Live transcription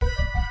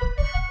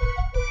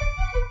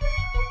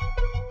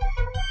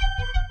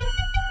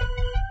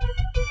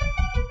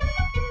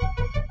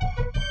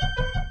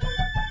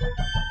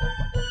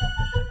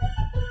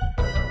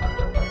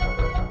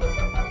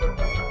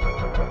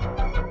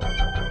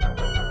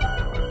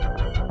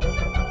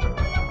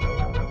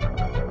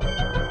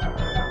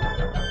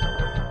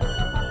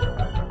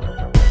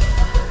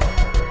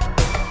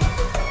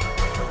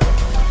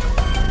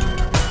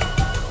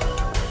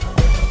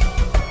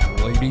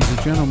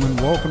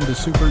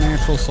to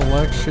Supernatural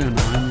Selection.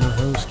 I'm your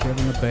host,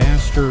 Kevin the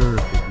Bastard.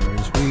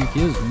 This week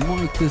is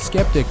Mike the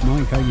Skeptic.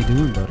 Mike, how you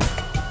doing, buddy?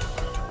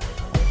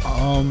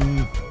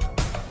 I'm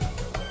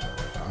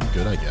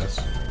good, I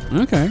guess.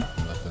 Okay.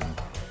 Nothing.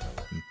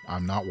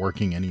 I'm not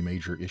working any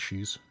major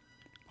issues.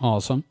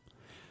 Awesome.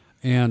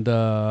 And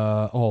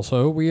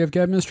also, we have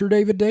got Mr.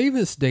 David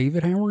Davis.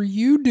 David, how are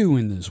you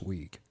doing this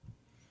week?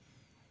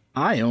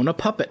 I own a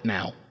puppet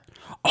now.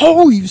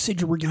 Oh, you said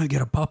you were going to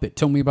get a puppet.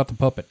 Tell me about the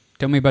puppet.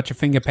 Tell me about your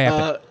finger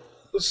puppet.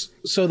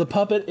 So the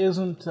puppet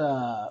isn't...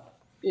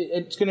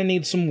 it's going to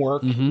need some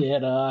work. Mm-hmm.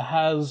 It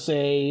has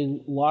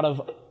a lot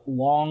of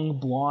long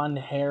blonde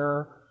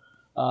hair.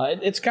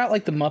 It's got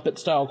like the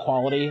Muppet-style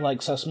quality,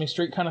 like Sesame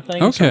Street kind of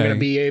thing. Okay. So I'm going to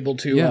be able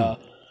to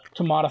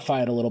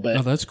modify it a little bit.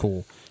 Oh, that's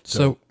cool.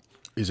 So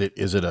Is it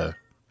a?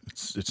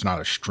 It's not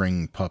a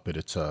string puppet.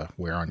 It's a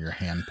wear on your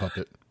hand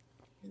puppet.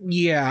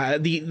 Yeah,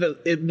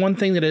 one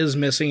thing that is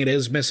missing, it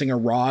is missing a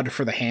rod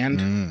for the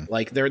hand.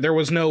 Like there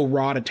was no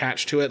rod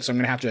attached to it, so I'm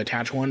gonna have to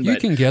attach one. You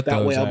but can get that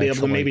those, way. I'll be able to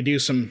actually. maybe do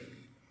some.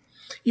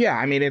 Yeah,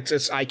 I mean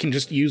it's I can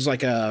just use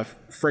like a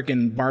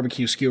frickin'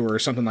 barbecue skewer or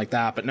something like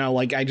that. But no,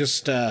 like I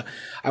just I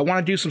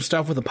want to do some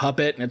stuff with a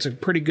puppet, and it's a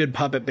pretty good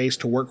puppet base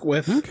to work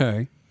with.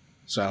 okay.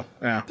 So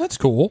yeah, That's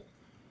cool.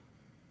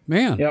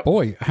 Man, Yep.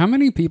 boy, how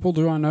many people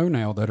do I know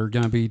now that are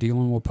going to be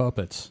dealing with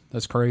puppets?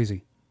 That's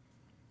crazy.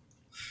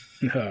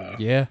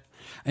 Yeah.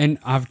 And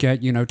I've got,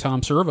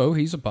 Tom Servo.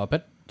 He's a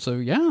puppet. So,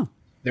 yeah.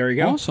 there you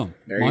go. Awesome.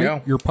 There you Mike,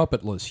 go. You're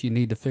puppetless. You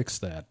need to fix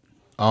that.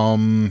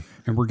 And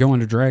we're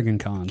going to Dragon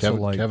Con.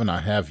 Kevin,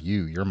 I have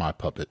you. You're my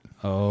puppet.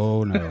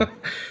 Oh, no.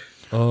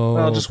 Oh,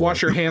 Well, just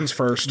wash your hands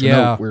first.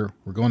 Yeah. No,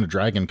 we're going to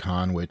Dragon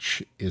Con,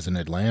 which is in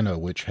Atlanta,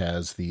 which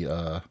has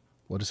the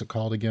what is it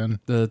called again?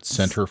 The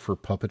Center for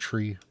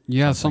Puppetry.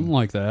 Yeah, something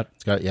like that.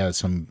 It's got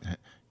some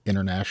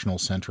International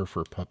Center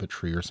for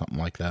Puppetry or something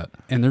like that.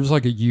 And there's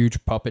like a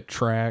huge puppet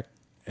track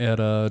at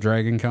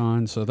Dragon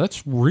Con. So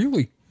that's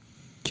really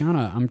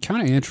I'm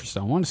kind of interested.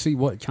 I want to see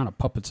what kind of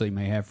puppets they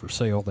may have for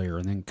sale there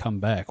and then come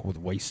back with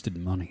wasted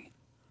money.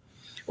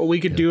 Well,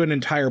 we could do an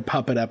entire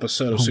puppet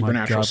episode of Oh my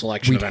Supernatural God.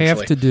 Selection We'd eventually.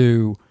 have to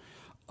do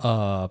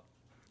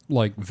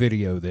like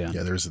video then.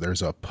 Yeah, there's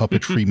a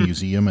puppetry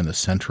museum and the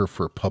Center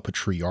for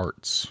Puppetry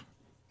Arts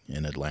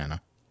in Atlanta.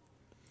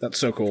 That's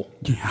so cool.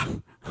 Yeah,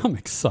 I'm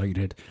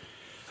excited.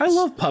 I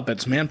love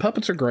puppets, man.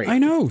 Puppets are great. I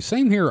know.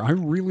 Same here. I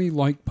really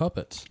like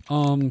puppets.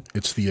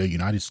 It's the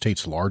United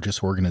States'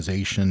 largest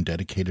organization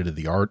dedicated to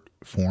the art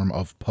form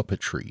of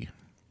puppetry.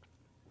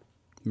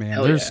 Man,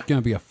 Hell there's yeah.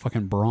 going to be a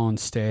fucking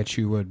bronze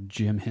statue of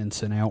Jim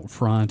Henson out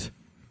front.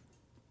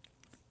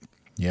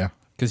 Yeah.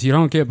 Because you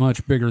don't get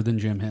much bigger than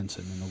Jim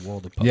Henson in the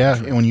world of puppetry. Yeah,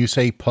 and when you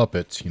say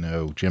puppets,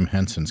 Jim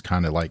Henson's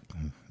kind of like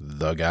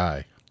the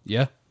guy.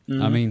 Yeah.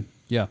 I mean,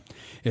 yeah.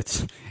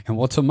 And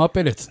what's a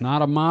Muppet? It's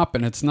not a mop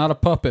and it's not a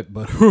puppet,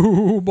 but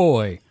oh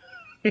boy.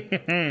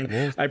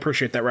 I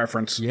appreciate that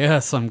reference.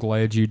 Yes, I'm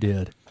glad you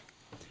did.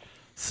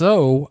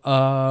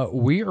 So,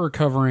 we are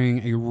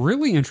covering a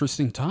really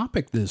interesting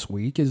topic this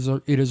week.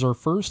 It is our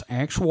first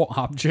actual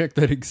object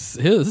that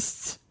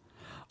exists.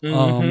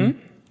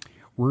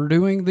 We're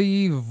doing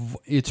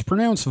it's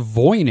pronounced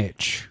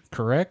Voynich,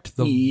 correct?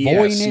 The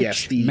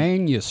Voynich the-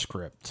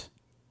 manuscript.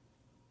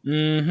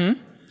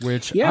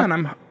 Which Yeah, I- and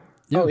I'm...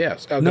 Oh,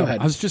 yes. Oh, no, go ahead.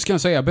 I was just going to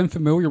say, I've been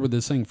familiar with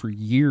this thing for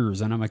years,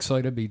 and I'm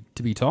excited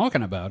to be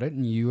talking about it.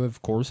 And you,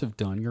 of course, have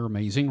done your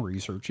amazing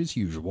research as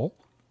usual.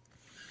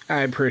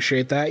 I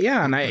appreciate that.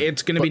 Yeah, and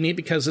it's going to be neat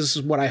because this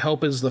is what I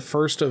hope is the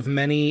first of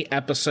many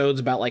episodes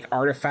about, like,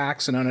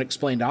 artifacts and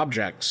unexplained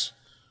objects.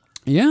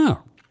 Yeah,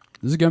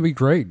 this is going to be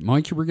great.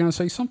 Mike, you were going to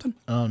say something?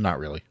 Not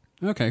really.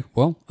 Okay,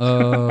 well,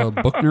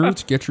 book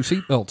nerds, get your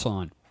seatbelts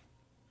on.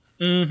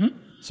 Mm-hmm.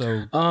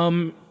 So,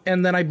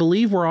 And then I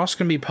believe we're also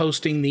going to be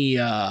posting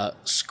the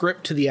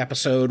script to the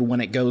episode when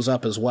it goes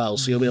up as well.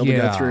 So you'll be able to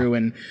Yeah. go through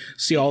and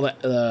see all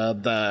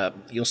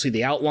you'll see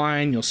the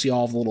outline, you'll see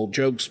all the little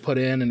jokes put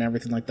in and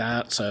everything like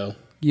that. So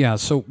yeah,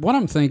 so what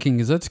I'm thinking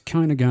is that's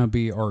kind of going to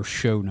be our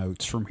show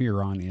notes from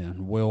here on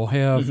in. We'll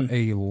have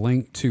a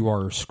link to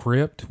our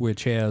script,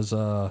 which has,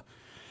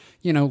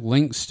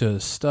 links to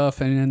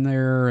stuff in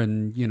there,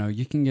 and,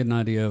 you can get an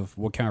idea of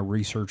what kind of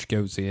research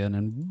goes in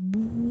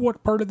and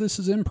what part of this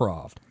is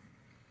improv.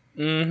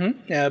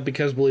 yeah,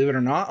 because believe it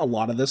or not, a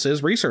lot of this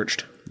is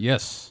researched.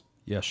 Yes,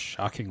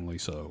 shockingly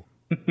so.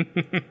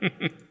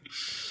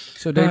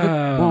 So, David,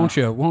 why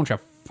don't you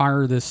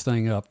fire this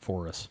thing up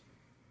for us?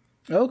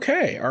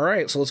 Okay, all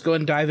right. So let's go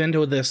ahead and dive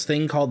into this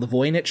thing called the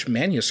Voynich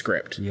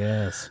manuscript.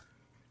 Yes.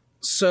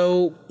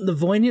 So, the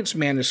Voynich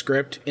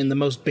manuscript, in the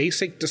most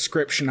basic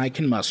description I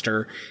can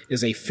muster,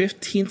 is a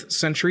 15th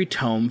century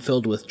tome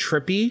filled with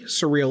trippy,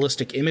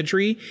 surrealistic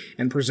imagery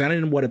and presented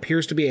in what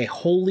appears to be a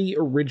wholly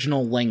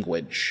original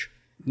language.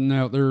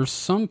 Now, there's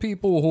some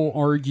people who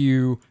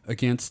argue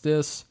against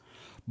this,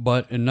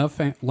 but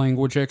enough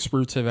language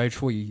experts have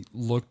actually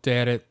looked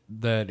at it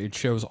that it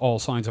shows all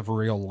signs of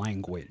real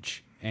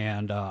language,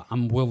 and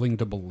I'm willing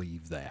to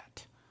believe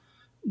that.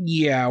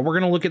 Yeah, we're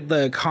going to look at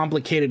the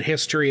complicated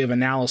history of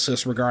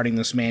analysis regarding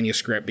this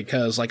manuscript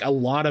because, like, a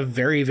lot of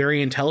very,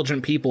 very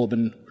intelligent people have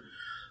been,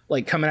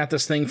 like, coming at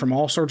this thing from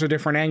all sorts of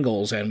different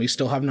angles, and we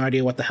still have no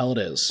idea what the hell it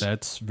is.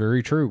 That's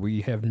very true.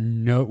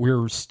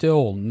 We're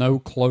still no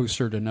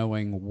closer to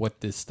knowing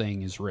what this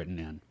thing is written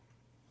in.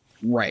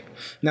 Right.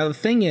 Now, the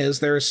thing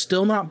is, there has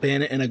still not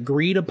been an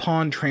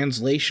agreed-upon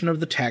translation of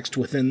the text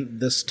within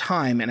this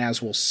time, and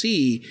as we'll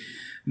see,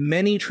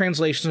 many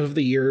translations of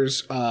the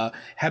years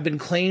have been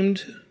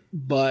claimed,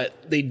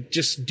 but they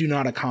just do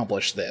not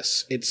accomplish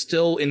this. It's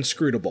still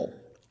inscrutable,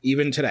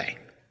 even today.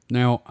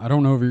 Now, I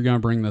don't know if you're going to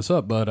bring this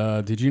up,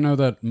 but did you know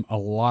that a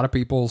lot of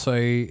people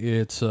say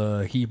it's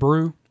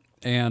Hebrew?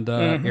 And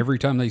every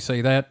time they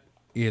say that,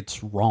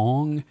 it's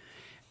wrong.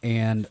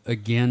 And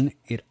again,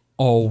 it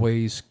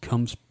always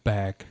comes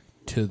back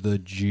to the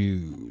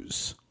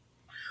Jews.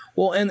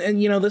 Well, and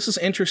you know, this is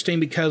interesting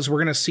because we're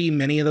going to see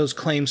many of those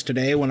claims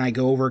today when I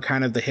go over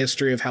kind of the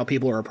history of how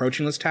people are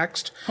approaching this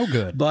text. Oh,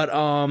 good. But,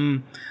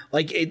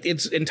 like,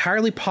 it's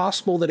entirely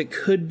possible that it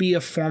could be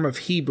a form of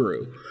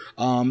Hebrew.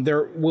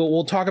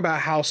 We'll talk about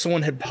how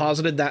someone had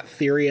posited that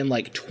theory in,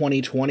 like,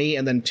 2020,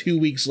 and then 2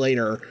 weeks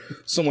later,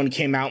 someone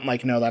came out and,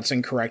 like, no, that's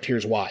incorrect,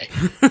 here's why.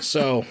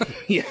 So,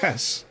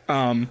 yes.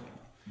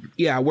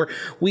 Yeah,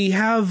 we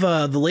have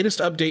the latest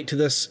update to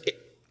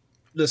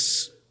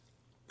this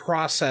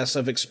process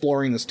of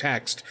exploring this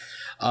text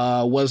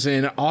was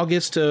in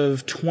August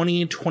of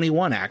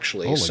 2021,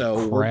 actually. Holy so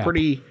crap. We're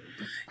pretty,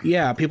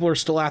 people are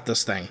still at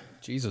this thing.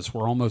 Jesus,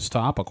 we're almost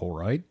topical,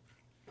 right?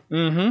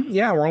 Mm-hmm.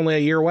 Yeah, we're only a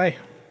year away.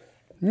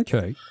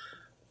 Okay.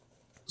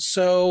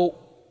 So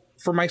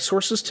for my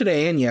sources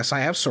today, and yes,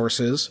 I have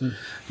sources,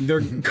 they're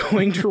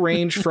going to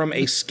range from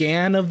a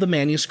scan of the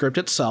manuscript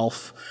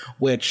itself,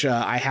 which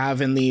I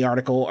have in the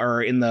article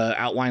or in the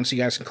outline so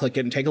you guys can click it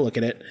and take a look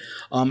at it.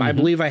 I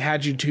believe I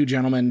had you two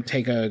gentlemen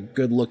take a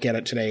good look at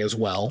it today as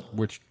well.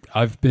 Which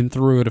I've been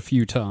through it a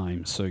few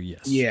times, so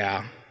yes.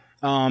 Yeah.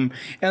 And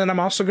then I'm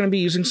also going to be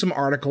using some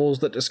articles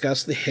that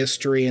discuss the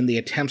history and the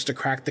attempts to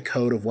crack the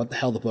code of what the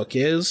hell the book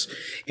is.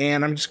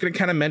 And I'm just going to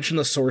kind of mention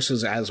the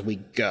sources as we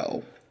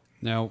go.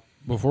 Now,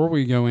 before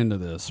we go into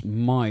this,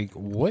 Mike,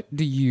 what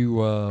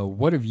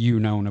have you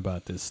known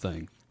about this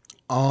thing?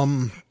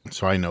 So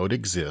I know it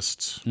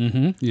exists.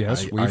 Mm-hmm.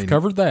 Yes, we've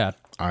covered that.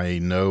 I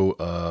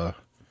know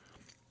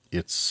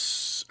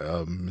it's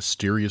a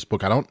mysterious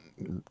book. I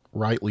don't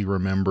rightly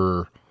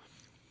remember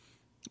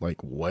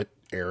like what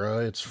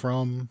era it's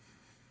from,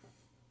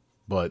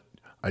 but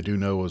I do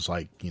know it was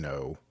like,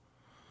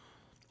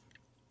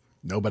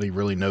 nobody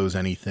really knows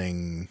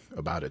anything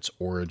about its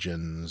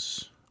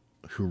origins,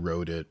 who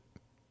wrote it,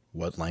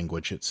 what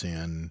language it's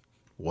in,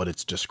 what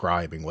it's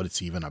describing, what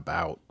it's even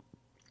about.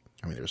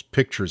 I mean, there's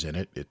pictures in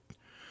it,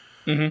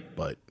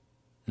 but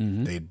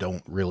they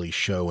don't really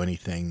show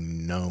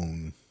anything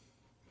known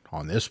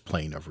on this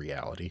plane of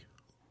reality.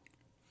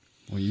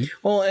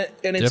 Well,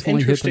 and it's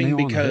interesting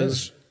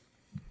because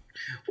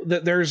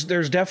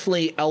there's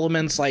definitely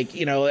elements like,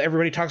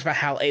 everybody talks about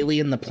how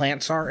alien the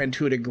plants are, and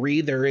to a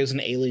degree there is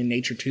an alien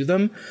nature to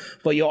them,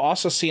 but you'll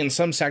also see in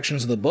some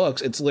sections of the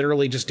books it's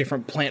literally just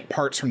different plant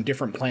parts from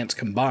different plants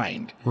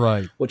combined,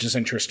 right? Which is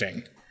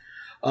interesting.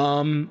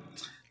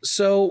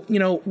 So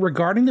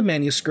regarding the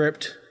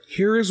manuscript,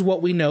 here is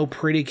what we know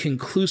pretty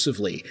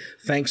conclusively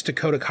thanks to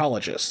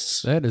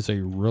codicologists. That is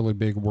a really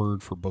big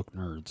word for book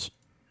nerds.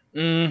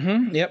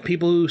 Yep,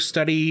 people who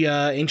study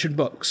ancient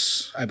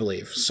books, I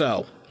believe.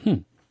 So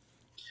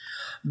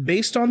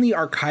based on the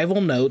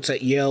archival notes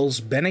at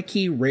Yale's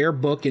Benneke Rare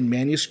Book and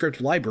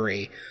Manuscript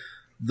Library,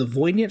 the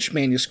Voynich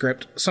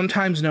manuscript,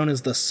 sometimes known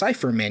as the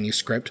Cipher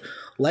manuscript,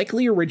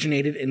 likely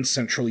originated in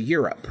Central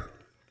Europe.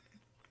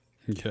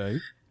 Okay.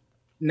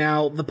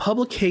 Now, the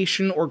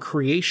publication or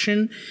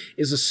creation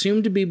is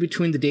assumed to be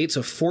between the dates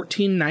of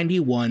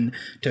 1491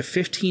 to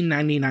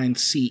 1599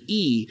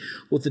 CE,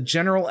 with the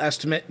general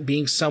estimate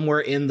being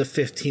somewhere in the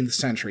 15th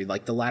century,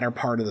 like the latter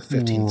part of the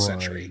 15th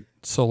century.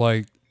 So,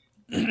 like,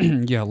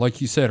 yeah, like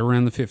you said,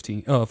 around the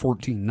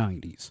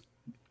 1490s.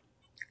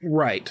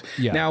 Right.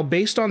 Yeah. Now,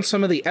 based on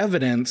some of the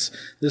evidence,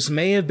 this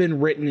may have been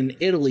written in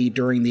Italy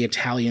during the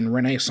Italian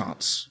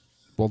Renaissance.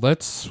 Well,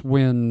 that's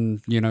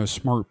when,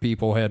 smart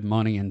people had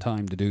money and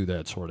time to do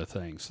that sort of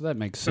thing. So that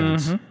makes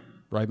sense.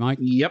 Right, Mike?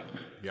 Yep.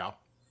 Yeah.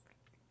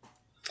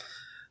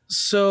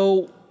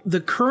 So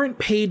the current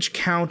page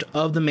count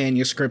of the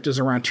manuscript is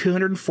around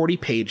 240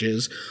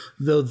 pages,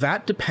 though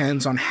that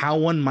depends on how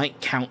one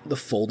might count the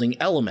folding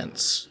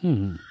elements.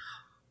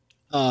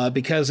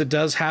 Because it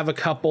does have a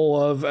couple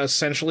of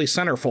essentially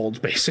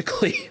centerfolds,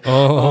 basically.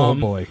 Oh,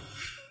 boy.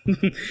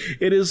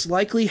 It is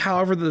likely,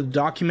 however, that the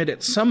document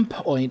at some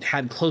point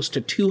had close to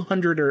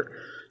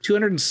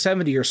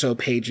 270 or so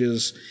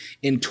pages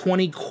in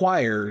 20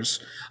 quires,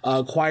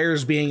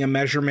 quires being a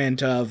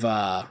measurement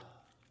of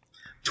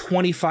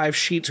 25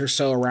 sheets or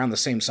so around the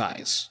same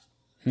size.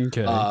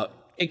 Okay.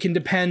 It can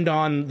depend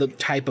on the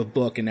type of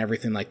book and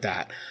everything like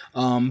that.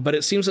 But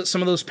it seems that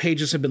some of those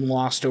pages have been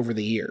lost over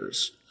the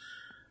years.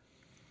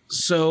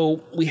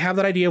 So we have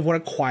that idea of what a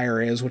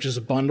quire is, which is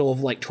a bundle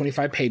of like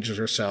 25 pages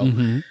or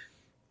so.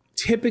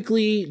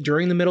 Typically,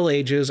 during the Middle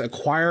Ages, a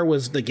quire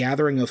was the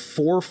gathering of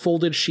 4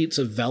 folded sheets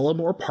of vellum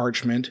or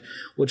parchment,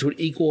 which would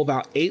equal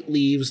about 8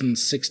 leaves and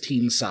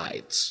 16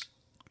 sides.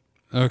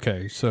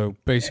 Okay, so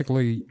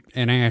basically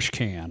an ash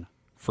can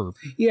for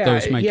Yeah,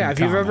 those making yeah. If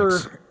you've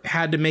comics. ever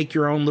had to make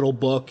your own little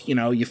book,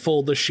 you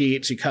fold the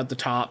sheets, you cut the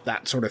top,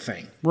 that sort of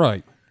thing.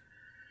 Right.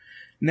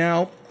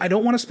 Now, I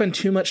don't want to spend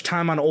too much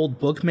time on old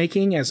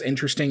bookmaking, as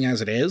interesting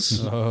as it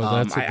is. Oh,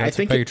 that's I a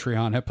think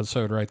Patreon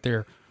episode right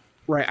there.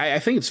 Right, I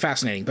think it's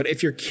fascinating. But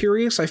if you're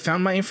curious, I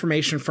found my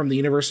information from the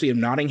University of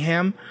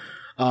Nottingham.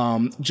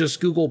 Just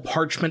Google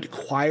parchment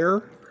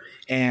quire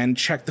and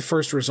check the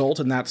first result,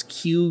 and that's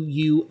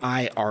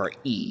Quire.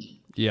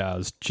 Yeah, I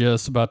was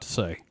just about to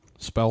say.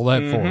 Spell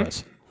that for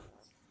us.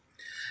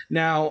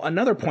 Now,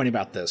 another point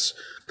about this.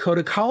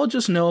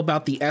 Codicologists know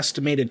about the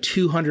estimated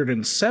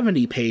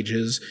 270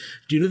 pages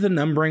due to the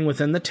numbering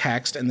within the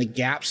text and the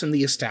gaps in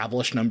the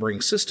established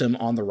numbering system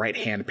on the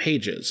right-hand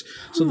pages.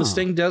 So this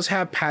thing does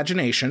have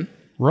pagination.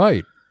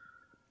 Right.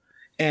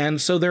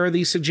 And so there are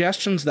these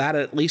suggestions that,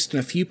 at least in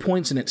a few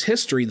points in its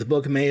history, the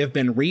book may have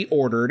been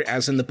reordered,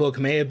 as in the book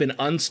may have been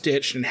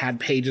unstitched and had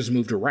pages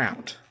moved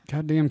around.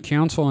 Goddamn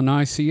Council of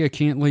Nicaea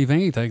can't leave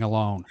anything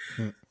alone.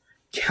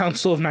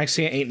 Council of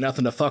Nicaea ain't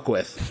nothing to fuck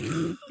with.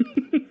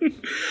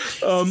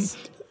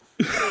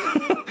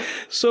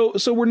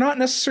 So we're not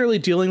necessarily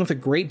dealing with a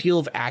great deal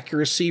of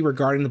accuracy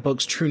regarding the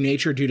book's true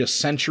nature due to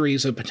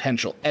centuries of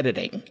potential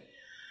editing.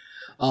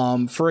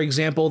 For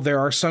example, there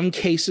are some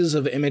cases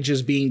of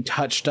images being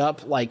touched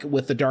up, like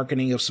with the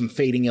darkening of some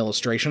fading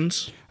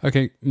illustrations.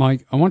 Okay,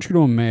 Mike, I want you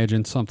to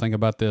imagine something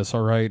about this,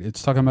 all right?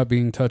 It's talking about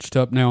being touched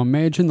up. Now,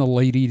 imagine the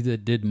lady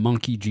that did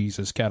Monkey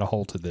Jesus got a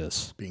hold of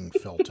this. Being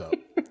felt up.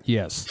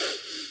 Yes.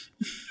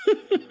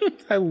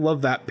 I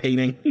love that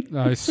painting.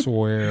 I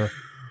swear.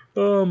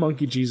 Oh,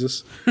 Monkey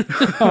Jesus.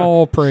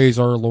 All praise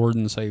our Lord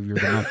and Savior,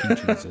 the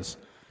Monkey Jesus.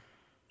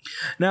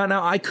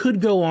 Now, I could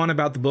go on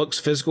about the book's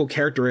physical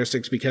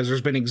characteristics because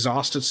there's been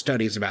exhaustive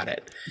studies about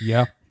it.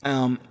 Yeah.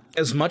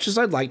 As much as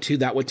I'd like to,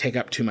 that would take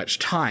up too much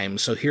time,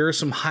 so here are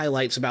some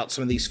highlights about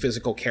some of these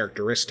physical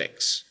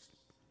characteristics.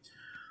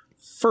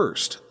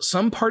 First,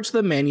 some parts of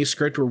the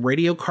manuscript were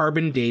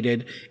radiocarbon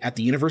dated at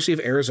the University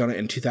of Arizona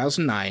in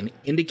 2009,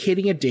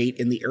 indicating a date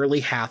in the early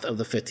half of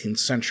the 15th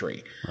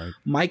century. Right.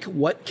 Mike,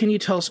 what can you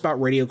tell us about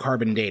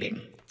radiocarbon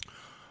dating?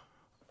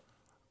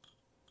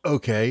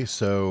 Okay,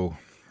 so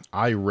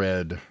I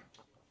read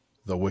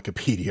the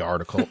Wikipedia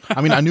article.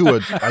 I mean, I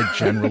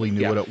generally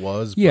knew what it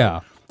was,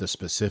 but the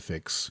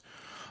specifics.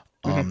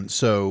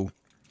 So,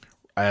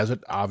 as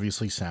it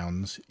obviously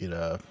sounds,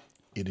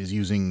 it is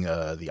using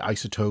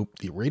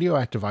the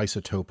radioactive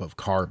isotope of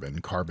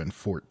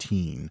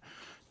carbon-14,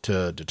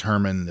 to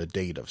determine the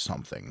date of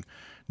something.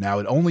 Now,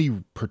 it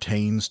only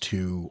pertains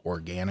to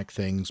organic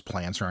things,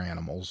 plants or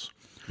animals,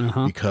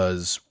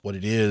 because what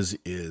it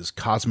is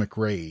cosmic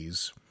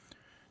rays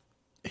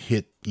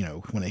hit,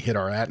 when they hit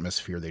our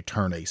atmosphere, they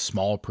turn a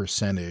small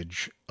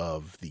percentage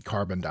of the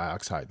carbon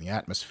dioxide in the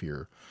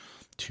atmosphere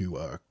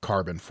to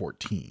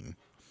carbon-14.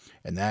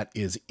 And that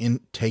is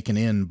taken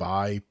in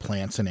by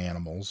plants and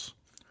animals.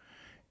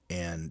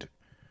 And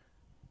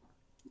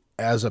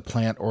as a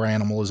plant or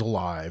animal is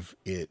alive,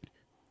 it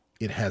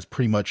has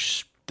pretty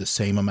much the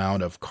same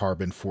amount of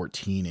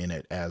carbon-14 in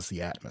it as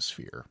the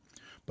atmosphere.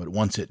 But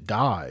once it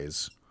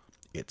dies,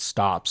 it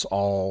stops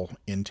all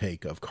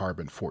intake of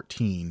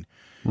carbon-14.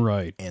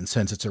 Right. And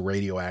since it's a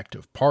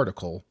radioactive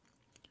particle,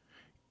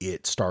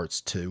 it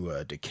starts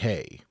to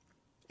decay.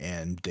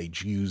 And they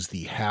use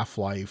the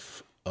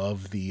half-life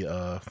of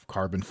the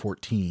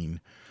carbon-14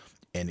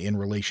 and in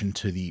relation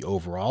to the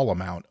overall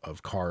amount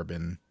of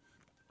carbon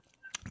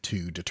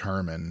to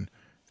determine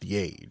the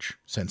age,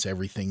 since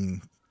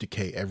everything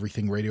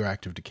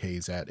radioactive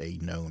decays at a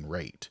known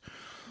rate.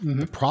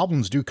 The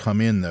problems do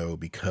come in, though,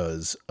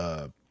 because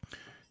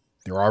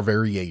there are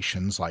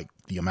variations, like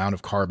the amount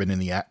of carbon in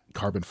the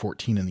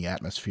carbon-14 in the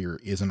atmosphere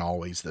isn't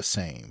always the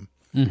same.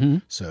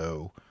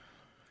 So,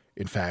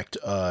 in fact,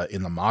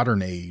 in the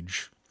modern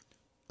age,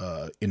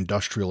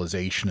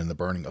 industrialization and the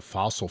burning of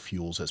fossil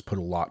fuels has put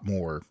a lot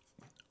more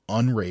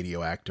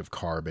unradioactive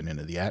carbon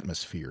into the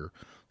atmosphere.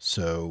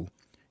 So,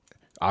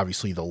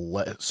 obviously,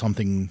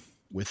 something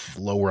with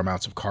lower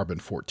amounts of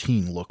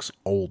carbon-14 looks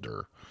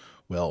older.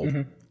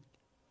 Well,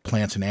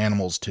 plants and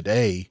animals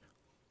today,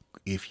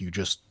 if you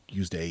just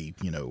used a,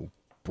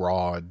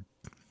 broad,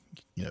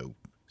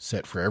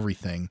 set for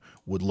everything,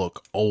 would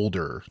look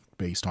older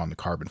based on the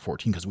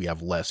carbon-14 because we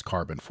have less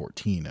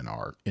carbon-14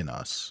 in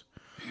us.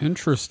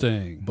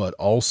 Interesting. But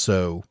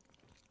also,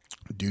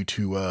 due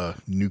to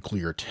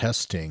nuclear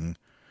testing,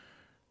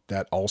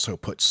 that also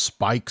puts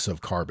spikes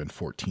of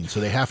carbon-14. So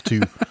they have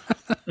to,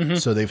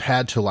 so they've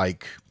had to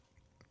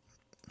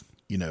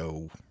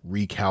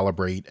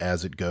recalibrate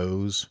as it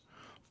goes.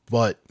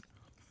 But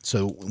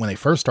so when they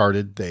first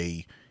started,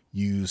 they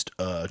used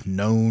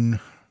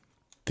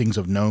things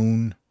of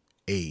known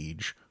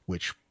age,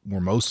 which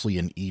were mostly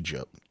in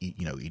Egypt,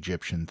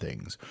 Egyptian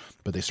things.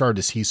 But they started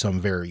to see some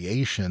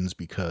variations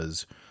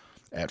because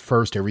at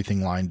first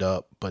everything lined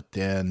up, but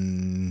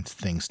then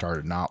things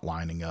started not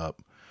lining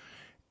up.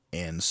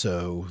 And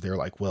so they're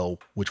like, well,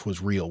 which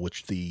was real,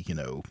 which the,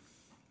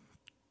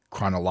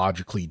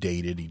 chronologically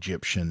dated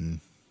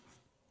Egyptian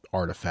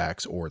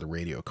artifacts or the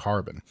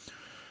radiocarbon.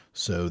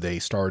 So they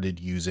started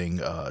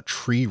using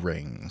tree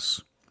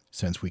rings,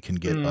 since we can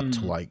get up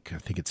to like, I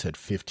think it said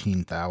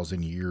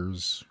 15,000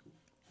 years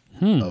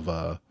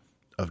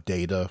of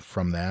data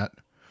from that.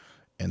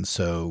 And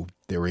so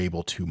they were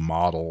able to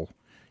model,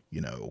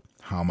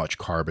 how much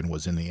carbon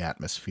was in the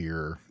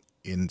atmosphere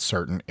in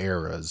certain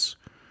eras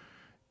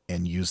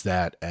and use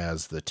that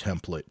as the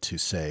template to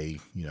say,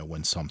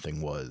 when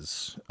something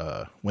was,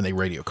 when they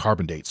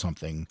radiocarbon date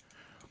something.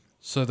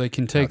 So they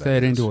can take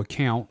that into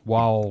account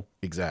while...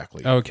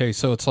 Exactly. Okay,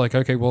 so it's like,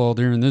 okay, well,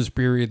 during this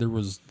period, there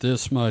was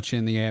this much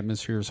in the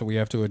atmosphere, so we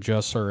have to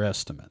adjust our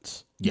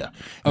estimates. Yeah.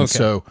 And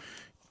so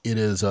it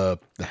is, the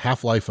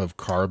half-life of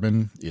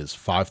carbon is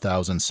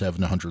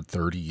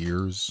 5,730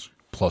 years,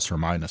 plus or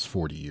minus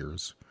 40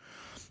 years.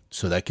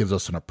 So that gives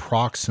us an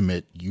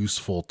approximate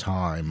useful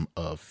time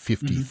of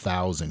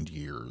 50,000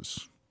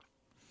 years.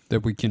 That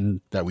we can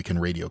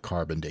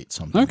radiocarbon date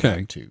something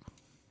back to.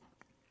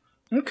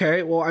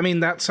 Okay, well, I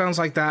mean, that sounds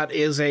like that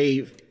is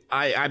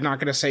I'm not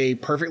going to say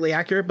perfectly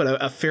accurate,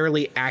 but a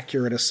fairly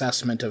accurate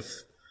assessment of,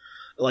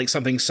 like,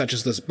 something such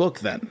as this book,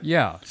 then.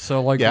 Yeah,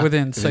 so,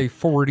 within, say,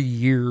 40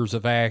 years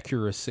of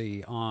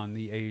accuracy on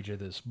the age of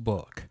this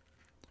book.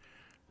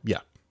 Yeah.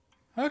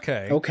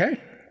 Okay.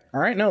 All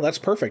right, no, that's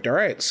perfect. All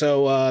right,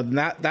 so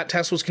that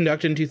test was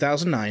conducted in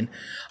 2009.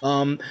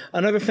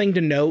 Another thing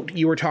to note,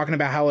 you were talking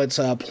about how it's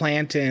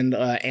plant and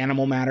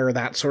animal matter,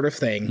 that sort of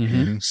thing.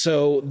 Mm-hmm.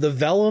 So the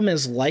vellum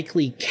is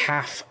likely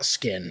calf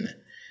skin.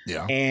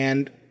 Yeah.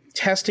 And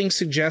testing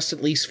suggests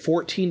at least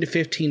 14 to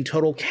 15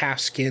 total calf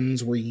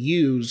skins were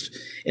used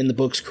in the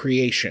book's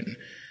creation.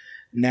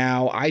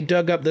 Now, I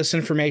dug up this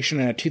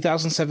information in a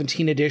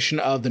 2017 edition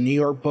of the New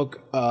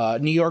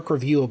York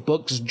Review of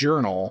Books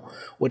Journal,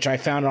 which I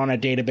found on a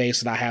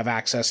database that I have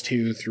access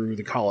to through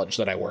the college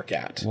that I work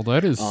at. Well,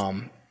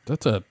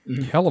 that's a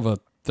hell of a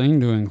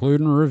thing to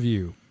include in a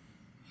review.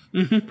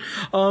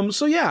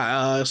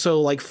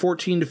 So like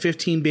 14 to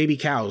 15 baby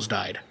cows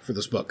died for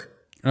this book.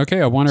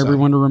 Okay, I want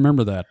everyone to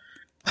remember that.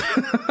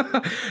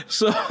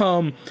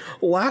 So,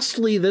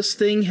 lastly, this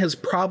thing has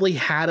probably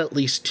had at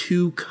least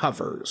 2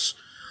 covers.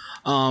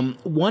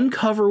 One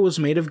cover was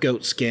made of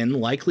goat skin,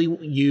 likely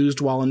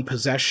used while in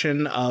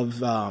possession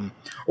of, or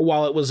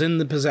while it was in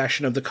the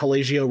possession of the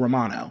Collegio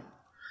Romano,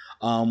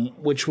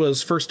 which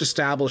was first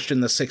established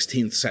in the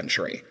 16th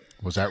century.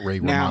 Was that Ray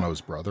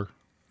Romano's brother?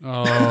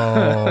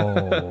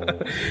 Oh.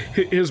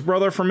 His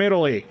brother from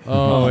Italy.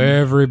 Oh,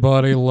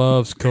 everybody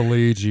loves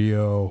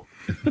Collegio.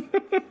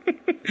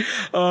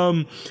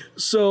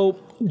 So,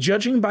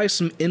 judging by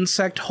some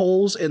insect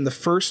holes in the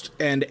first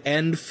and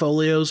end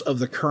folios of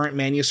the current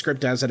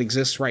manuscript as it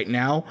exists right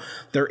now,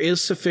 there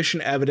is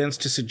sufficient evidence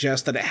to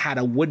suggest that it had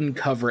a wooden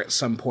cover at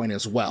some point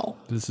as well.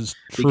 This is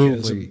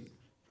truly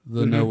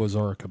the Noah's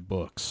Ark of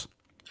books.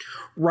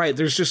 Right,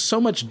 there's just so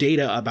much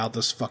data about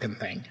this fucking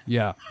thing.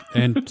 Yeah,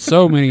 and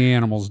so many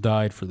animals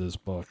died for this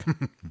book.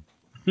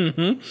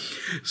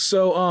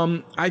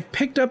 So, I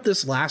picked up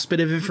this last bit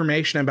of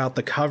information about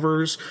the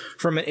covers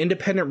from an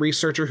independent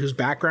researcher whose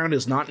background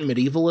is not in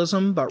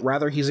medievalism, but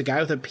rather he's a guy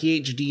with a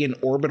PhD in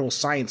orbital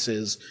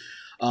sciences,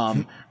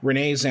 René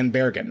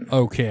Zandbergen.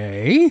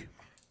 Okay.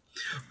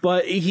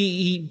 But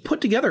he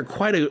put together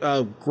quite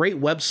a great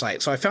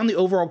website. So I found the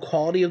overall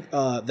quality of,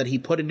 that he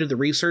put into the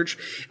research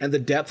and the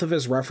depth of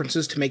his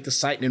references to make the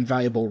site an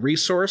invaluable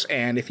resource.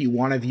 And if you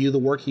want to view the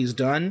work he's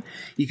done,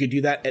 you could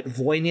do that at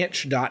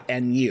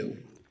voynich.nu.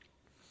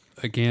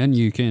 Again,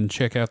 you can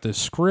check out this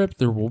script.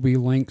 There will be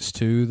links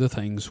to the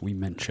things we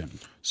mentioned.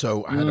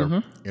 So I had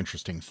an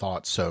interesting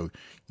thought. So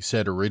you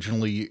said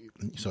originally,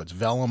 so it's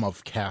vellum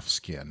of calf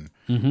skin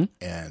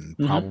and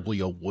probably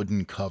a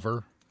wooden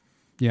cover.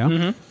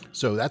 Yeah.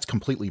 So that's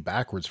completely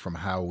backwards from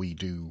how we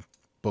do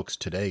books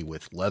today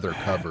with leather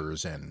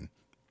covers and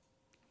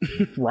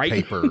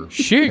paper.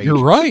 Shit, pages.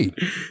 you're right.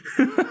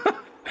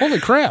 Holy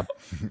crap.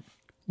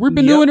 We've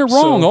been doing it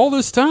wrong all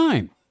this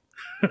time.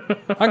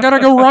 I gotta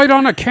go right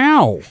on a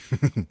cow.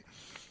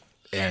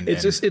 and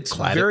It's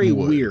very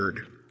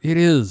weird. It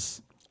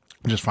is.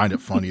 I just find it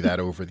funny that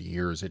over the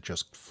years it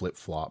just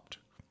flip-flopped.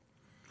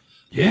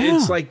 Yeah.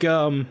 It's like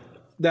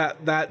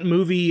that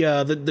movie,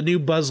 the new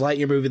Buzz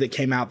Lightyear movie that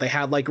came out. They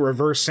had like a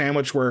reverse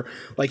sandwich where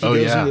like he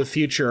goes into the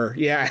future.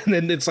 Yeah, and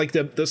then it's like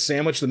the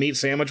sandwich, the meat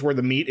sandwich where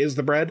the meat is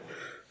the bread.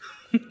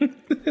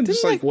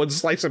 Just like one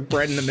slice of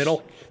bread in the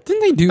middle.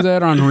 Didn't they do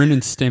that on Ren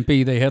and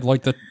Stimpy? They had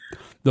like the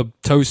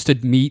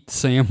toasted meat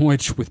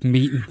sandwich with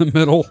meat in the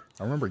middle.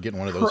 I remember getting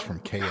one of those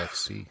from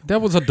KFC. That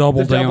was a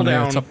double down.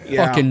 It's a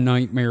yeah. fucking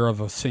nightmare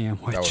of a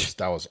sandwich.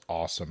 That was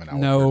awesome, and I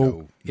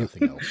no,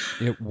 nothing else.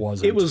 It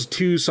wasn't. It was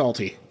too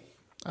salty.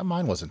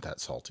 Mine wasn't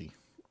that salty.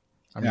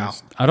 I mean, Yeah.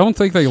 I don't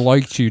think they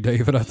liked you,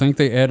 David. I think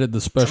they added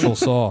the special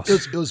sauce.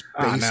 it was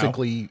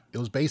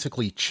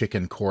basically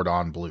chicken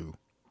cordon bleu,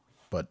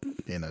 but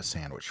in a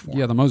sandwich form.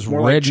 Yeah, the most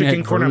More like redneck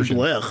chicken cordon version.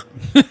 bleu.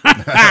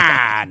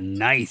 Ah,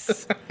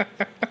 nice.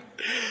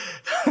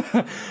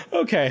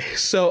 Okay,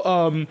 so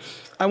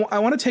I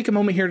want to take a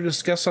moment here to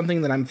discuss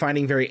something that I'm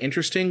finding very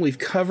interesting. We've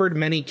covered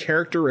many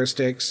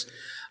characteristics,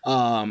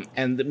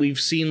 and that we've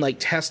seen like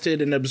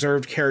tested and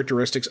observed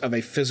characteristics of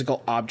a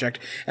physical object,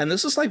 and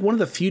this is like one of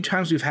the few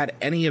times we've had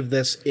any of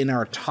this in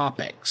our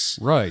topics.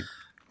 Right.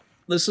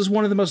 This is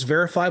one of the most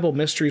verifiable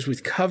mysteries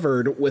we've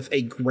covered with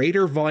a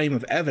greater volume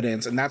of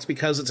evidence, and that's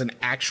because it's an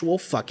actual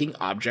fucking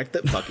object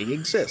that fucking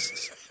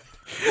exists.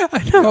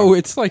 I know.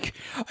 It's like,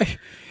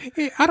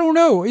 I don't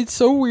know. It's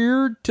so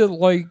weird to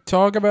like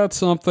talk about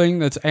something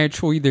that's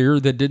actually there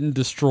that didn't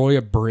destroy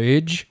a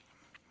bridge.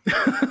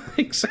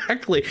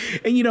 Exactly.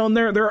 And and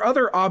there are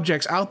other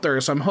objects out there,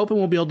 so I'm hoping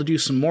we'll be able to do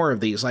some more of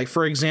these. Like,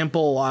 for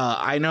example,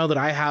 I know that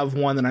I have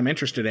one that I'm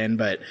interested in,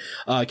 but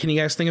can you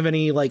guys think of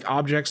any like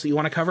objects that you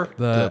want to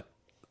cover?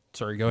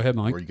 Sorry, go ahead,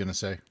 Mike. What were you going to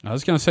say? I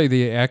was going to say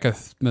the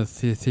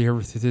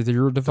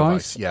Akathir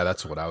device. Yeah,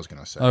 that's what I was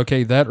going to say.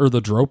 Okay, that or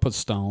the Dropa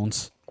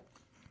stones.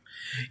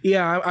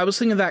 Yeah, I was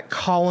thinking of that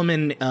column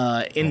in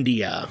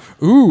India.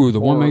 Ooh, the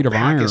one or made of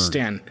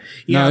Pakistan. iron.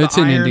 Yeah, No, it's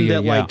the in iron India,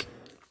 that yeah. like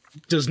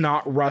does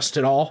not rust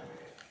at all.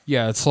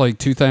 Yeah, it's like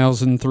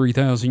 2,000,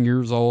 3,000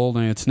 years old,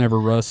 and it's never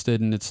rusted,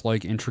 and it's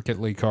like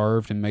intricately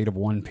carved and made of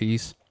one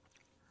piece.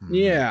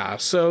 Yeah,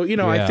 so I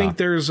Yeah. think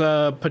there's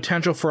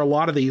potential for a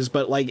lot of these,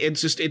 but like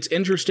it's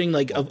interesting.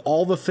 Like, of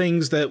all the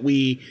things that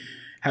we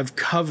have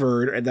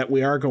covered and that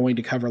we are going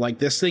to cover, like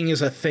this thing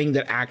is a thing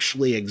that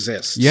actually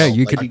exists. Yeah,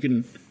 you Like, could- you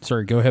can.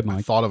 Sorry, go ahead,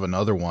 Mike. Thought of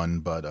another one,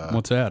 but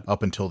What's that?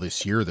 up until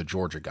this year, the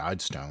Georgia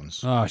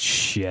Guidestones. Oh,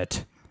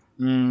 shit.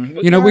 We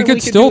we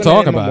could still do an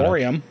talk in about it.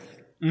 memoriam.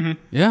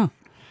 Yeah.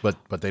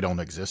 But they don't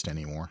exist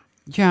anymore.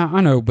 Yeah,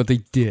 I know, but they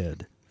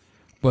did.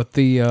 But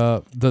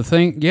the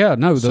thing, yeah,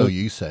 no, So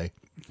you say.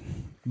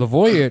 the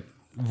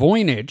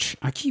Voynich,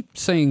 I keep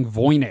saying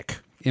Voynich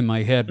in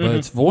my head, but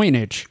it's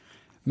Voynich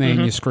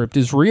manuscript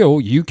is real.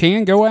 You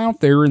can go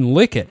out there and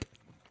lick it.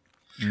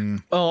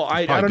 Oh,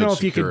 I probably don't know good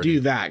if you could security. do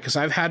that, because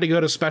I've had to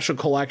go to special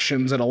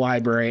collections at a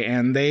library,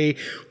 and they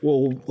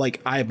will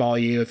like eyeball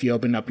you if you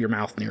open up your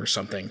mouth near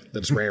something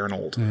that's rare and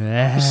old.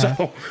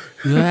 So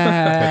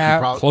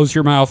Close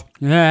your mouth.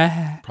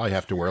 Ah. Probably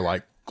have to wear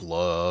like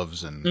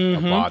gloves and a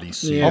body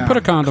suit. Yeah. I'll put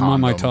a condom on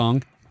my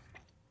tongue.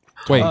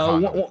 Wait,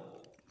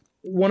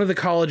 one of the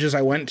colleges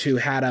I went to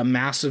had a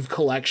massive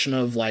collection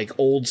of like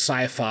old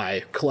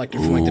sci-fi collected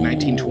from like the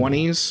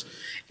 1920s.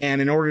 And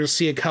in order to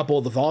see a couple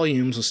of the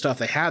volumes of stuff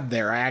they had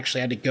there, I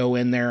actually had to go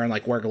in there and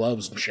like wear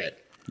gloves and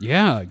shit.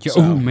 yeah.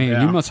 Oh, man,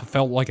 yeah. you must have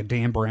felt like a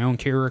Dan Brown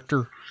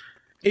character.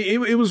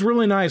 It was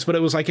really nice, but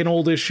it was like an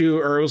old issue,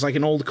 or it was like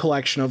an old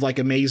collection of like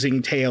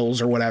Amazing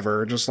Tales or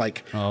whatever. Just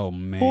like, Oh,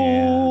 man.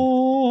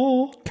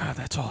 oh, God,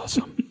 that's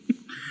awesome.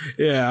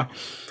 yeah.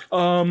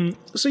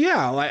 So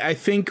yeah, like, I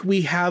think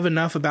we have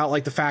enough about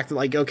like the fact that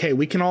like, okay,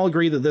 we can all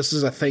agree that this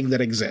is a thing that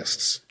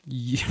exists.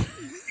 Yeah.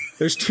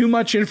 There's too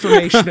much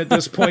information at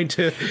this point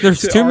to. There's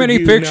to too many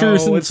argue,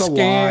 pictures no, and it's a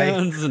lie.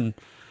 scans and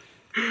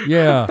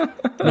yeah.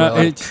 No,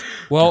 it's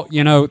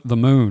the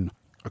moon.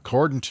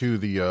 According to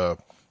the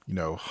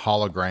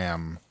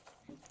hologram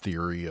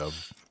theory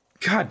of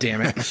God damn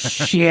it!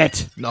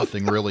 Shit.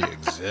 nothing really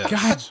exists.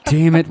 God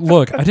damn it.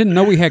 Look, I didn't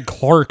know we had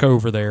Clark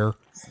over there.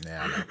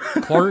 Nah,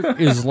 no.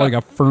 Clark is like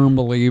a firm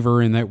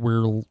believer in that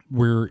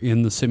we're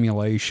in the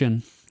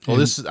simulation. Well,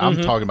 I'm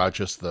talking about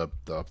just the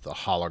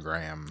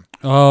hologram,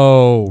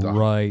 Oh,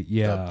 right.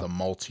 Yeah. the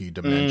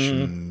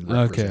multi-dimension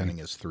representing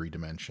as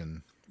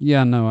 3-dimension.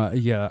 Yeah, no,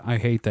 I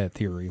hate that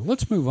theory.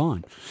 Let's move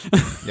on.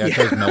 Yeah, it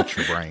does melt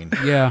your brain.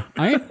 Yeah,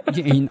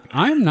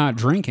 I'm not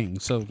drinking,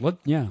 so All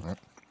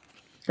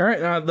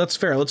right, that's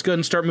fair. Let's go ahead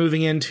and start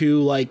moving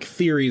into like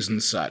theories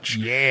and such.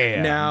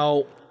 Yeah.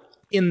 Now,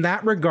 in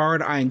that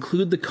regard, I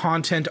include the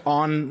content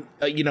on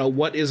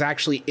what is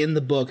actually in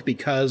the book,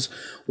 because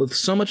with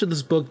so much of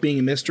this book being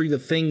a mystery, the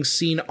things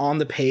seen on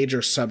the page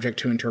are subject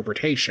to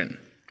interpretation.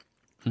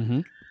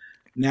 Mm-hmm.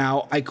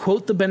 Now, I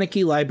quote the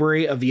Beneke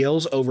Library of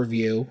Yale's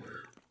overview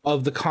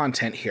of the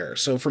content here.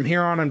 So from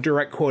here on, I'm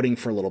direct quoting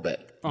for a little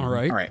bit. All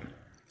right. All right.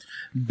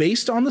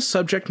 Based on the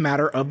subject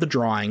matter of the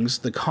drawings,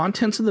 the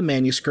contents of the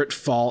manuscript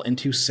fall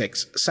into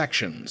 6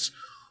 sections.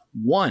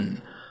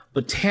 1.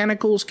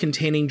 Botanicals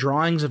containing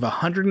drawings of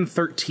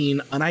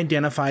 113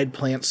 unidentified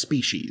plant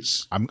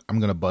species. I'm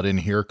going to butt in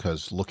here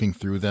because looking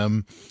through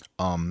them,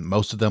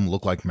 most of them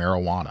look like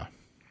marijuana.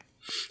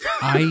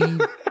 I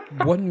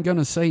wasn't going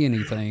to say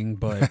anything,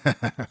 but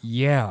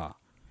yeah.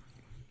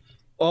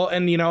 Well,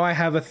 and I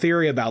have a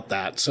theory about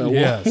that. So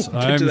Yes,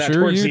 we'll get to I'm that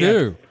sure towards you the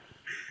end.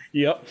 do.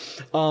 Yep.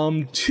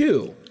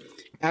 2.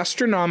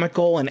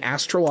 Astronomical and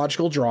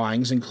astrological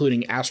drawings,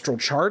 including astral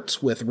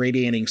charts with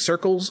radiating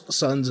circles,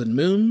 suns, and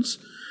moons.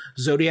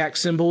 Zodiac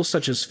symbols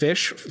such as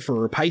fish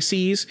for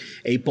Pisces,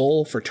 a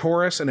bull for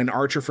Taurus, and an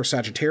archer for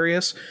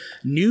Sagittarius.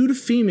 Nude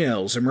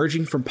females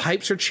emerging from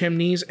pipes or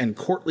chimneys, and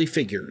courtly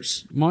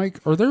figures. Mike,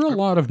 are there a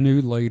lot of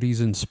nude ladies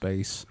in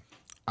space?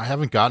 I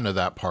haven't gotten to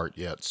that part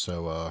yet,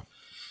 so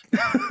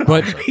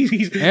But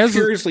He's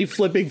furiously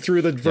flipping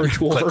through the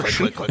virtual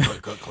version.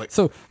 click.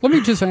 so let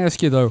me just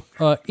ask you though,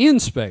 in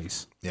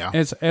space, Yeah.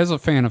 as a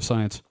fan of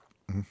science,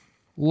 a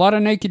lot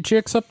of naked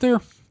chicks up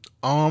there?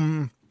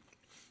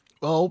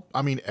 Well,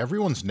 I mean,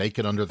 everyone's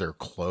naked under their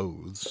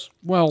clothes.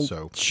 Well,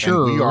 So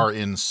sure. and we are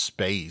in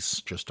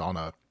space, just on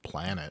a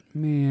planet.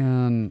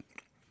 Man,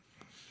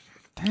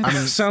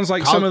 Sounds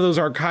like some of those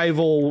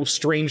archival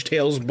Strange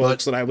Tales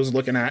books that I was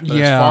looking at. But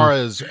Yeah.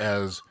 as far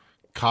as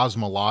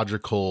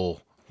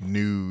cosmological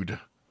nude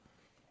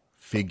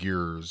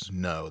figures,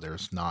 no,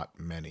 there's not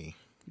many.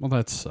 well,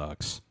 that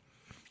sucks.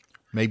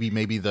 Maybe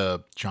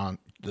the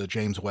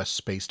James West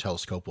Space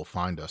Telescope will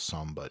find us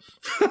some, but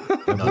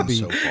none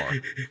so far.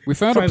 We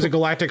found Finds a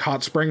galactic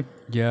hot spring.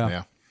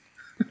 Yeah.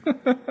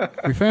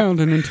 We found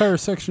an entire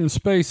section of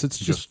space that's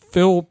just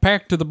filled,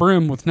 packed to the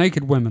brim with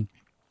naked women.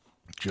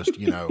 Just,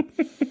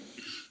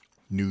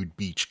 nude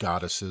beach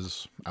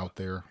goddesses out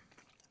there.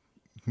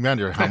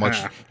 Imagine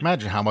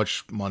how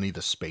much money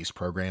the space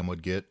program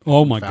would get.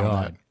 Oh my if we found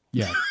God.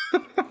 Yeah.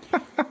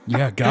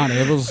 Yeah, God,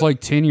 it was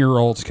like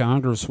 10-year-olds.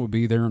 Congress would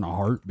be there in a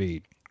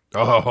heartbeat. that.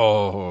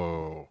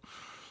 Oh.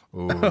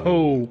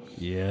 Oh,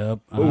 Yep.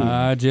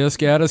 I just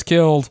got us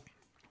killed.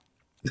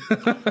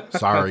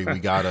 Sorry, we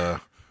gotta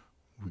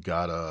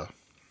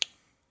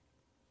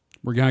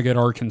We're going to get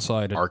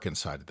Arkansas-ed.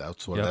 Arkansas.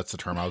 That's the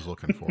term I was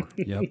looking for.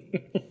 Yep.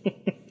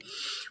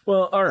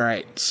 well, all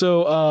right.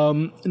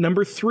 So,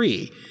 number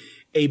 3,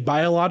 a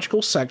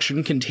biological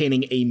section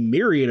containing a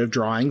myriad of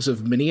drawings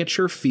of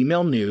miniature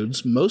female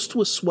nudes, most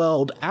with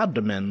swelled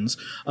abdomens,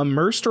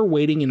 immersed or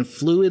wading in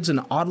fluids and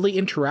oddly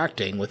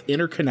interacting with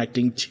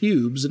interconnecting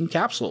tubes and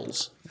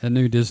capsules. That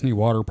new Disney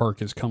water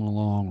park is coming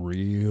along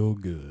real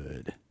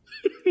good.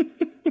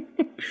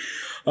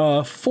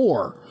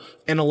 4,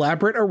 an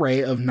elaborate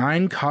array of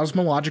 9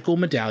 cosmological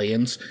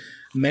medallions,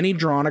 many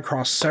drawn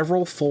across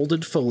several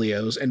folded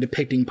folios and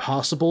depicting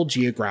possible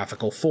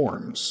geographical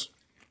forms.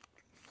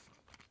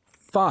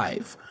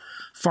 5,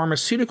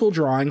 pharmaceutical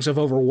drawings of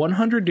over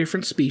 100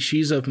 different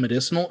species of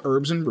medicinal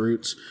herbs and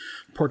roots,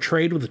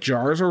 portrayed with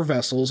jars or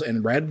vessels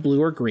in red,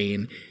 blue, or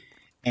green.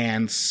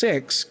 And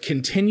 6,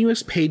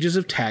 continuous pages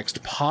of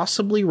text,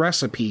 possibly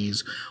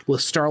recipes,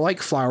 with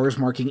star-like flowers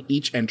marking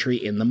each entry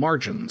in the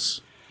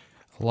margins.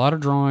 A lot of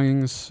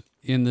drawings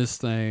in this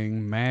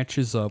thing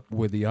matches up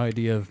with the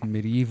idea of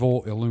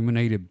medieval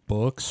illuminated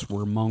books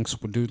where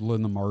monks would doodle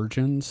in the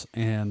margins,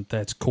 and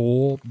that's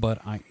cool,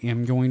 but I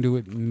am going to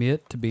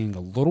admit to being a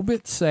little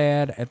bit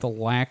sad at the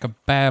lack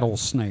of battle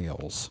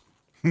snails.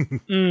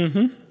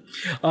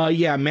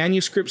 Yeah,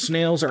 manuscript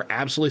snails are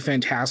absolutely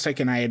fantastic,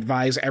 and I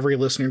advise every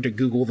listener to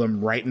Google them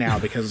right now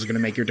because it's going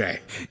to make your day.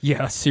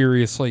 Yeah,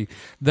 seriously.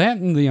 That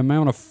and the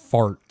amount of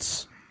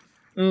farts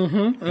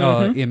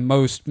in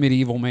most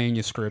medieval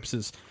manuscripts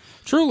is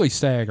truly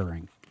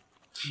staggering.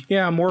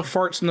 Yeah, more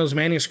farts in those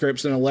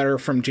manuscripts than a letter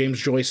from James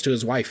Joyce to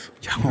his wife.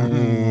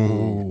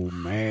 Oh,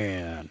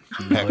 man.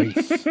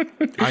 Nice.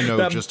 I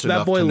know just enough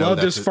That boy to know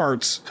loved his that's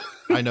farts.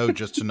 I know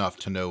just enough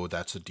to know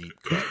that's a deep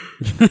cut.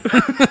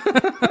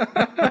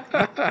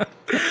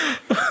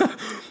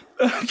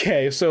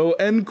 Okay, so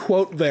end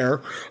quote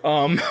there.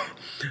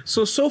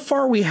 So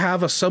far we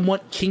have a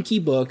somewhat kinky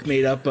book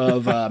made up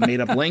of made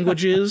up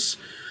languages,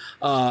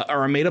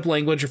 or a made up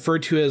language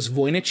referred to as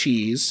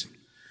Voynich,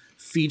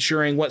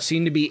 featuring what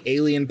seem to be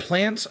alien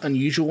plants,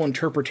 unusual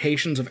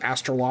interpretations of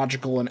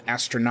astrological and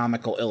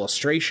astronomical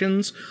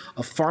illustrations,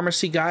 a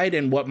pharmacy guide,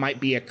 and what might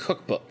be a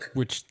cookbook.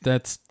 Which,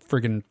 that's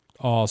friggin'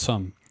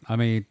 awesome. I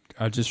mean,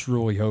 I just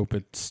really hope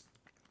it's,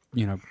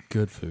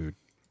 good food,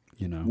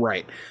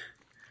 Right.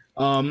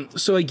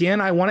 So again,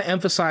 I want to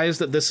emphasize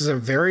that this is a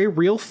very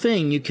real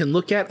thing you can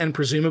look at and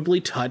presumably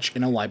touch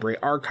in a library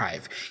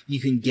archive. You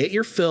can get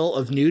your fill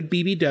of nude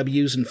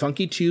BBWs and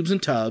funky tubes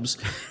and tubs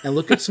and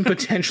look at some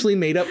potentially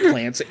made-up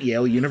plants at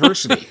Yale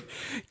University.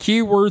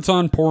 Keywords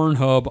on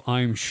Pornhub,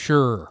 I'm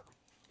sure.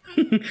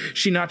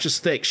 She not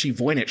just thick, she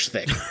Voynich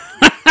thick.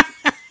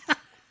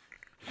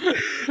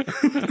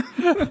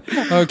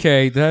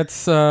 Okay,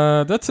 that's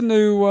a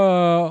new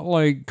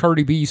like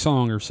Cardi B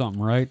song or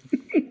something, right?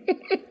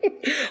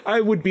 I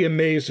would be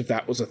amazed if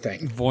that was a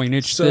thing.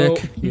 Voynich So-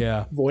 thick,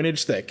 yeah.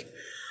 Voynich thick.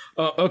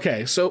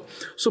 Okay, so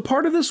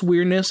part of this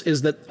weirdness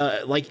is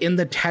that, like in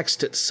the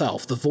text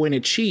itself, the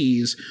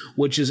Voynich,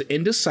 which is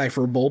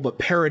indecipherable but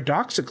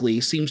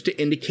paradoxically seems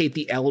to indicate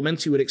the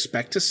elements you would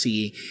expect to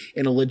see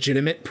in a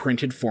legitimate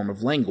printed form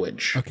of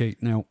language. Okay,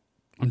 now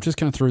I'm just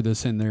gonna throw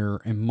this in there,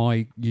 and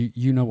Mike,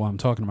 you know what I'm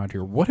talking about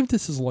here. What if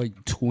this is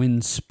like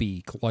twin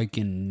speak, like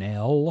in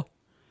Nell?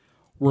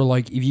 Where,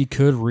 like, if you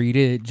could read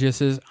it, it just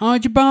says, "Oh,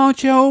 you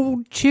bought your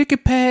old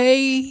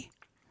chickapay."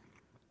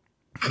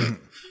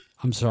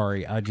 I'm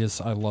sorry. I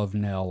love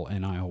Nell,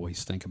 and I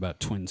always think about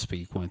twin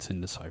speak when it's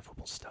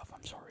indecipherable stuff.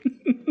 I'm sorry.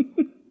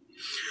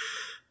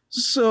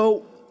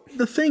 So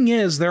the thing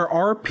is, there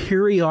are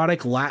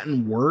periodic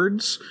Latin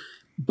words,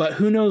 but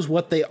who knows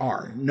what they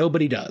are?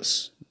 Nobody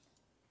does.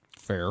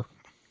 Fair.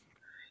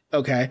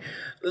 Okay.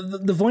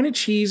 The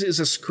Voynich is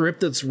a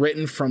script that's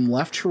written from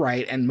left to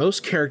right, and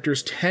most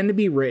characters tend to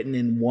be written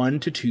in 1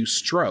 to 2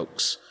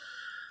 strokes.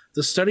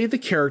 The study of the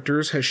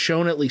characters has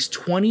shown at least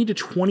 20 to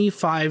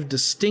 25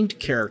 distinct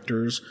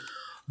characters,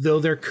 though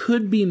there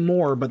could be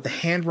more, but the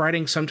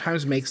handwriting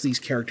sometimes makes these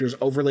characters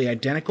overly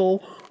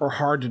identical or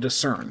hard to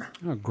discern.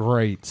 Oh,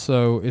 great.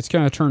 So it's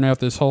going to turn out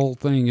this whole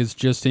thing is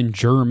just in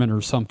German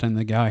or something.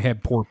 The guy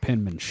had poor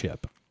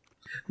penmanship.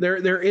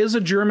 There is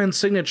a German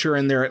signature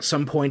in there at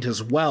some point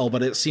as well,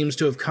 but it seems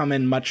to have come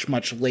in much,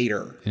 much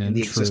later in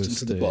the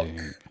existence of the book.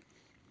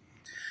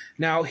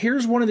 Now,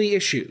 here's one of the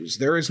issues.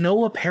 There is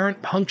no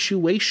apparent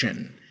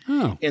punctuation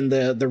in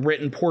the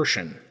written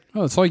portion.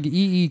 Oh, it's like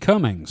E.E.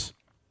 Cummings.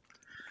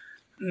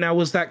 Now,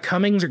 was that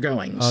Cummings or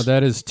Goings?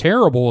 That is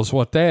terrible is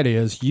what that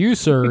is. You,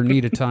 sir,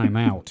 need a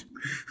timeout.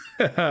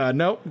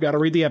 Nope, got to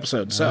read the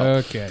episode. So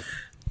okay.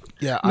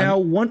 Yeah.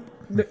 Now,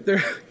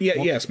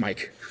 yes,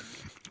 Mike.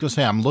 Just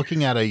say I'm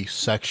looking at a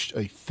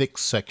thick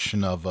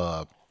section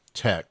of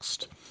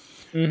text,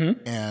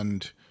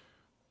 and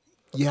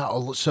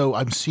so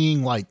I'm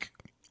seeing like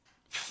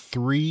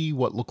 3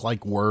 what look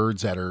like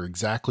words that are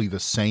exactly the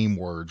same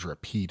words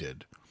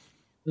repeated.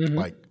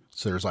 Like,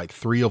 so there's like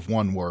 3 of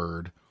one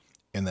word,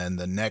 and then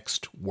the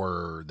next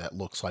word that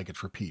looks like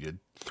it's repeated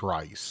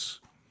thrice.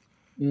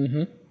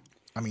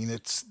 I mean,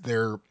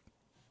 they're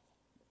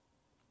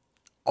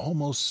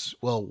almost,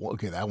 well,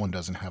 okay, that one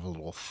doesn't have a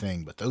little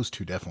thing, but those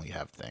 2 definitely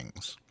have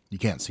things. You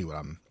can't see what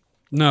I'm...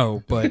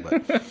 No, but...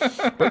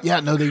 but yeah,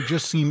 no, there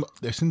seems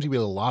to be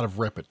a lot of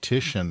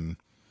repetition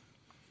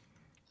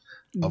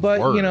of But,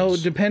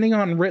 words. depending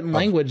on written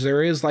language,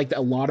 there is like a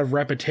lot of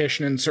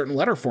repetition in certain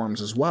letter forms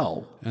as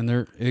well. And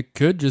it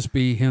could just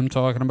be him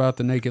talking about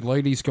the naked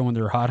ladies going,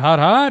 they're hot, hot,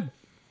 hot.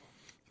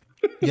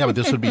 Yeah, but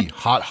this would be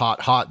hot,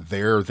 hot, hot,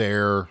 there.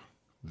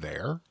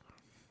 I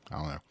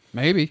don't know.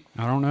 Maybe.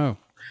 I don't know.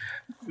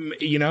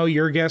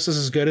 Your guess is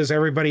as good as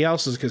everybody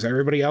else's, because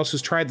everybody else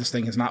who's tried this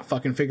thing has not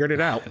fucking figured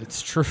it out.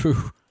 It's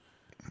true.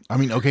 I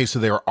mean, okay, so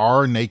there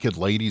are naked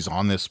ladies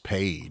on this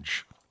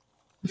page.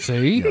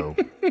 See?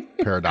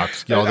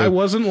 Paradox. I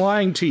wasn't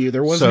lying to you.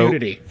 There was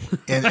nudity.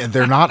 and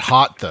they're not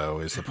hot, though,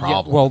 is the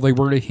problem. Yeah, well, they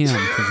were to him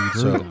because he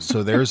drew them.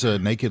 So there's a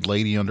naked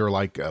lady under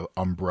like an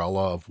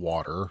umbrella of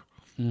water.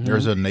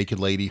 There's a naked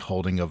lady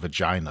holding a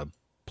vagina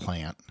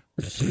plant.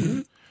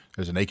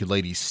 There's a naked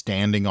lady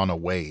standing on a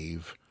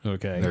wave.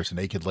 Okay. And there's a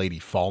naked lady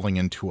falling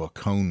into a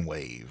cone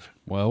wave.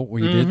 Well,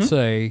 we did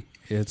say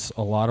it's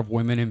a lot of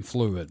women in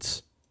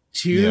fluids.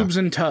 Tubes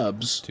and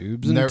tubs.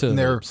 Tubes and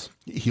tubs.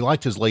 He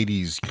liked his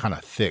ladies kind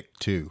of thick,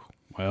 too.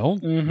 Well,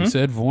 he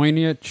said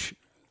Voynich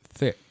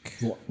thick.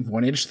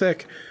 1 inch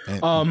thick.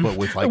 But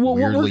with like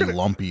weirdly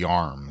lumpy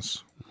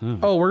arms.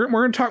 Oh, we're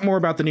going to talk more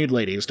about the nude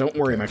ladies. Don't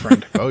worry, my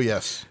friend. Oh,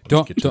 yes.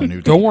 Don't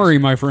worry,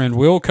 my friend.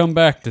 We'll come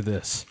back to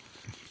this.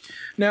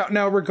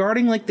 Now,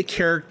 regarding like the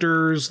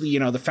characters,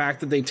 the fact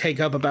that they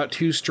take up about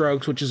 2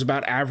 strokes, which is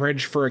about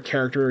average for a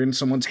character in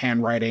someone's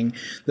handwriting,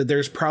 that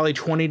there's probably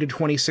 20 to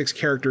 26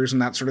 characters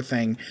and that sort of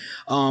thing.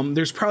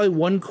 There's probably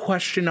one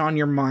question on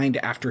your mind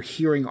after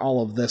hearing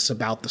all of this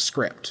about the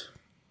script.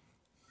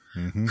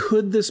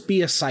 Could this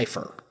be a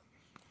cipher?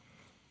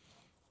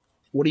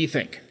 What do you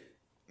think?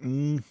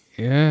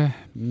 Yeah,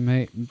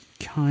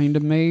 kind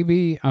of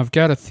maybe. I've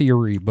got a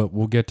theory, but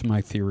we'll get to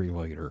my theory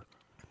later.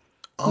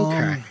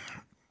 Okay.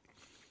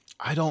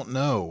 I don't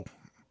know.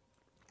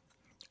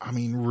 I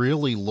mean,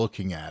 really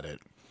looking at it,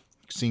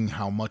 seeing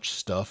how much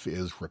stuff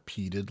is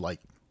repeated, like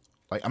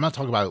I'm not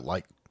talking about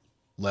like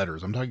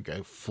letters. I'm talking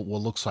about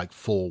what looks like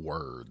full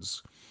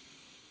words.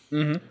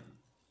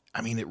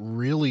 I mean, it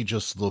really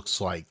just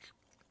looks like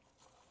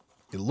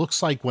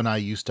when I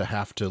used to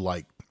have to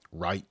like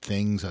write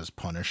things as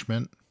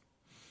punishment.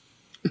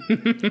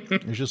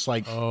 It's just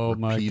like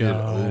repeated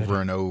over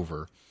and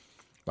over.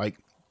 Like,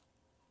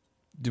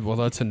 well,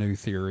 that's a new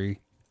theory.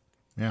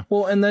 Yeah.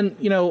 Well, and then,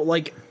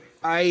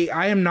 I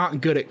am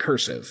not good at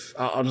cursive.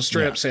 I'll just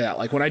straight up say that.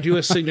 Like when I do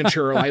a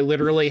signature, I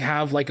literally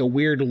have like a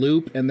weird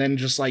loop and then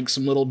just like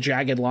some little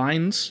jagged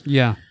lines.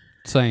 Yeah.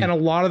 Same. And a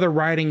lot of the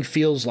writing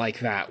feels like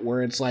that,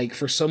 where it's like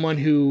for someone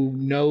who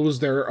knows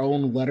their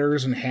own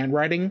letters and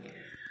handwriting,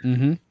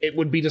 it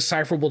would be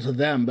decipherable to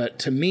them. But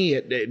to me,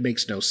 it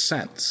makes no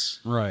sense.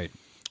 Right.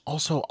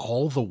 Also,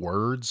 all the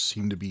words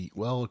seem to be,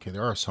 well, okay,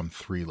 there are some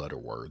 3-letter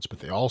words, but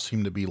they all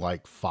seem to be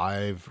like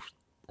 5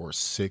 or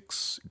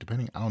 6,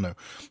 depending. I don't know.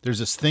 There's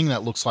this thing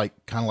that looks like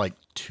kind of like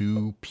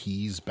 2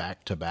 P's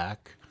back to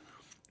back.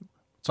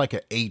 It's like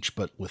a H,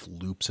 but with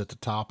loops at the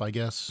top, I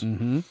guess.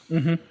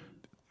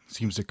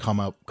 Seems to come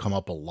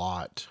up a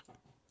lot,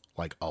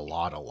 like a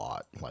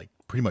lot. Like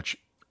pretty much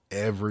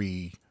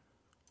every,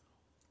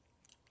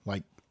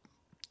 like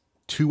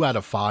 2 out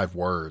of 5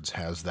 words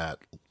has that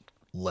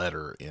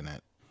letter in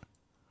it.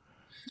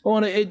 Well,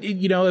 and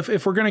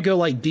if we're gonna go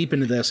like deep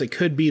into this, it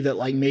could be that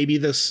like maybe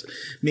this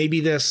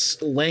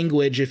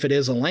language, if it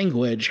is a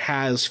language,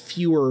 has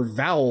fewer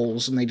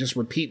vowels, and they just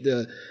repeat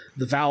the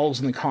vowels,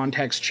 and the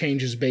context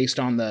changes based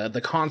on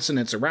the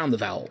consonants around the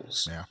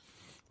vowels. Yeah,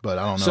 but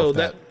I don't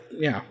know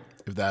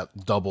if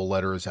that double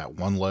letter is at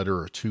one letter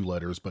or two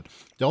letters, but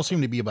they all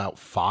seem to be about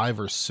 5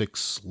 or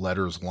 6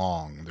 letters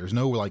long. There's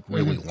no like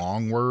really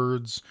long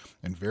words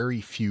and very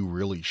few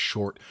really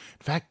short.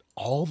 In fact,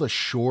 all the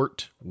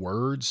short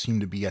words seem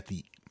to be at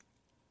the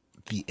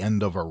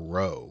end of a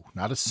row,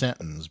 not a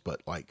sentence,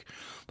 but like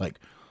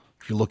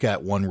if you look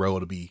at one row,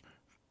 it'll be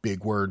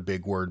big word,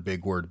 big word,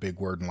 big word, big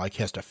word, and like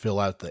has to fill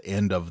out the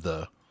end of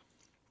the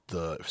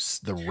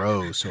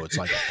row, so it's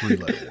like a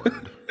 3-letter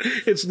word.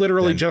 It's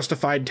literally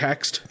justified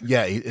text.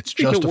 Yeah, it's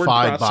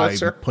justified by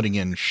putting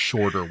in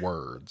shorter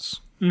words.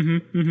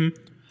 Mm-hmm,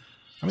 mm-hmm.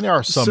 I mean, there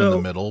are some in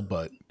the middle,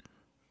 but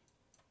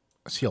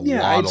I see a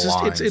lot of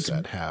lines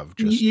that have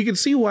just... You can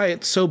see why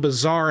it's so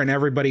bizarre and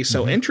everybody's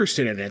so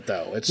interested in it,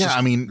 though. It's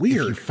just weird. If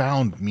you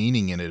found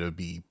meaning in it, it would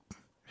be,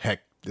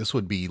 heck, this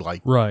would be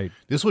like... Right.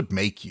 This would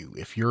make you,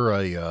 if you're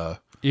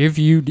a... If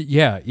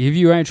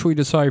you actually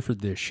deciphered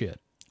this shit.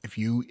 If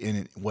you,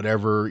 in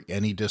whatever,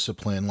 any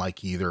discipline,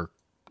 like either,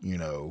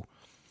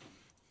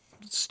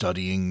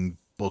 studying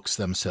books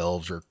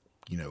themselves or,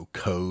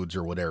 codes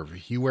or whatever,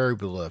 if you were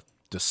able to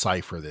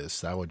decipher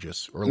this, that would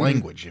just, or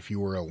language, if you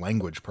were a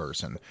language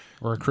person.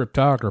 Or a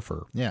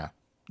cryptographer. Yeah.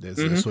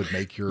 This would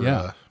make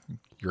your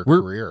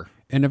career.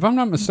 And if I'm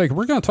not mistaken,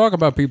 we're going to talk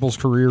about people's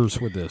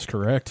careers with this,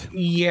 correct?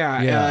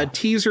 Yeah.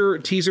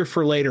 Teaser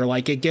for later.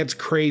 Like, it gets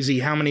crazy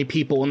how many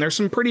people, and there's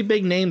some pretty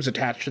big names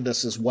attached to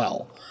this as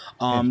well.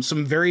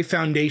 Some very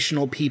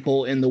foundational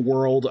people in the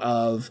world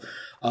of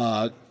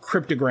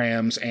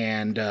cryptograms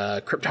and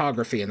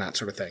cryptography and that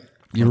sort of thing.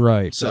 You're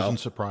right. So, doesn't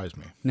surprise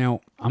me.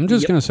 Now, I'm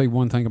just going to say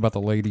one thing about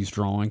the ladies'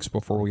 drawings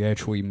before we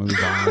actually move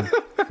on.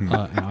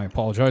 And I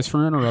apologize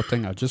for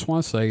interrupting. I just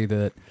want to say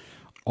that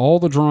all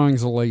the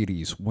drawings of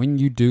ladies, when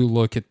you do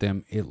look at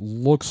them, it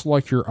looks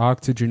like your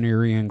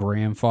octogenarian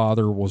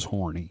grandfather was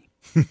horny.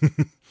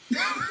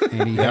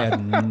 And he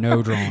had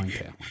no drawing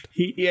talent.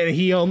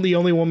 The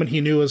only woman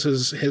he knew was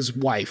his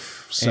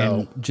wife.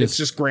 So it's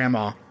just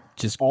grandma.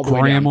 Just all the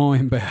grandma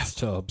in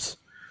bathtubs.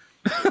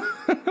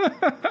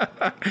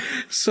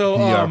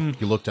 So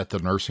he looked at the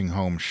nursing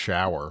home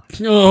shower.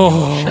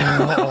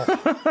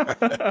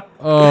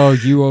 Oh,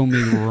 you owe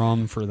me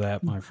rum for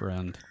that, my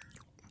friend.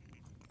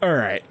 All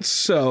right.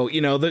 So,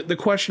 the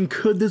question,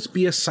 could this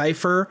be a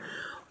cipher?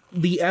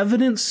 The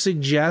evidence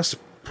suggests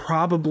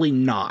probably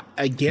not.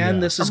 Again,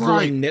 this is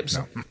going nips.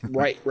 No.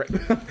 Right.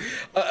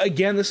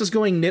 Again, this is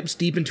going nips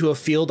deep into a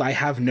field I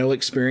have no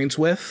experience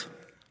with.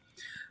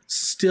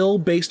 Still,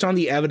 based on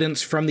the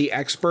evidence from the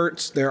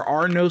experts, there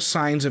are no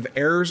signs of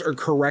errors or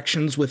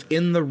corrections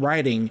within the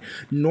writing,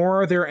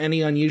 nor are there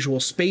any unusual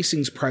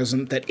spacings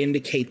present that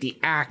indicate the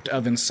act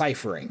of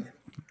enciphering.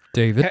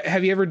 David?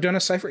 Have you ever done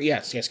a cipher?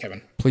 Yes,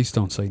 Kevin. Please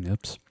don't say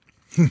nips.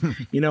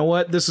 You know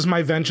what? This is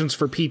my vengeance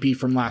for pee-pee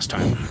from last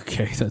time.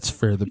 Okay, that's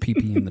fair. The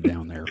pee-pee and the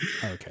down there.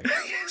 Okay.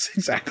 Yes,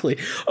 exactly.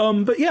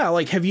 But yeah,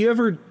 like, have you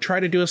ever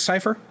tried to do a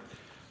cipher?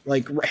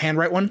 Like,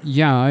 handwrite one?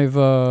 Yeah,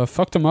 I've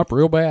fucked them up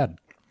real bad.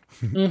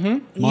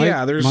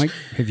 Mm-hmm. Mike,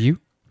 have you?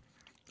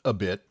 A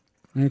bit.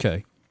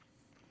 Okay.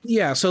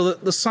 Yeah, so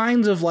the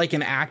signs of like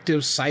an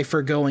active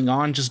cipher going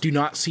on just do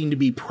not seem to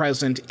be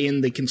present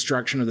in the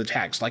construction of the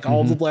text. Like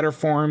all the letter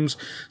forms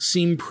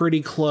seem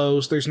pretty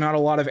close. There's not a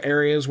lot of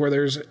areas where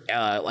there's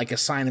like a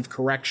sign of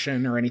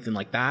correction or anything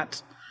like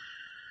that.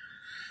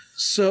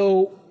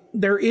 So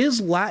there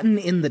is Latin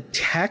in the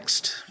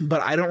text,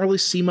 but I don't really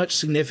see much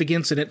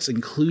significance in its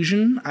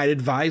inclusion. I'd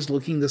advise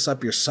looking this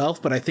up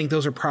yourself, but I think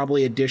those are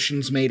probably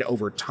additions made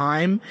over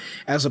time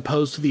as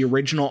opposed to the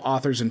original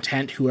author's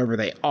intent, whoever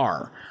they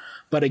are.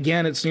 But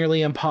again, it's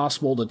nearly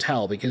impossible to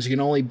tell because you can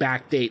only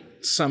backdate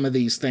some of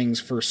these things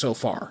for so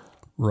far.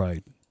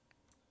 Right.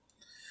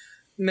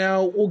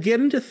 Now, we'll get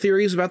into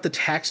theories about the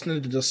text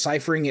and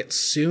deciphering it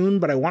soon,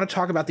 but I want to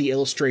talk about the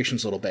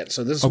illustrations a little bit.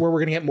 So this is where we're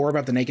going to get more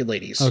about the naked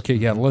ladies. Okay,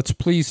 yeah, let's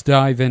please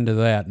dive into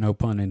that, no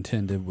pun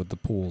intended, with the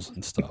pools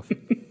and stuff.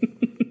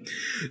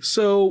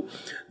 So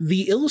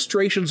the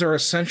illustrations are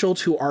essential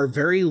to our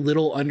very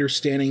little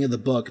understanding of the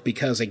book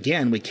because,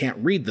 again, we can't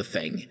read the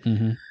thing.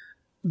 Mm-hmm.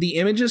 The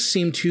images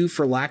seem to,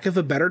 for lack of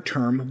a better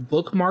term,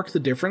 bookmark the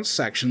different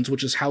sections,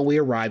 which is how we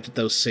arrived at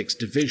those 6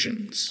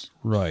 divisions.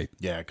 Right.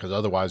 Yeah, because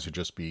otherwise it'd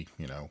just be,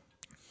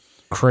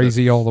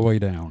 crazy all the way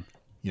down.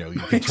 You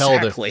can tell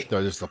that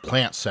there's the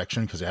plant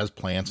section because it has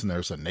plants, and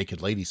there's a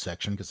naked ladies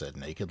section because it has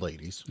naked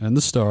ladies. And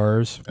the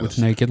stars with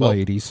naked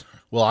ladies.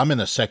 Well, I'm in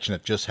a section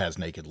that just has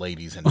naked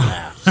ladies and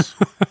baths.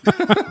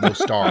 No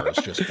stars,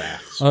 just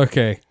baths.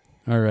 Okay.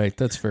 All right.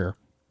 That's fair.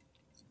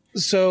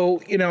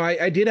 So,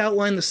 I did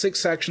outline the 6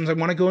 sections. I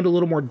want to go into a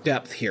little more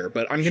depth here,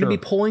 but I'm going to be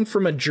pulling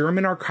from a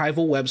German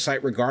archival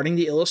website regarding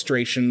the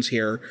illustrations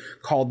here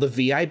called the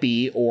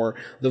VIB, or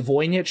the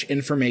Voynich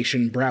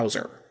Information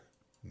Browser.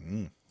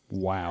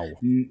 Wow.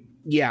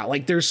 Yeah,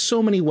 like there's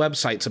so many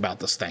websites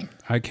about this thing.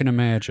 I can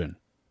imagine.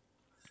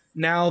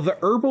 Now, the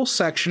herbal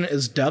section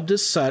is dubbed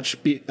as such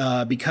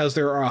because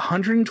there are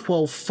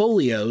 112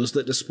 folios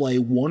that display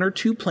 1 or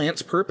 2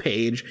 plants per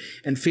page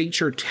and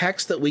feature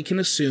text that we can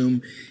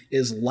assume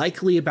is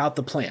likely about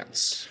the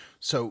plants.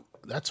 So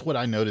that's what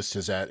I noticed,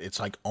 is that it's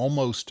like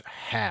almost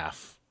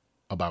half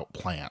about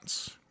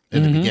plants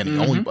in the beginning,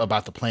 only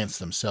about the plants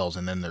themselves.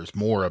 And then there's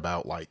more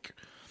about like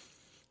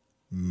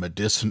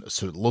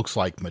so it looks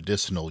like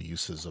medicinal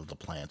uses of the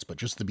plants, but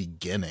just the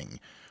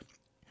beginning.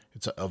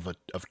 It's of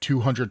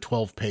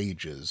 212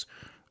 pages,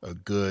 a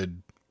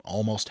good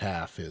almost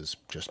half is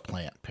just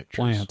plant pictures.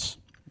 Plants.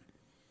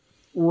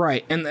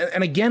 Right. And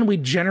again, we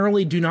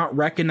generally do not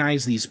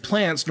recognize these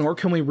plants, nor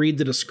can we read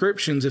the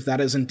descriptions if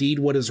that is indeed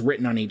what is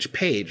written on each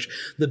page.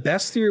 The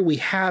best theory we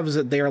have is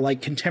that they are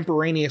like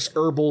contemporaneous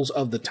herbals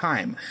of the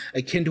time,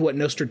 akin to what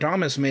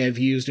Nostradamus may have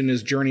used in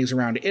his journeys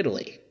around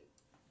Italy.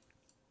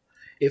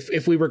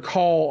 If we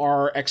recall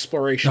our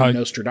exploration of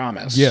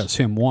Nostradamus. Yes,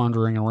 him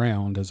wandering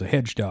around as a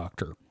hedge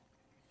doctor.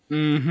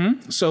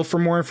 So for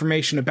more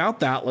information about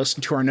that,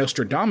 listen to our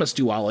Nostradamus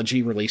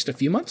duology released a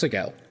few months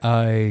ago.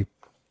 I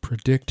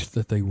predict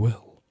that they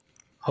will.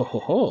 Ho ho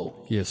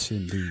ho. Yes,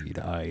 indeed.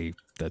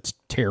 That's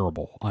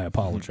terrible. I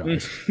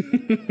apologize.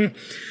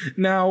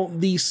 Now,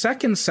 the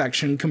second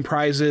section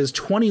comprises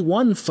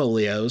 21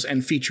 folios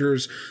and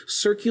features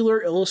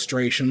circular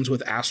illustrations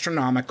with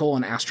astronomical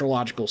and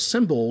astrological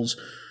symbols,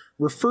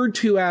 referred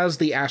to as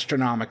the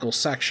astronomical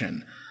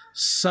section.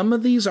 Some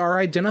of these are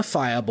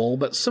identifiable,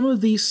 but some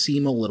of these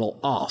seem a little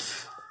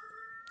off.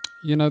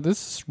 You know,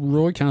 this is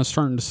really kind of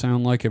starting to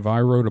sound like if I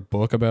wrote a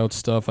book about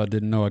stuff I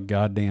didn't know a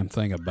goddamn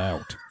thing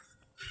about.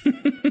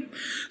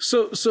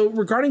 So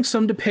regarding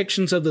some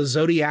depictions of the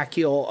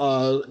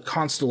zodiacal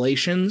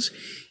constellations,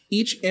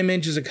 each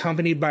image is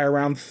accompanied by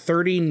around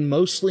 30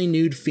 mostly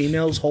nude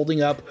females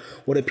holding up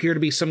what appear to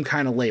be some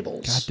kind of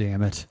labels. God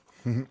damn it.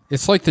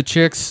 It's like the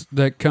chicks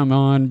that come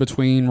on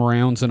between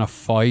rounds in a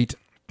fight.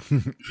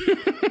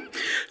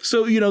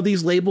 So,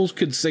 these labels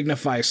could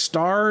signify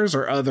stars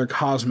or other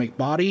cosmic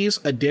bodies.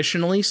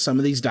 Additionally, some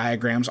of these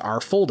diagrams are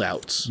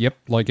foldouts. Yep,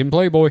 like in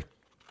Playboy.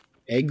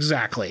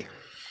 Exactly.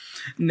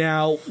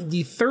 Now,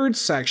 the third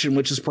section,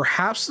 which is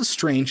perhaps the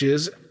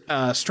strangest,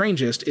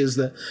 is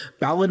the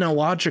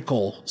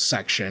balneological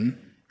section.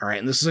 All right,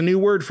 and this is a new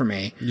word for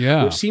me.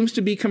 Yeah. Which seems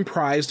to be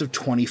comprised of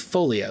 20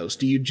 folios.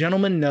 Do you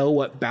gentlemen know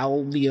what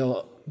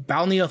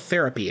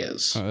balneotherapy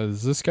is?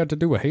 Has this got to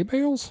do with hay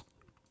bales?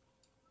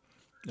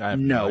 I have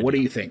No. idea. What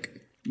do you think,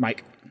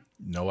 Mike?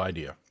 No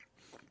idea.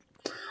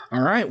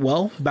 All right,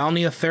 well,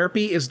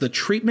 balneotherapy is the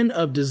treatment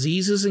of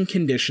diseases and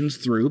conditions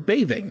through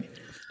bathing.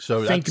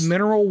 So Think that's,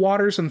 mineral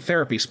waters and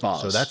therapy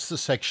spas. so that's the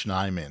section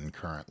I'm in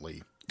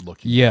currently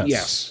looking Yes. at.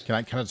 Yes. Can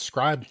I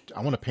describe?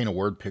 I want to paint a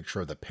word picture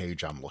of the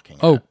page I'm looking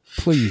at. Oh,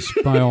 please,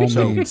 by all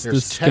So means. there's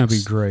This is going to be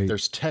text- great.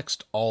 There's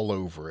text all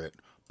over it,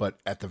 but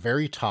at the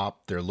very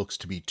top, there looks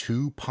to be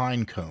 2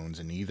 pine cones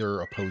in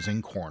either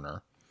opposing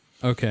corner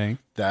Okay.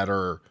 that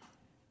are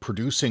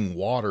producing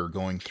water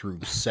going through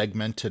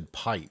segmented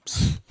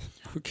pipes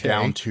Okay.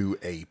 down to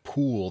a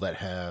pool that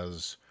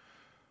has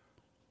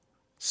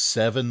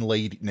 7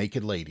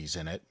 naked ladies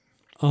in it.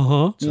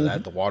 Uh-huh. So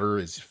that the water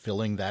is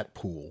filling that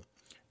pool.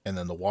 And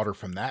then the water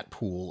from that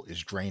pool is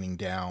draining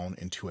down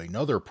into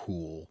another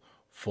pool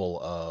full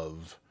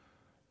of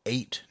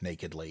 8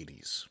 naked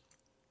ladies.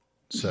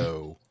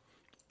 So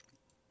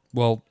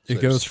Well, it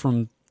there's- goes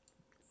from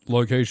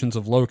locations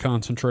of low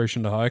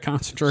concentration to high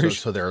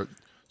concentration.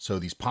 so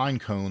these pine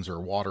cones are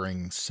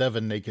watering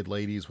 7 naked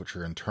ladies, which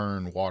are in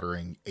turn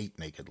watering 8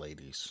 naked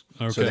ladies.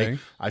 So Okay.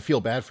 I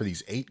feel bad for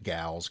these 8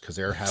 gals because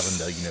they're having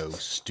to,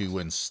 stew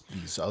in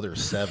these other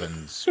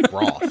 7's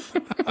broth.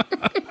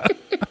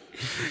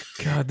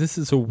 God, this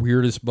is the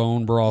weirdest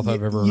bone broth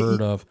I've ever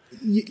heard of.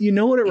 You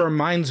know what it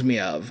reminds me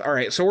of? All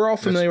right, so we're all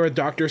familiar with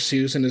Dr.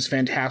 Seuss and his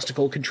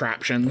fantastical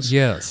contraptions.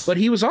 Yes. But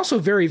he was also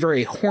very,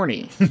 very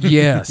horny.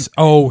 Yes.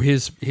 Oh,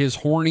 his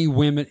horny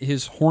women,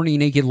 his horny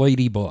naked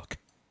lady book.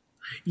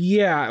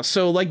 Yeah,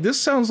 so like this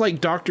sounds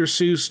like Dr.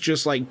 Seuss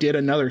just like did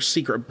another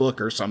secret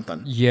book or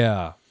something.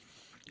 Yeah.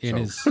 In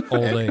his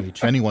old age.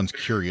 If anyone's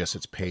curious,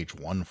 it's page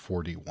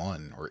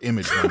 141 or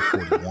image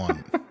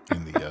 141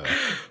 in the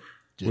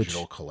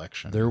digital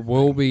collection. There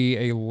will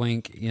be a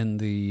link in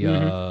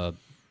the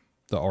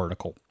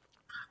article.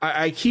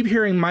 I keep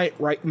hearing Mike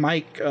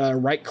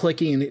right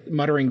clicking and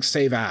muttering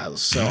 "save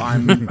as," so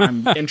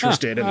I'm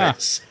interested in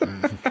this.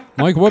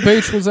 Mike, what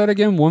page was that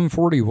again?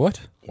 140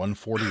 what?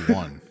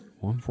 141.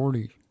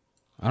 140.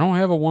 I don't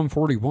have a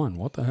 141.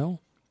 What the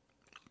hell?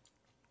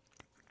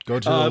 Go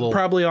to the little,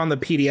 Probably on the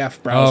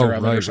PDF browser Oh,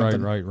 of it or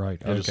something. right.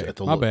 just Okay, at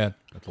the my little- bad.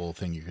 at the little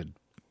thing you could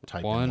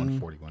type in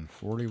 141.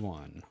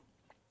 41.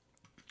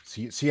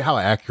 See how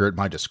accurate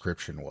my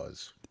description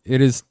was.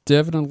 It is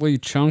definitely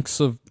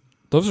chunks of...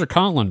 Those are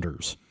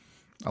colanders.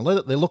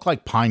 They look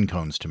like pine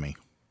cones to me.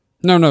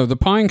 No, the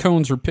pine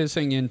cones are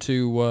pissing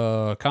into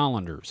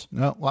colanders.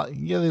 No, well,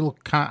 yeah, they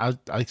look kind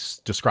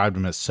of, described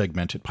them as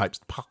segmented pipes.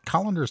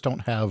 Colanders don't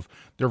have,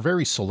 they're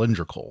very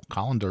cylindrical.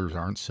 Colanders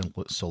aren't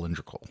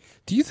cylindrical.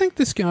 Do you think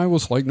this guy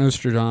was like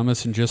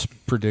Nostradamus and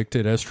just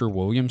predicted Esther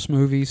Williams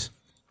movies?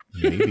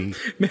 Maybe.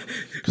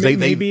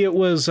 Maybe it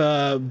was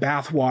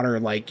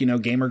bathwater, like,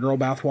 gamer girl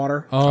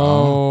bathwater.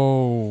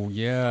 Oh,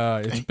 yeah,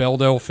 it's Belle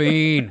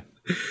Delphine.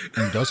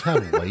 And it does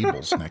have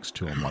labels next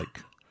to them,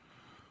 like...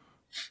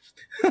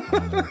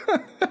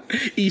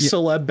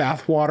 E-Celeb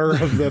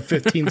bathwater of the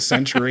 15th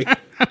century.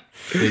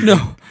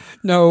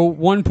 No,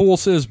 one pool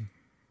says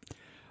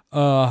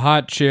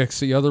hot chicks,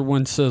 the other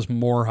one says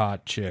more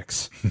hot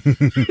chicks.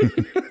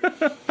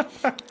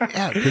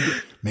 Yeah,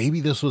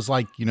 maybe this was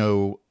like,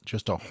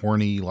 just a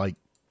horny, like,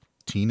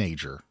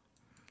 teenager.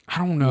 I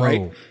don't know.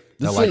 Right.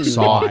 That like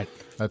saw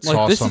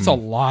this is a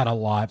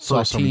lot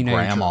for a teenager.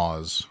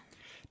 Grandmas.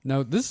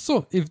 No,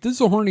 if this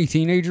is a horny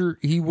teenager,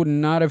 he would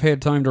not have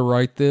had time to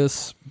write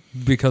this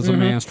because of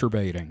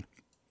masturbating.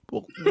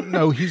 Well,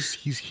 no,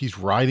 he's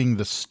writing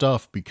the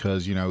stuff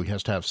because he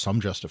has to have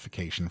some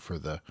justification for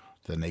the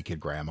naked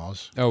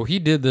grandmas. Oh, he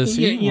did this.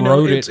 He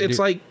wrote it. It's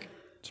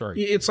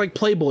like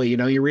Playboy.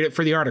 You read it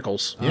for the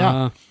articles.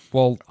 Yeah.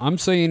 Well, I'm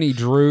saying he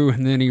drew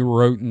and then he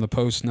wrote in the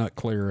post-nut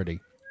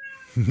clarity.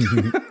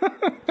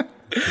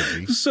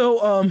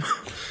 So,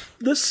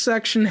 this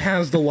section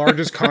has the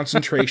largest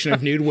concentration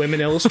of nude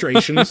women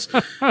illustrations,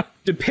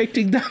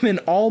 depicting them in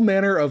all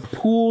manner of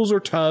pools or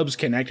tubs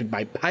connected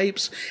by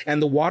pipes, and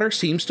the water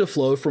seems to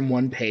flow from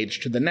one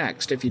page to the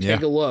next. If you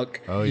take a look,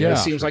 it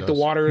seems like the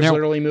water is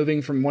literally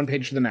moving from one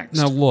page to the next.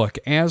 Now, look,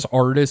 as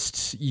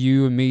artists,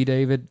 you and me,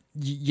 David,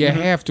 you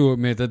have to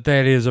admit that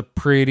is a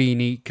pretty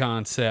neat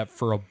concept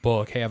for a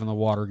book, having the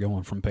water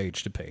going from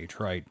page to page,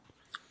 right?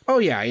 Oh,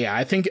 yeah.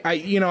 I think, I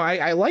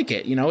like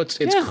it.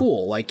 It's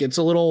cool. Like, it's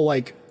a little,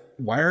 like,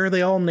 why are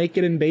they all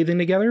naked and bathing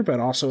together? But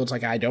also, it's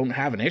like, I don't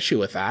have an issue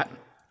with that.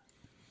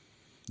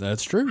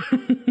 That's true.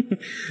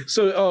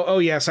 So,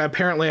 yes,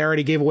 apparently I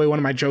already gave away one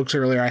of my jokes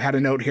earlier. I had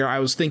a note here. I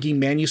was thinking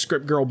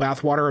Manuscript Girl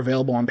bathwater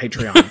available on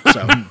Patreon.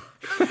 So,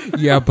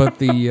 yeah, but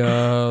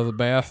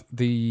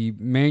the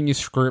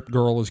Manuscript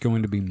Girl is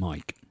going to be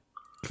Mike.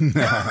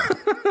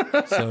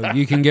 So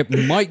you can get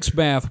Mike's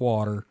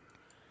bathwater.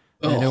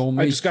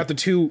 I just got the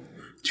two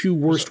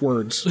worst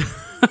words.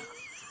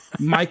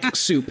 Mike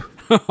soup.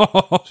 There's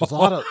a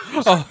lot of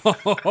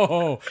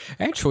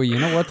actually, you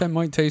know what? That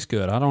might taste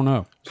good. I don't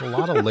know. There's a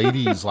lot of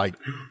ladies like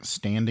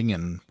standing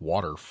in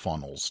water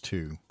funnels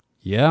too.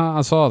 Yeah,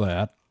 I saw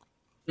that.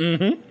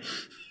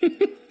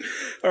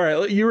 All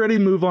right, you ready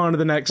to move on to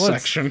the next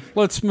section?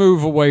 Let's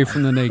move away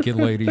from the naked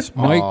ladies.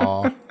 Mike,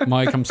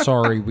 I'm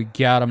sorry. We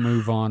got to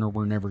move on or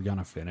we're never going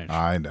to finish.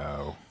 I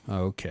know.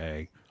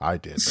 Okay. I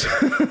did.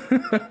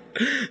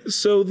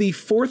 So the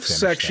fourth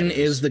section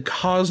is the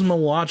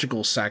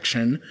cosmological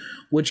section,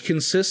 which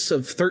consists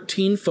of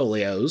 13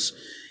 folios.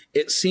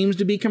 It seems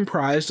to be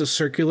comprised of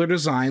circular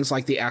designs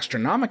like the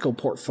astronomical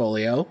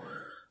portfolio.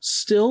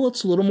 Still,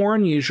 it's a little more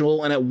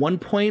unusual, and at one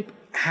point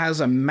has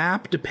a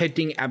map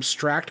depicting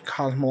abstract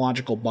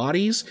cosmological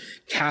bodies,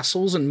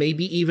 castles, and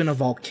maybe even a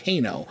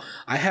volcano.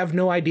 I have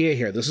no idea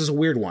here. This is a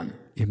weird one.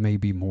 It may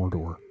be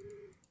Mordor.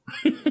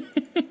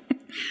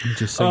 I'm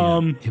just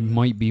saying, it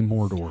might be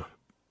Mordor.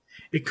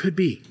 It could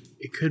be.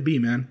 It could be,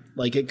 man.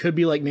 Like, it could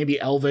be like maybe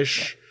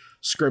Elvish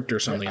script or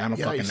something. I don't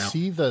fucking know. I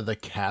see the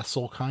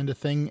castle kind of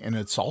thing, and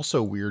it's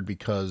also weird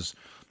because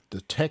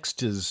the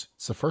text it's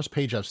the first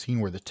page I've seen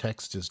where the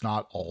text is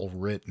not all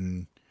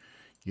written,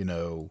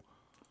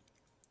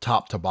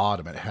 top to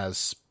bottom. It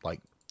has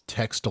like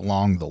text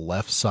along the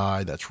left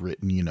side that's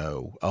written,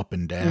 up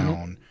and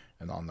down,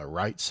 and on the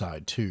right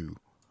side too.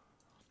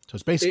 So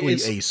it's basically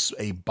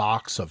a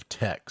box of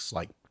text,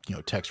 like,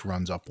 text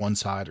runs up one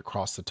side,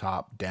 across the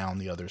top, down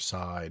the other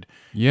side,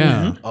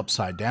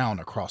 upside down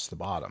across the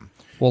bottom.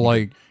 Well,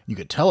 you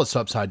could tell it's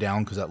upside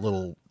down because that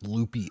little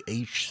loopy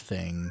H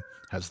thing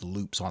has the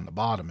loops on the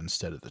bottom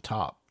instead of the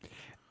top.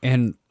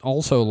 And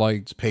also,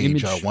 it's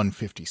page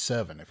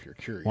 157 if you're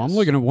curious. Well, I'm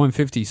looking at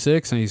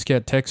 156, and he's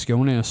got text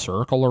going in a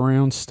circle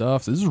around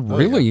stuff. This is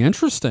really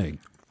interesting.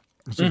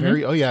 It's a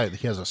very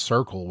he has a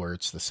circle where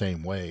it's the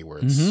same way, where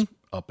it's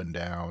up and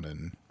down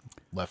and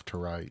left to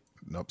right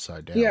and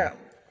upside down. Yeah.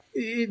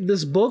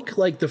 This book,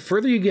 like, the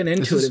further you get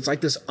into it, it's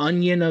like this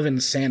onion of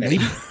insanity.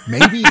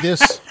 Maybe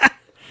this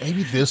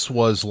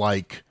was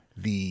like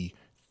the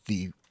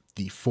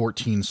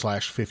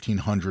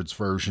 14/1500s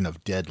version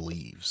of Dead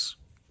Leaves.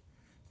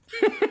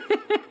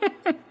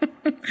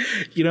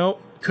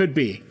 Could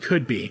be.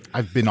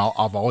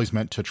 I've always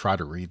meant to try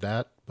to read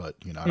that, but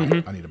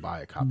I need to buy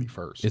a copy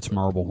first. It's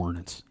Marble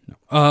Hornets.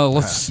 No.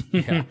 Let's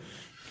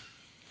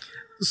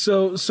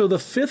So the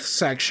fifth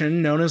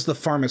section, known as the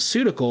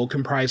pharmaceutical,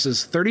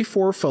 comprises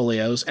 34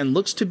 folios and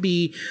looks to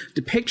be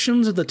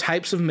depictions of the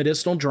types of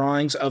medicinal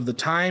drawings of the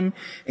time,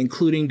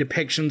 including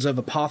depictions of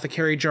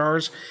apothecary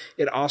jars.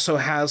 It also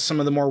has some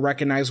of the more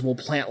recognizable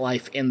plant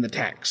life in the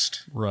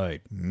text.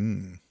 Right.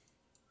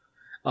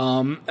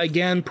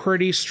 Again,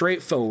 pretty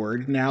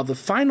straightforward. Now, the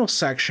final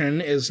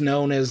section is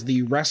known as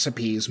the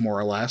recipes, more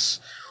or less,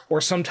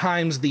 or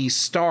sometimes the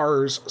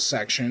stars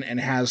section, and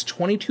has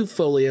 22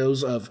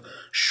 folios of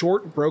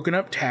short, broken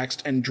up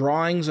text and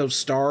drawings of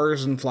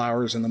stars and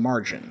flowers in the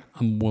margin.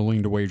 I'm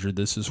willing to wager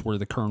this is where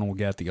the Colonel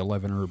got the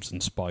 11 herbs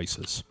and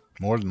spices.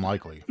 More than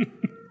likely.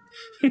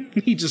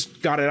 He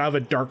just got it out of a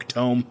dark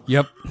tome.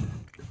 Yep.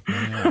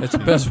 It's the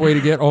best way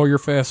to get all your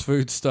fast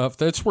food stuff.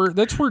 That's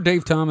where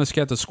Dave Thomas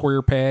got the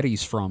square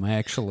patties from.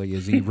 Actually,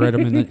 is he read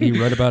them he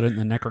read about it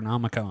in the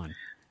Necronomicon.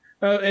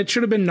 It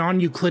should have been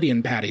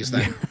non-Euclidean patties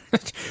then.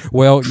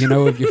 Well, you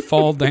know, if you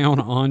fall down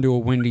onto a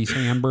Wendy's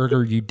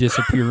hamburger, you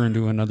disappear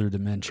into another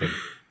dimension.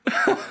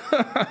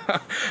 I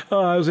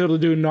was able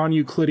to do a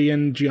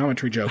non-Euclidean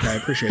geometry joke. I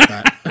appreciate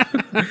that.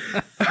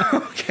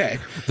 Okay.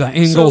 The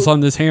angles on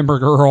this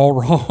hamburger are all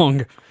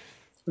wrong.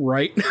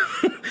 Right.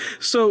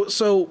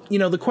 So, you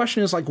know, the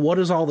question is like, what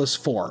is all this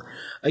for?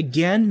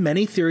 Again,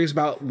 many theories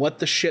about what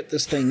the shit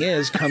this thing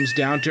is comes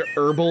down to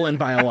herbal and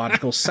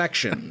biological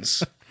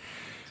sections.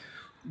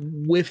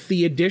 With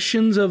the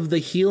additions of the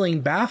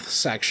healing bath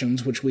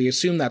sections, which we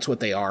assume that's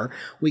what they are,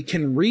 we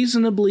can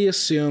reasonably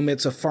assume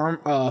it's a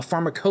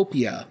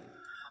pharmacopoeia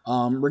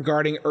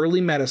regarding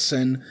early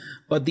medicine,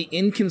 but the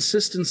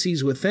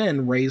inconsistencies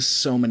within raise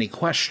so many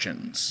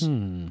questions.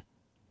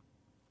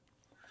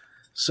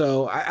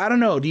 So I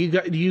don't know. Do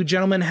you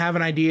gentlemen have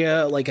an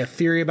idea, like a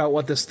theory about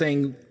what this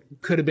thing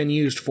could have been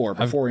used for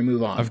before we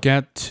move on? I've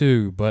got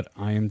two, but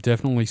I am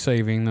definitely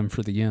saving them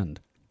for the end.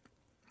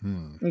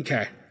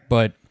 Okay.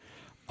 But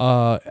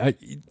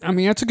I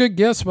mean, that's a good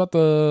guess about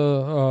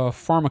the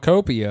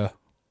pharmacopoeia.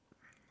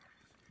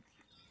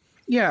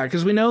 Yeah,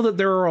 because we know that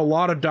there are a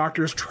lot of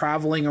doctors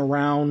traveling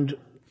around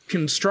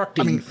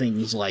constructing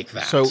things like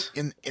that. So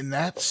in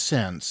that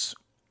sense,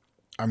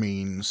 I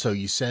mean, so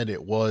you said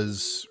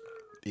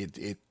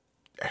it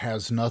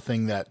has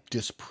nothing that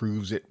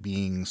disproves it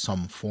being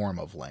some form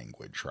of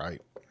language,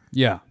 right?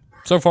 Yeah,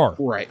 so far.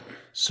 Right.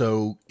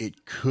 So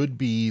it could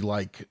be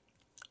like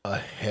a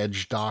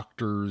hedge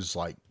doctor's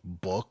like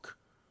book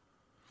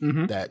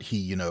that he,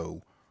 you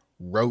know,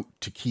 wrote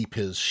to keep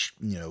his,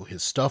 you know,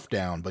 his stuff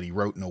down, but he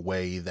wrote in a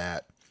way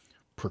that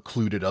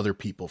precluded other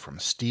people from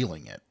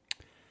stealing it.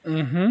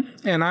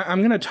 And I'm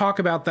going to talk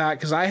about that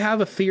because I have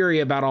a theory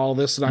about all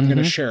this that I'm going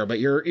to share, but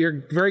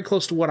you're very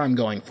close to what I'm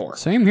going for.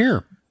 Same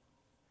here.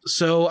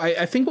 So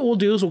I think what we'll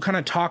do is we'll kind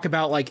of talk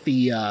about like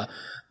the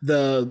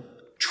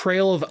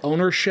trail of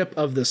ownership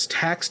of this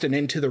text and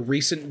into the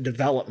recent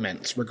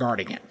developments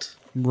regarding it.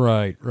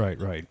 Right.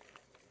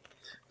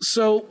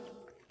 So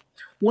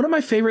one of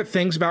my favorite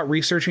things about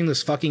researching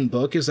this fucking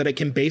book is that it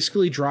can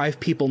basically drive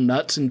people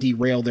nuts and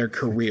derail their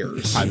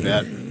careers. I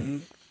bet.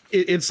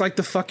 It's like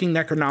the fucking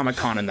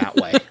Necronomicon in that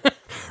way.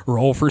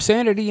 Roll for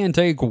sanity and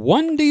take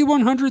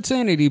 1d100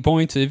 sanity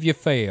points if you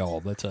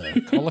fail. That's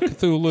a Call of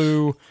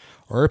Cthulhu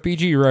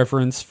RPG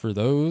reference for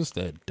those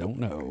that don't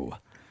know.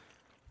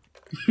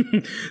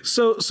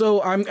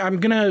 So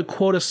I'm gonna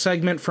quote a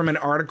segment from an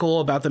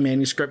article about the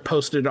manuscript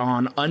posted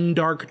on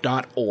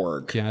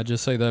undark.org. Can I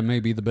just say that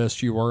may be the best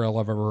URL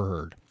I've ever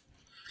heard?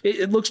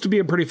 It looks to be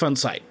a pretty fun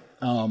site.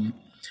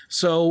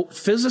 So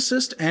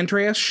physicist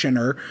Andreas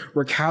Schinner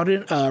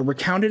recounted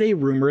a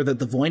rumor that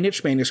the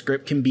Voynich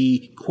manuscript can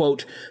be,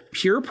 quote,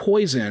 pure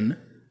poison,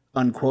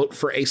 unquote,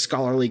 for a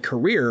scholarly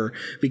career,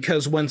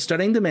 because when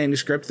studying the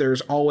manuscript,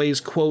 there's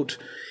always, quote,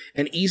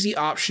 an easy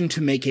option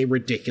to make a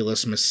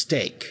ridiculous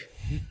mistake.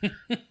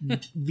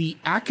 The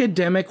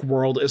academic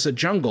world is a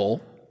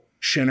jungle.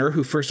 Schinner,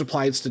 who first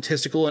applied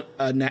statistical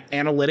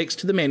analytics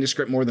to the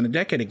manuscript more than a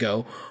decade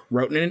ago,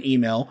 wrote in an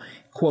email,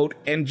 quote,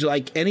 and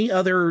like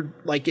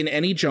in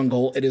any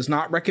jungle, it is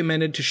not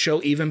recommended to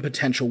show even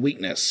potential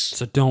weakness.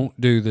 So don't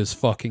do this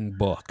fucking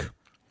book.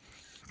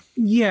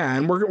 Yeah,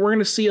 and we're going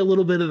to see a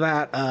little bit of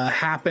that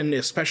happen,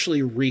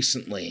 especially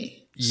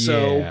recently.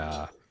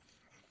 Yeah. So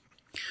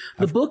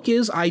the book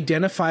is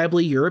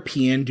identifiably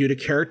European due to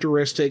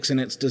characteristics in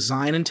its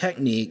design and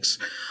techniques,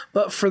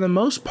 but for the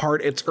most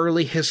part, its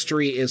early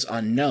history is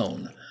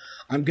unknown.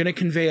 I'm going to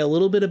convey a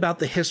little bit about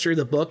the history of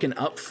the book, and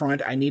up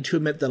front, I need to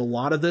admit that a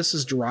lot of this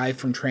is derived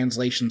from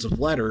translations of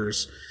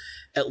letters,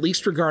 at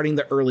least regarding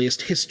the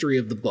earliest history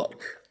of the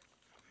book.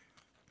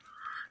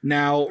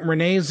 Now,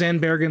 Renee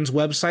Zandbergen's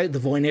website,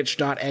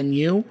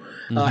 thevoynich.nu,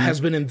 has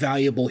been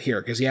invaluable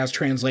here because he has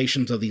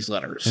translations of these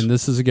letters. And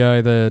this is a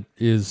guy that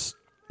is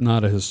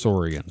not a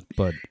historian,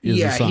 but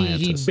is a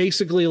scientist. He's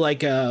basically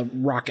like a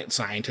rocket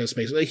scientist.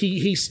 Basically,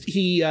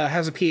 he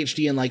has a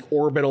PhD in like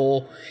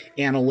orbital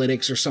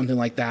analytics or something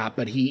like that.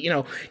 But he, you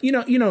know,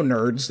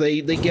 nerds.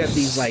 They get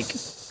these like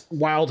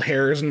wild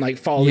hairs and like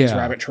follow these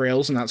rabbit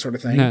trails and that sort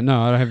of thing. No,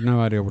 I have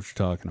no idea what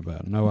you're talking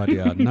about. No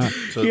idea. No.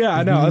 Yeah,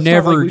 I know. It's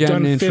never not like we've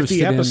gotten done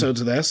interested 50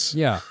 episodes of this.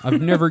 Yeah, I've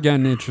never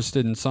gotten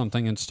interested in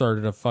something and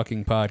started a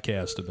fucking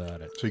podcast about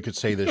it. So you could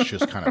say this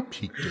just kind of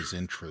piqued his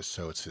interest,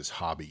 so it's his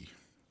hobby.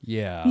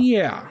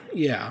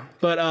 Yeah.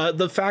 But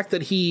the fact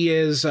that he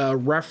is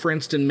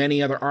referenced in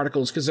many other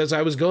articles, because as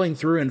I was going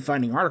through and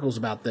finding articles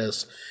about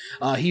this,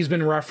 he's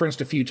been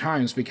referenced a few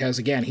times because,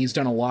 again, he's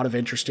done a lot of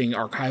interesting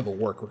archival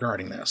work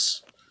regarding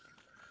this.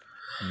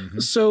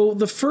 So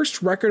the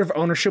first record of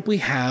ownership we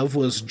have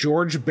was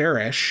George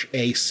Berish,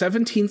 a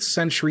 17th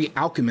century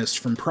alchemist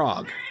from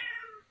Prague.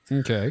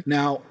 Okay.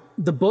 Now,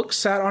 the book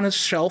sat on his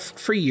shelf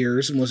for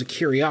years and was a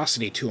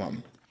curiosity to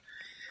him.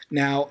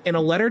 Now, in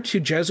a letter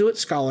to Jesuit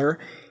scholar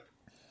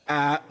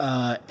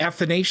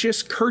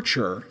Athanasius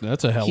Kircher,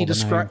 that's a hell of a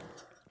name.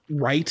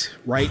 Right.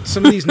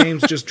 Some of these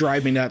names just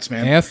drive me nuts,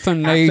 man.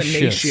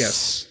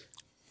 Athanasius.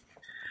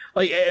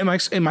 Like,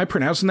 am I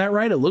pronouncing that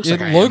right? It looks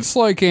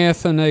like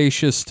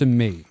Athanasius to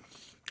me.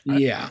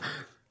 Yeah.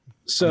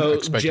 So, I'm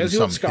expecting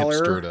Jesuit some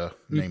scholar hipster to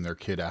name their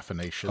kid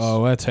Athanasius.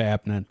 Oh, that's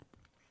happening.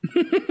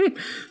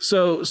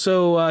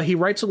 So he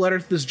writes a letter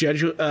to this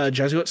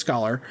Jesuit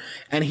scholar,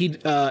 and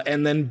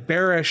and then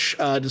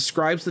Berish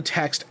describes the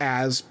text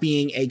as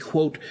being a,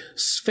 quote,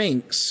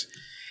 sphinx,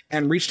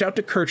 and reached out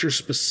to Kircher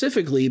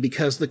specifically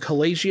because the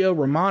Collegio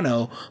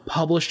Romano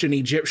published an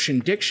Egyptian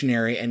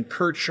dictionary, and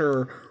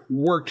Kircher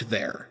worked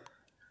there.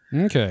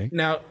 Okay.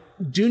 Now,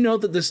 do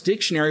note that this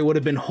dictionary would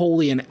have been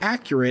wholly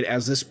inaccurate,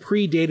 as this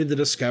predated the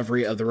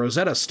discovery of the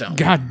Rosetta Stone.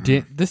 God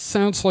damn, this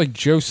sounds like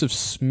Joseph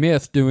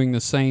Smith doing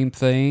the same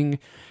thing,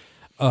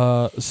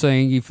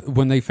 saying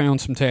when they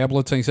found some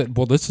tablets, they said,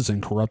 well, this is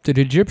in corrupted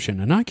Egyptian,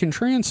 and I can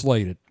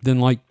translate it.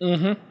 Then,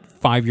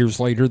 5 years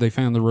later, they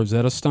found the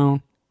Rosetta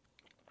Stone.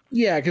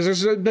 Yeah, because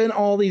there's been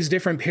all these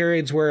different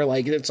periods where,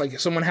 it's like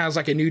someone has,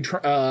 a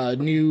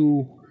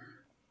new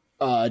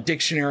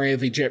dictionary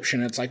of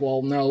Egyptian. It's like,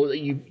 well, no,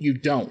 you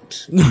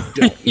don't.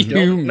 You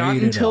don't. Not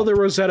until the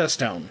Rosetta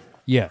Stone.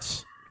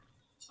 Yes.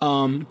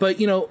 But,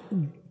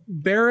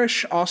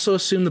 Berish also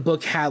assumed the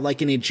book had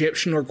an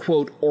Egyptian or,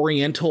 quote,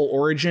 Oriental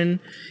origin,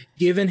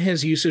 given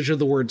his usage of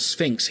the word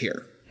sphinx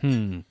here.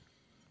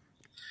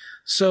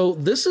 So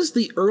this is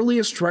the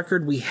earliest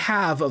record we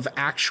have of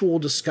actual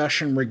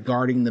discussion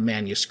regarding the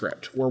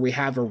manuscript, where we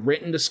have a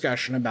written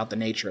discussion about the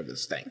nature of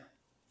this thing.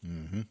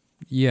 Mm-hmm.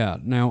 Yeah.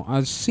 Now,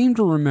 I seem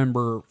to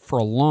remember for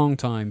a long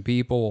time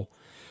people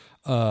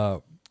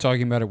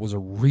talking about it was a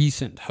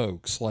recent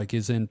hoax,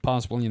 as in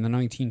possibly in the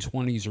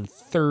 1920s or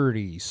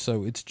 30s.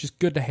 So it's just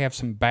good to have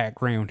some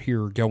background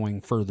here going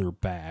further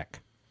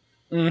back.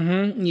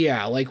 Mm-hmm.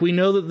 Yeah, we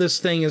know that this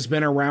thing has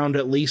been around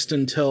at least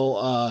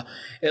until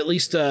the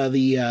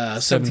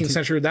 17th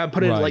century. That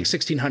put it at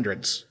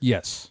 1600s.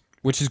 Yes,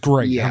 which is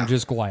great. Yeah. I'm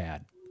just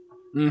glad.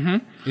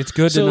 Mm-hmm. It's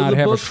good to not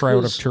have a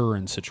Shroud of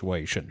Turin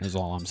situation, is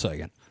all I'm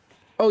saying.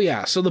 Oh,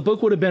 yeah. So the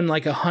book would have been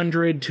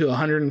 100 to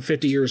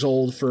 150 years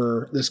old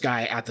for this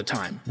guy at the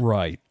time.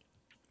 Right.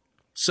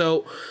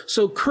 So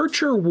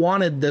Kircher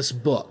wanted this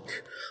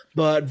book,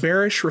 but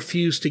Berish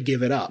refused to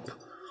give it up.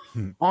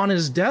 On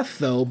his death,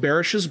 though,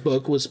 Berish's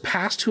book was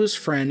passed to his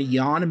friend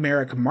Jan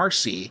Marek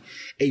Marcy,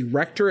 a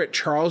rector at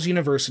Charles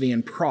University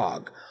in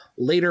Prague.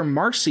 Later,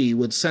 Marcy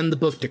would send the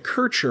book to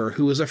Kircher,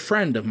 who was a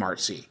friend of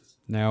Marcy.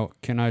 Now,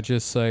 can I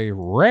just say,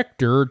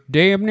 rector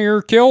damn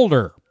near killed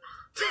her.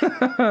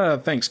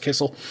 Thanks,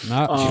 Kissel.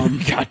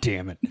 God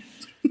damn it.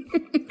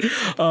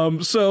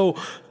 So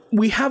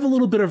we have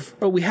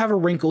we have a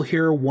wrinkle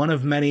here, one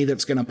of many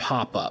that's going to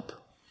pop up.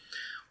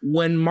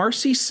 When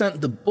Marcy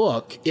sent the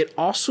book, it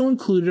also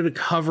included a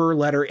cover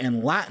letter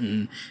in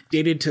Latin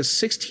dated to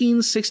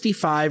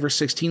 1665 or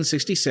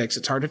 1666.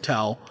 It's hard to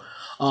tell.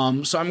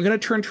 So I'm going to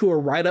turn to a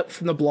write-up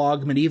from the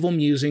blog Medieval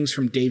Musings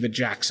from David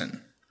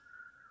Jackson.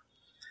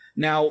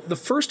 Now, the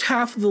first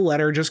half of the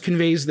letter just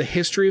conveys the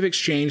history of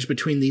exchange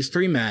between these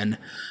three men,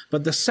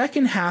 but the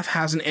second half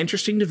has an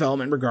interesting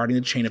development regarding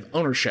the chain of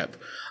ownership.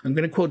 I'm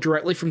going to quote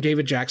directly from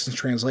David Jackson's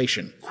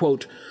translation.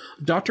 Quote,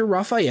 Dr.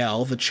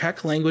 Raphael, the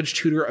Czech language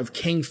tutor of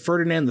King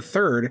Ferdinand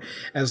III,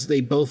 as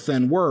they both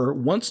then were,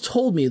 once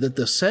told me that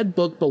the said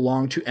book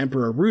belonged to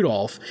Emperor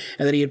Rudolf,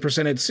 and that he had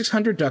presented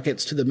 600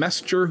 ducats to the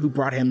messenger who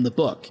brought him the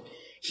book.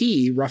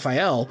 He,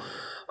 Raphael,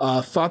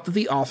 thought that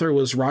the author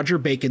was Roger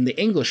Bacon the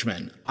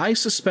Englishman. I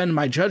suspend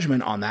my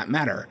judgment on that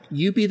matter.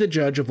 You be the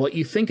judge of what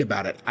you think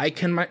about it. I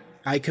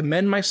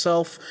commend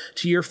myself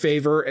to your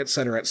favor,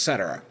 etc.,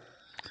 etc.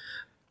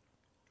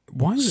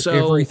 Why is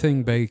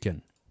everything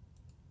Bacon?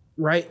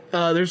 Right.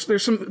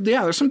 There's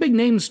some big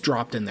names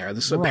dropped in there.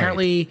 This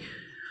apparently.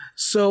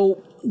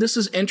 So this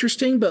is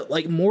interesting,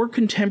 but more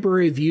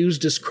contemporary views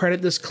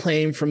discredit this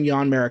claim from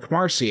Jan Marek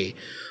Marcy,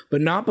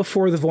 but not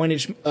before the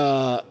Voynich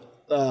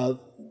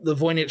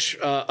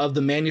of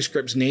the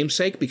manuscript's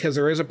namesake, because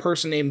there is a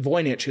person named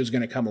Voynich who's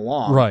going to come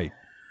along. Right.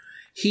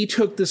 He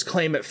took this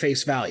claim at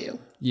face value.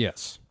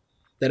 Yes.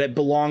 That it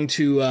belonged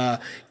to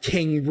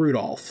King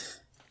Rudolph.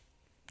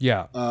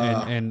 Yeah,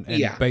 and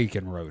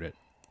Bacon wrote it.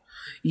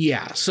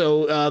 Yeah,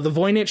 so the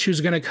Voynich who's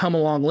going to come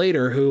along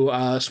later, who,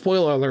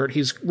 spoiler alert,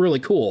 he's really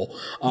cool,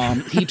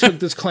 he took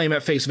this claim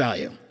at face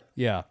value.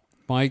 Yeah.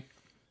 Mike?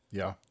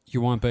 Yeah.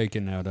 You want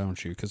Bacon now,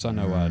 don't you? Because I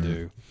know I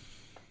do.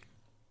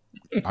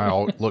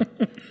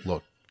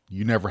 Look,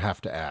 you never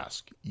have to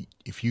ask.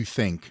 If you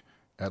think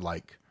at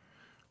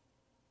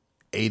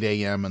 8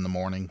 a.m. in the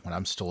morning when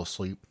I'm still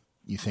asleep,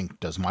 you think,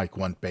 does Mike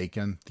want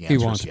bacon? The He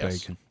answer wants is yes.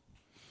 bacon.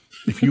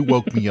 If you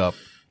woke me up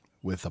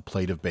with a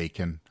plate of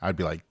bacon, I'd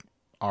be like,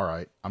 all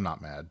right, I'm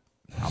not mad.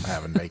 I'm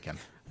having bacon.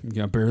 You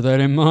gotta bear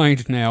that in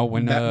mind now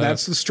when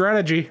That's the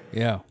strategy.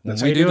 yeah, when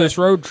how we you do do this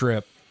road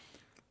trip.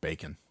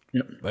 Bacon.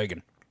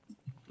 Bacon.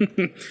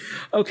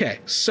 Okay,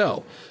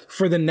 so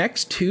for the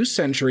next 2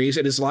 centuries,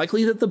 it is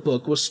likely that the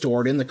book was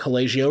stored in the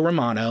Collegio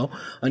Romano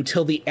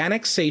until the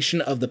annexation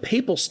of the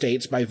Papal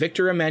States by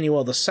Victor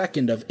Emmanuel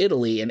II of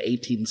Italy in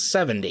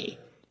 1870.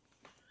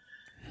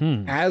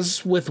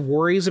 As with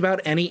worries about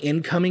any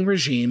incoming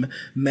regime,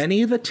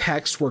 many of the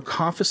texts were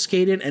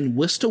confiscated and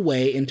whisked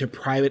away into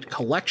private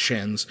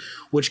collections,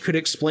 which could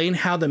explain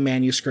how the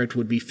manuscript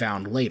would be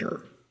found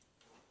later.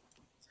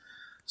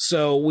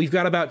 So we've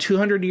got about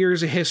 200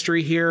 years of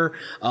history here.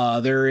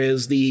 There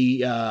is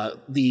the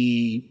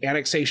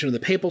annexation of the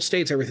Papal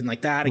States, everything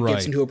like that. It Right.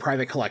 gets into a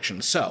private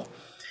collection. So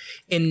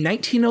in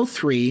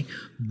 1903,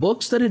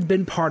 books that had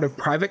been part of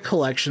private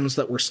collections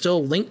that were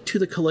still linked to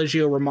the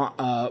Collegio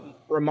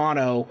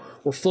Romano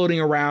were floating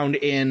around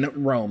in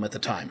Rome at the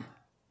time.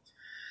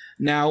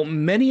 Now,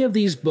 many of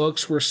these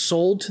books were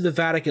sold to the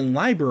Vatican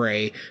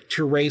Library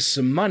to raise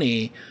some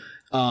money,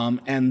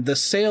 and the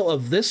sale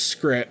of this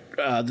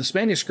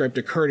manuscript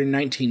occurred in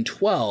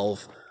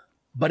 1912,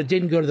 but it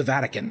didn't go to the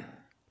Vatican.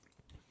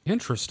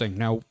 Interesting.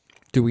 Now,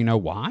 do we know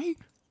why?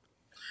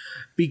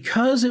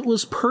 Because it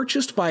was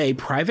purchased by a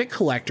private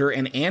collector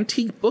and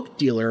antique book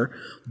dealer,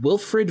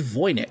 Wilfrid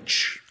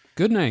Voynich.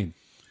 Good name.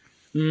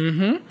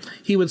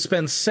 He would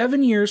spend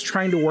 7 years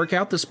trying to work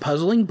out this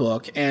puzzling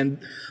book, and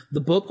the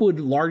book would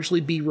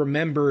largely be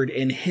remembered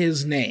in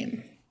his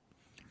name.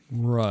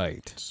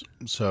 Right.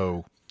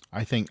 So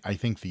I think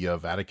the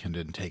Vatican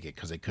didn't take it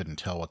because they couldn't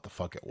tell what the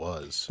fuck it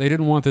was. They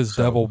didn't want this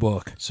devil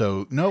book.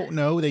 So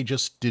no, they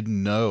just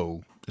didn't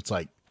know. It's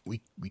like we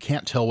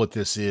can't tell what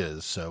this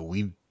is, so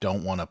we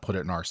don't want to put it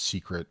in our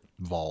secret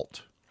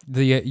vault.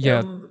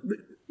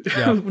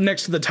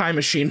 Next to the time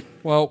machine.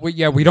 Well, we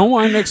don't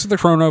want it next to the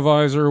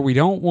chronovisor. We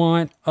don't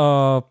want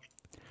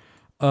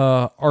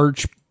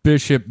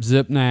Archbishop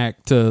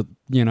Zipnak to,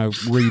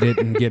 read it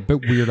and get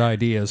weird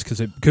ideas because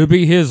it could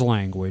be his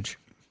language.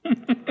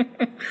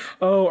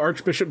 Oh,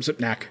 Archbishop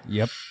Zipnak.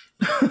 Yep.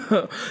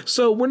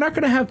 So we're not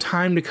going to have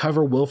time to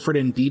cover Wilfrid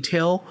in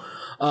detail,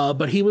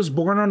 but he was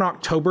born on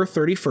October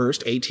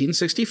 31st,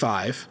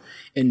 1865,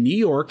 in New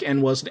York,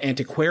 and was an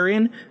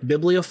antiquarian,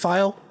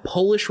 bibliophile,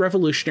 Polish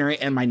revolutionary,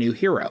 and my new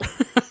hero.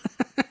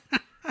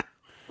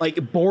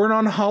 Like, born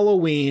on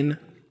Halloween,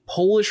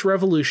 Polish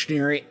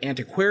revolutionary,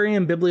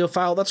 antiquarian,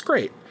 bibliophile, that's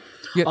great.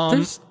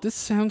 Yeah, this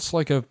sounds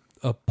like a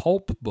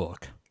pulp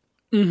book.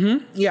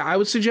 Yeah, I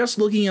would suggest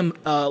looking him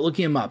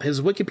up. His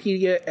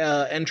Wikipedia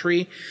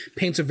entry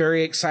paints a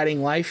very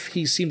exciting life.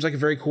 He seems like a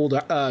very cool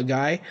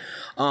guy.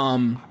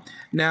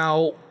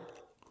 Now,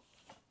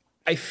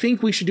 I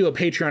think we should do a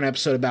Patreon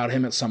episode about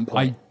him at some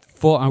point.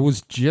 I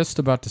was just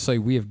about to say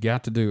we have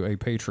got to do a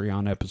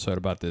Patreon episode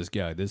about this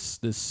guy. This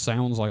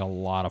sounds like a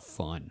lot of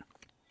fun.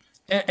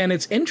 And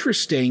it's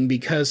interesting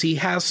because he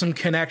has some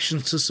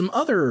connections to some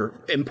other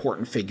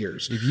important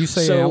figures. If you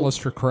say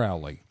Aleister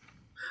Crowley.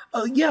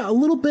 Yeah, a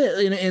little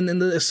bit in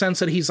the sense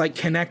that he's like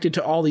connected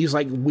to all these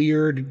like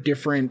weird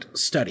different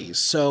studies.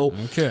 So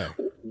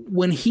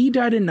when he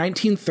died in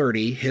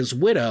 1930, his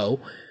widow,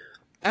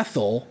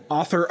 Ethel,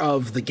 author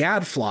of The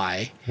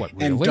Gadfly,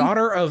 and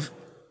daughter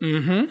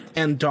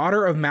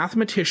of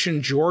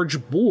mathematician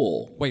George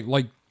Boole. Wait,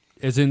 like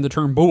as in the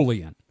term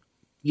Boolean?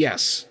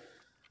 Yes.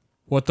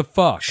 What the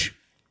fuck?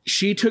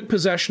 She took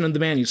possession of the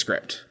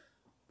manuscript.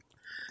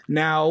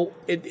 Now,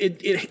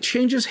 it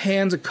changes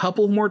hands a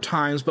couple more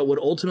times, but would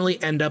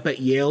ultimately end up at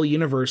Yale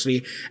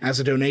University as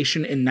a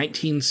donation in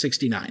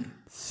 1969.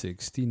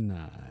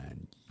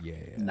 69, yeah.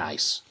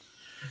 Nice.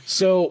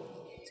 So,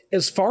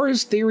 as far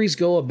as theories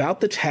go about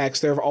the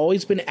text, there have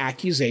always been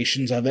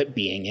accusations of it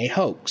being a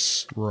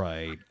hoax.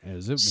 Right,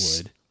 as it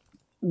would.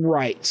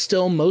 Right.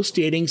 Still, most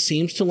dating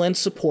seems to lend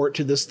support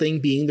to this thing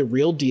being the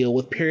real deal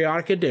with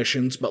periodic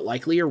additions, but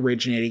likely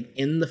originating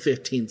in the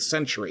 15th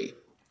century.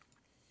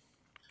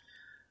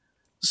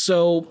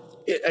 So,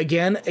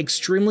 again,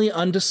 extremely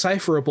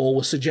undecipherable,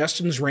 with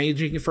suggestions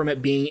ranging from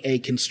it being a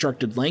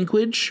constructed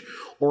language,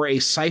 or a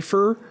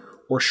cipher,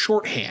 or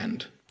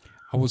shorthand.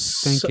 I was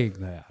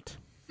thinking that.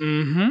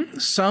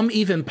 Some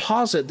even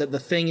posit that the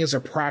thing is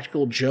a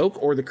practical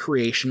joke or the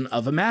creation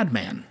of a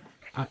madman.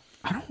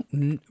 I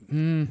don't...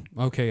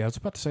 okay, I was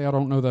about to say I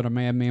don't know that a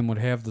madman would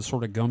have the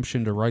sort of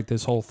gumption to write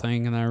this whole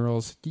thing, and I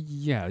realized,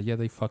 yeah,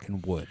 they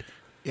fucking would.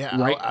 Yeah,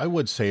 right? I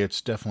would say it's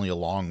definitely a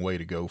long way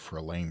to go for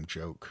a lame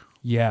joke.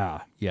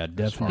 Yeah,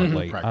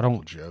 definitely. I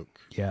don't joke.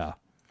 Yeah.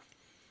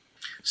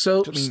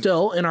 So,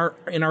 still in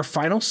our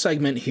final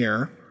segment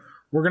here,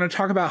 we're going to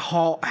talk about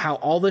how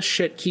all this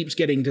shit keeps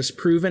getting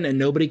disproven and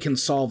nobody can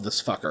solve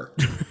this fucker.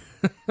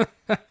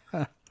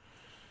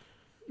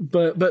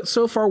 But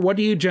so far, what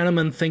do you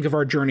gentlemen think of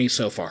our journey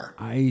so far?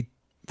 I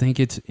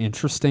think it's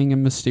interesting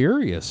and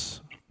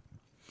mysterious.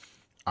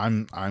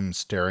 I'm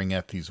staring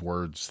at these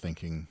words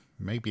thinking,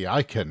 maybe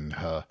I can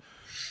figure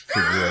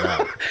it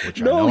out.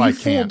 Which No, I know you I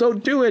fool! can't.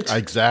 Don't do it.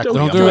 Exactly.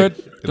 Don't I'm do like,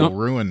 it. It'll Don't-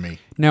 ruin me.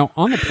 Now,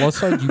 on the plus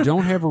side, you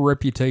don't have a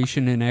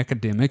reputation in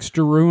academics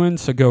to ruin,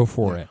 so go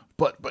for it.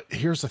 But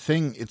here's the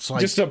thing. It's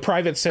like Just a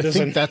private I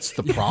citizen. think that's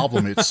the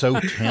problem. It's so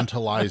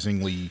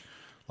tantalizingly,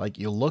 like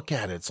you look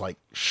at it, it's like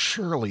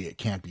surely it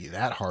can't be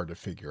that hard to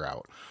figure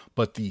out.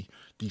 But the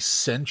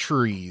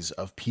centuries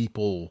of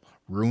people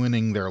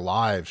ruining their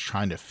lives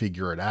trying to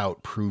figure it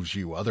out proves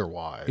you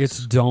otherwise.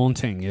 It's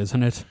daunting,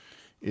 isn't it?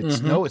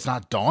 It's no, it's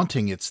not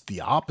daunting. It's the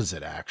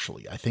opposite,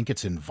 actually. I think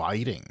it's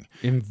inviting.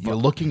 You're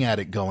looking at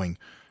it going,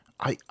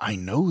 I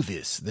know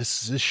this.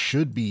 This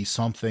should be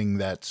something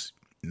that's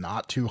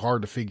not too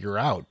hard to figure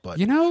out. But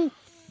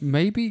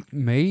Maybe.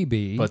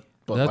 but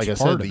that's like I part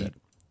said, of it.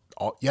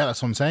 Yeah,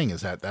 that's what I'm saying.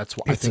 Is that's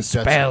why It's a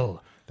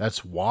spell.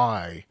 That's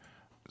why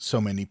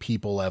so many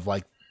people have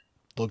like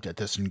looked at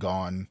this and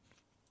gone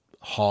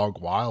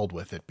hog wild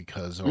with it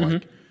because they're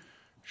like,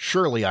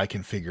 surely I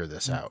can figure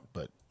this out,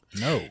 but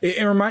no.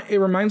 It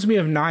reminds me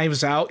of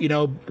Knives Out.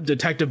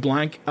 Detective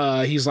Blank.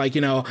 He's like,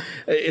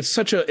 it's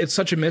such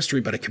a mystery,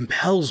 but it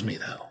compels me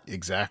though.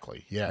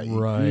 Exactly. Yeah.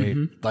 Right.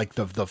 Like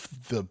the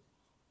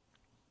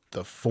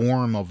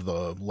form of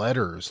the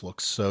letters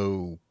looks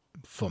so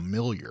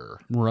familiar.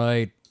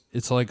 Right.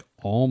 It's like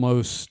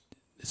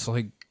it's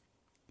like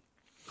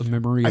a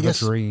memory of a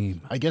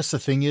dream. I guess the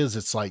thing is,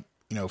 it's like,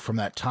 from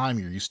that time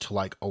you're used to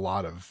like a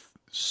lot of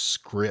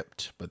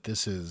script, but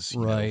this is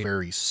Right.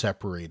 very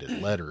separated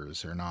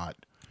letters. They're not.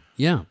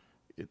 Yeah.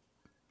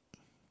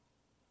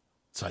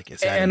 It's like,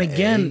 is that And an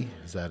again,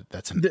 A? Is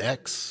that's an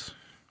X?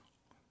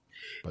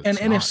 But And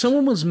it's if not.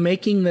 someone was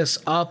making this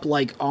up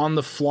like on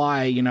the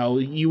fly,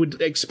 you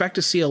would expect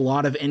to see a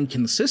lot of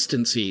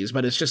inconsistencies,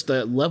 but it's just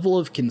the level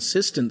of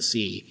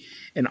consistency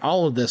in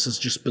all of this is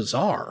just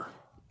bizarre.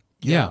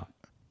 Yeah.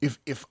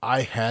 If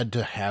I had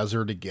to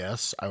hazard a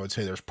guess, I would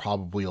say there's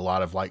probably a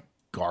lot of like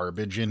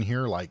garbage in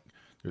here. Like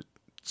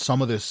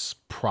some of this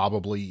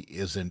probably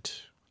is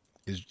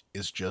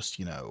just,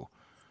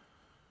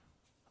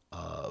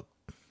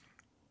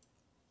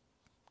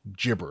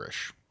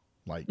 gibberish.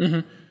 Like,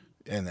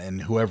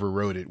 and whoever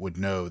wrote it would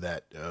know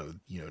that,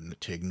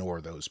 to ignore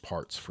those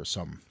parts for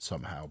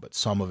somehow, but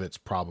some of it's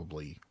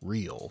probably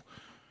real.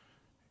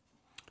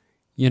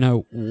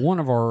 One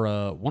of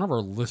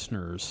our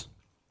listeners,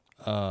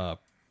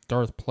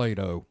 Darth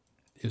Plato,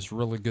 is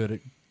really good at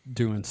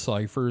doing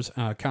ciphers.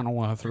 I kind of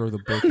want to throw the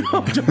book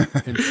at him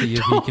and see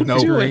if he can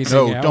figure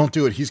anything out. Don't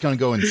do it. He's going to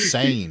go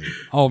insane.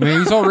 Oh man,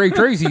 he's already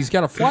crazy. He's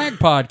got a flag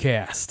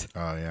podcast.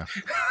 Oh yeah.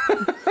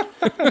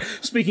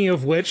 Speaking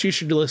of which, you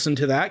should listen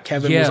to that.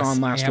 Kevin was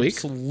on last week.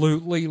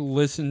 Absolutely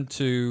listen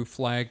to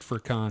Flagged for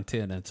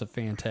Content. It's a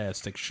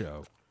fantastic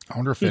show. I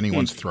wonder if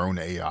anyone's thrown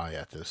AI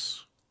at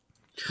this.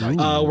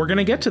 We're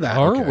gonna get to that.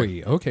 Are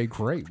we? Okay,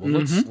 great. Well,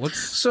 let's.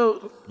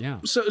 So Yeah.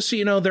 So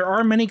there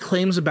are many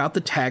claims about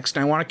the text,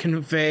 and I want to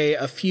convey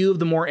a few of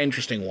the more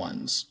interesting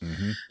ones.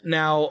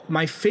 Now,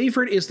 my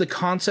favorite is the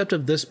concept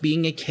of this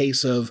being a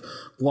case of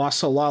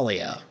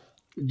glossolalia.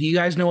 Do you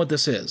guys know what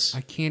this is?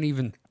 I can't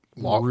even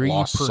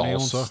Lost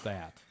pronounce salsa?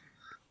 that.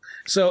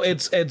 So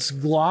it's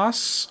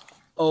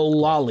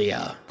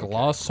glossolalia.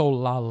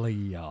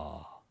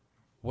 Glossolalia.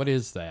 What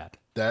is that?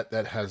 That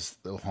has,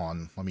 hold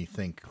on, let me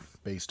think,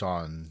 based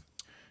on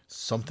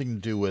something to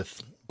do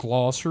with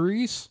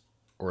Glossaries?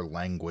 or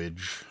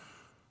language.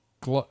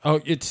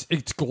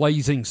 It's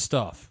glazing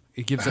stuff.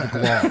 It gives it a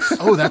gloss.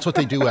 Oh, that's what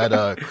they do at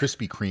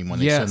Krispy Kreme when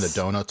they Yes. send the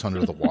donuts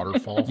under the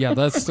waterfall. Yeah,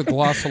 that's the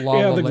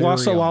glossolalia. Yeah, the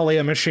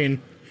glossolalia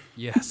machine.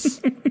 Yes.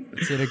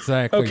 That's it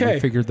exactly. Okay. We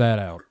figured that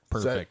out.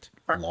 Is that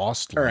Perfect.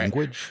 lost right.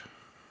 language?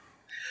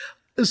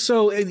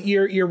 So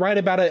you're right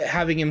about it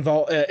having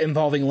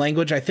involving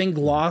language. I think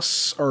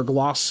gloss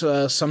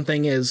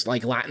something is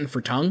like Latin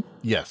for tongue.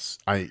 Yes.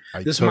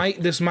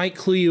 This might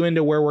clue you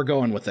into where we're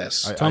going with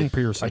this. Tongue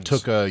piercings. I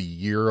took a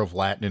year of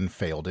Latin and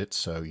failed it,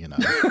 so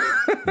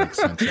makes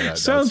sense. That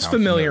Sounds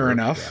familiar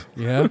enough.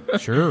 Yeah,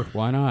 sure.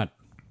 Why not?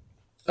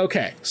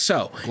 Okay,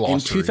 so in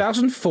Glossary.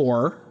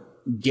 2004,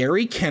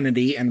 Gary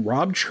Kennedy and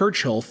Rob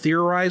Churchill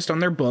theorized on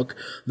their book,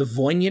 The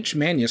Voynich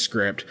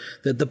Manuscript,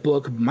 that the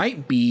book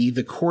might be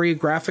the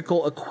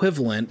choreographical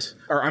equivalent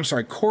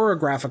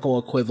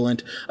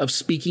of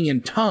speaking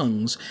in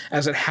tongues,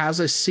 as it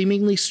has a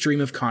seemingly stream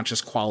of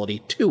conscious quality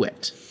to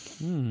it.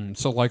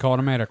 So like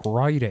automatic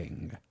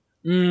writing.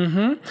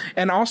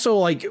 And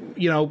also,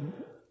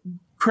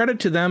 credit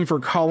to them for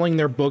calling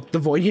their book The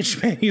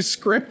Voynich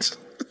Manuscript.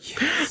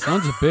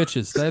 Sons of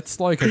bitches. That's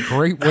like a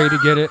great way to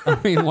get it.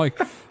 I mean, like,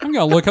 I'm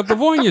going to look up the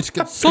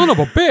Voynich. Son of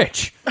a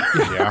bitch.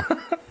 Yeah.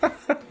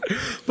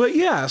 But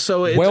yeah,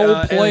 so it's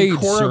Well played,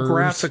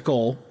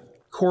 choreographical,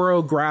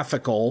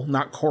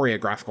 not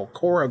choreographical,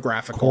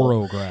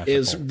 choreographical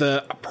is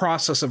the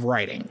process of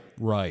writing.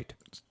 Right.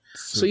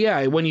 So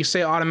yeah, when you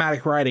say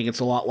automatic writing, it's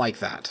a lot like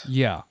that.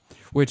 Yeah.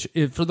 Which,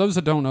 for those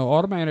that don't know,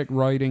 automatic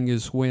writing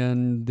is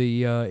when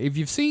if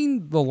you've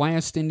seen the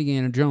last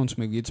Indiana Jones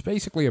movie, it's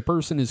basically a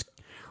person is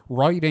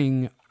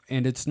writing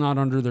and it's not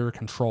under their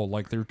control,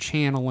 like they're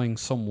channeling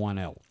someone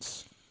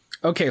else.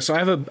 Okay, so I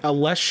have a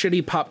less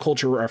shitty pop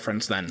culture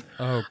reference then.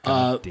 Oh,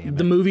 God damn it.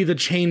 The movie The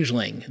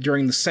Changeling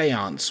during the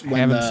seance when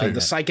Haven't seen the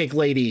it. psychic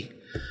lady.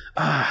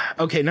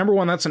 Okay, number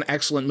one, that's an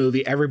excellent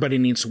movie. Everybody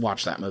needs to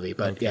watch that movie.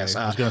 But yes,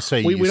 I was gonna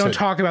say, we you don't said-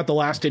 talk about the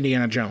last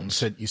Indiana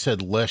Jones. You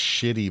said less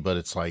shitty, but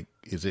it's like,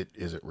 is it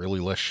really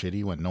less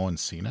shitty when no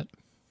one's seen it?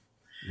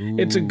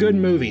 It's a good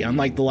movie,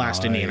 unlike the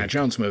last Indiana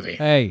Jones movie.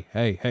 Hey,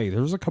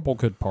 there's a couple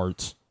good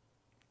parts.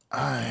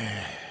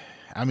 I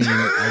mean,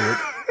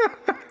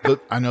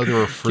 I know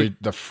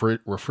the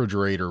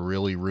refrigerator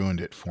really ruined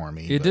it for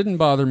me. It didn't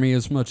bother me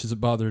as much as it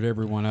bothered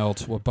everyone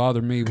else. What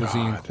bothered me was the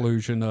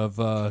inclusion of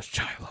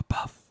Shia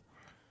LaBeouf.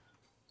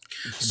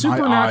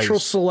 Supernatural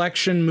eyes-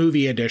 Selection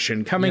Movie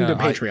Edition coming to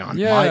Patreon.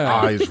 My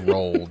eyes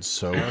rolled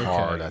so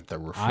hard at the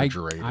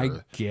refrigerator I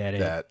get it.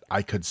 that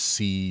I could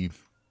see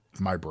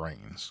my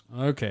brains.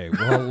 Okay,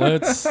 well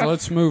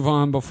let's move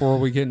on before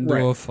we get into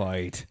Right. a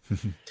fight.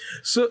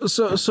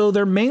 So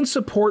their main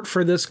support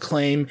for this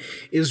claim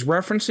is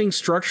referencing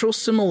structural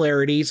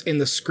similarities in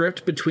the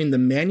script between the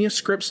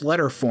manuscript's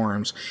letter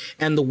forms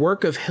and the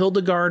work of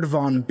Hildegard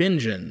von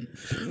Bingen,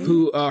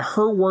 who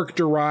her work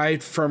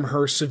derived from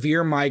her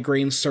severe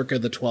migraines circa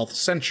the 12th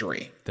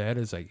century. That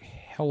is a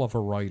hell of a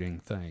writing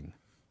thing.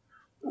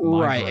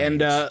 Right,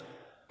 and Migraines.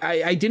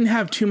 I didn't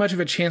have too much of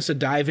a chance to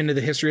dive into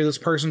the history of this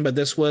person, but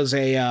this was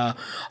a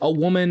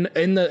woman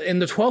in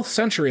the 12th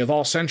century of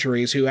all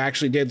centuries who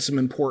actually did some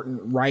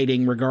important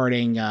writing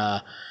regarding,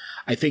 I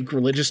think,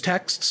 religious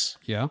texts.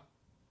 Yeah.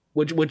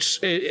 Which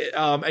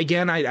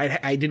again,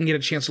 I didn't get a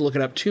chance to look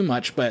it up too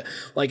much, but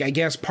like I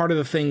guess part of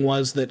the thing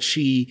was that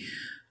she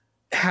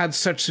had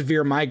such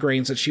severe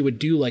migraines that she would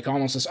do like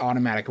almost this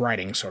automatic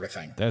writing sort of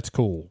thing. That's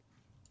cool.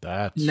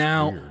 That's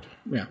Now, weird.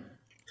 yeah.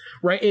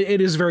 Right, it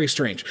is very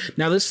strange.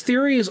 Now, this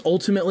theory is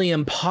ultimately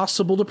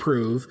impossible to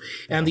prove,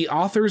 and the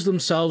authors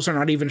themselves are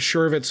not even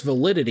sure of its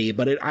validity,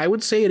 but I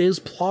would say it is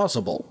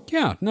plausible.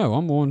 Yeah, no,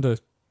 I'm willing to.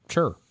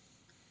 Sure.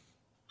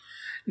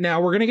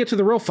 Now, we're going to get to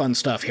the real fun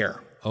stuff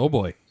here. Oh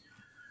boy.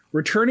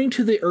 Returning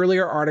to the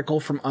earlier article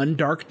from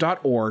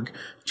undark.org,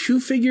 two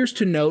figures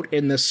to note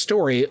in this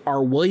story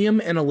are William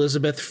and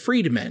Elizabeth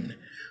Friedman,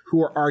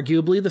 who are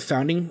arguably the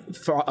founding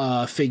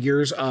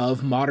figures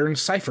of modern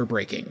cipher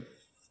breaking.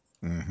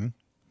 Mm-hmm.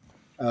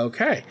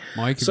 Okay.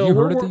 Mike, have so you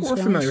heard of we're these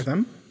familiar with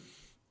guys?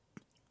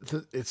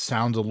 them. It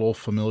sounds a little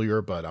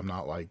familiar, but I'm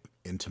not like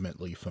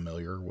intimately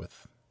familiar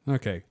with.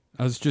 Okay.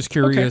 I was just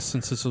curious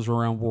since this was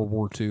around World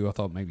War II. I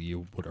thought maybe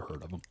you would have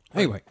heard of them.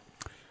 Anyway.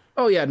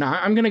 Oh, yeah, no,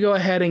 I'm going to go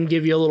ahead and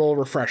give you a little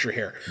refresher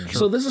here. Sure.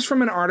 So this is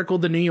from an article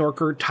in The New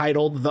Yorker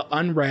titled The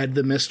Unread,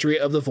 The Mystery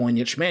of the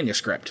Voynich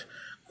Manuscript.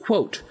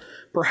 Quote,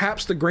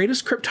 perhaps the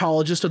greatest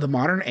cryptologist of the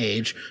modern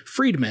age,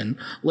 Friedman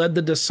led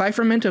the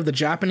decipherment of the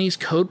Japanese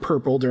Code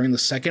Purple during the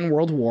Second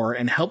World War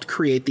and helped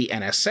create the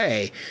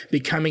NSA,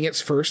 becoming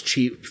its first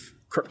chief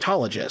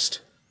cryptologist.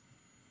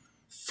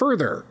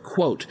 Further,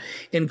 quote,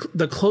 in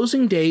the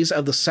closing days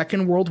of the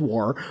Second World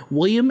War,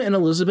 William and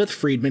Elizabeth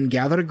Friedman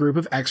gathered a group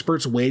of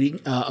experts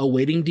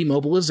awaiting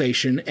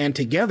demobilization, and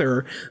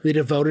together they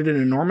devoted an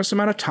enormous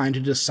amount of time to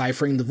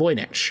deciphering the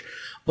Voynich.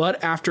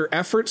 But after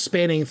efforts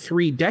spanning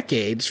 3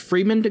 decades,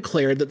 Friedman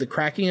declared that the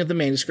cracking of the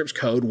manuscript's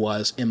code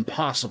was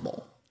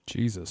impossible.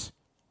 Jesus.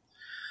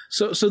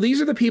 So these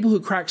are the people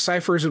who cracked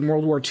ciphers in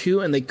World War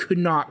II, and they could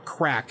not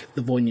crack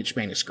the Voynich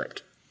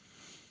manuscript.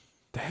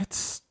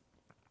 That's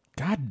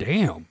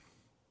goddamn.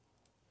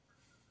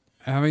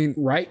 I mean,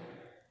 Right?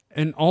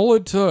 and all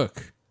it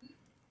took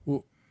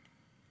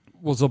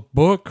was a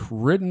book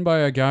written by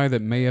a guy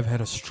that may have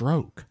had a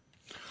stroke.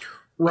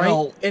 Right?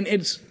 Well- and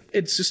it's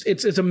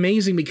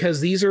amazing because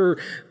these are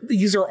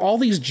all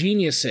these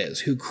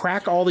geniuses who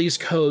crack all these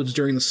codes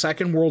during the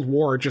Second World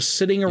War, just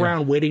sitting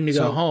around waiting to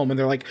go home, and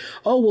they're like,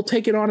 "Oh, we'll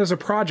take it on as a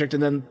project,"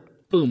 and then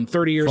boom,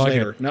 30 years Fuck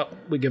later, it. no,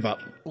 we give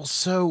up. Well,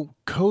 so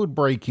code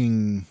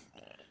breaking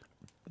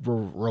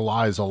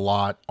relies a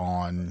lot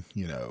on,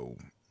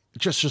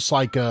 just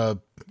like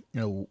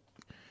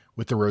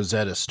with the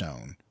Rosetta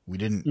Stone, we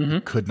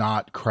could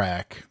not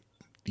crack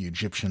the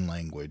Egyptian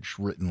language,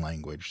 written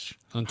language,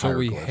 Until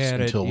we hieroglyphs, had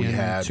it until we in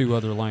had 2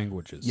 other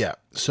languages. Yeah.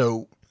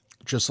 So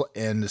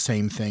and the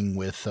same thing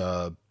with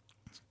the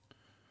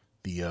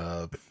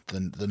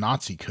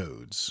Nazi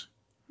codes.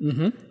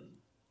 Mm-hmm.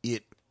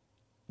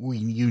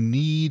 You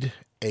need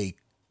a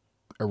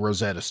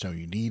Rosetta Stone.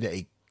 You need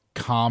a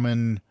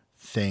common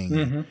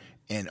thing,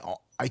 and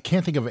I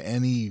can't think of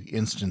any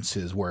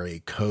instances where a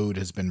code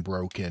has been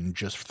broken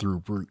just through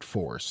brute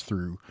force,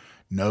 through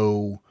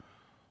no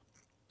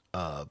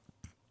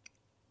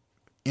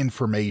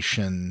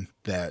information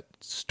that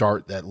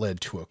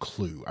led to a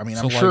clue. I mean,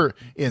 So, I'm like, sure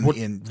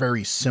in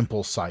very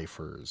simple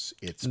ciphers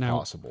it's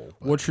possible.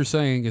 But What you're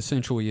saying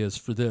essentially is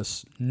for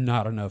this,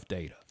 not enough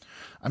data.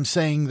 I'm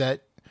saying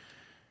that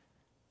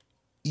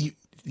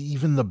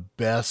even the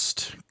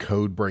best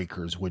code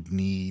breakers would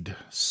need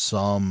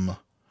some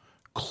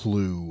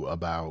clue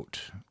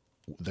about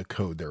the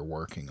code they're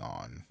working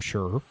on.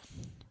 Sure.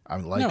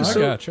 I'm like, No, I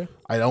gotcha.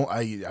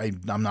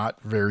 I'm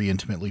not very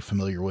intimately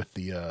familiar with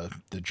the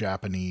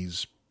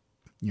Japanese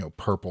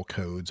purple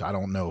codes. I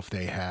don't know if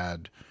they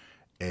had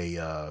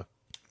a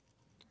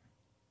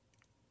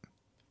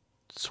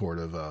sort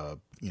of a,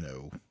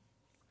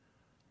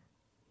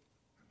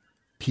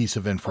 piece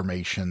of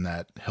information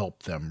that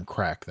helped them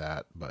crack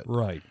that, but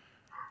Right.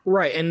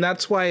 Right, and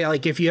that's why,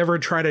 like, if you ever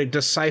try to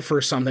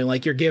decipher something,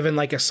 like you're given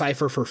like a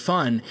cipher for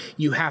fun,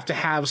 you have to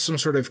have some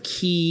sort of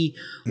key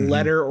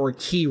letter or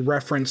key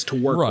reference to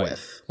work Right.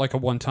 with. Like a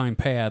one-time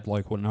pad,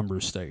 like with number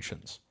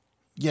stations.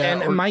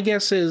 yeah. And my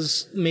guess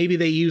is maybe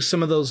they used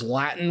some of those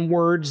Latin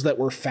words that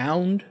were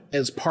found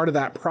as part of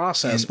that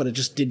process, but it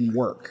just didn't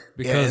work.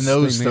 Because and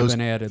those- they may have those-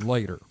 been added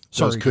later. Those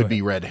Sorry, go could ahead.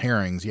 be red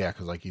herrings, yeah,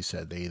 because like you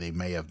said, they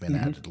may have been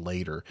added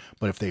later.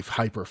 But if they've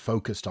hyper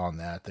focused on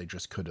that, they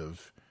just could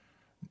have,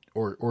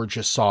 or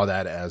just saw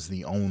that as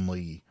the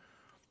only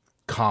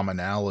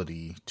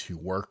commonality to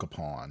work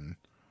upon.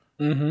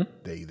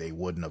 They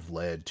wouldn't have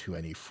led to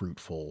any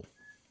fruitful,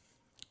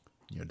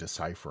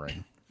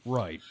 deciphering.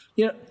 Right.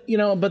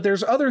 But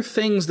there's other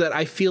things that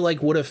I feel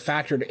like would have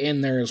factored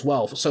in there as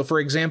well. So, for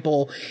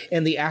example,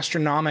 in the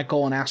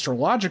astronomical and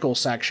astrological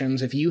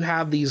sections, if you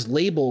have these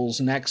labels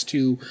next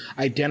to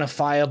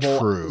identifiable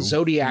True.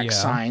 zodiac Yeah.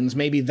 signs,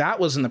 maybe that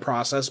was in the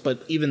process,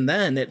 but even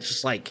then, it's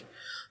just like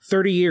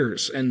 30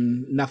 years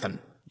and nothing.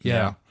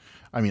 Yeah.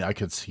 I mean, I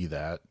could see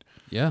that.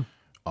 Yeah.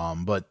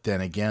 But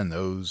then again,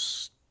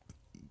 those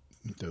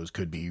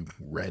could be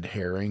red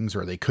herrings,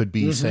 or they could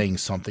be saying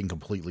something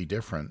completely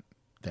different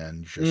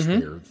than just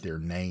their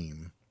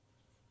name.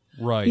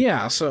 Right.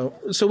 Yeah, so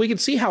we can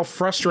see how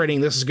frustrating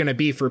this is going to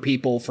be for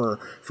people for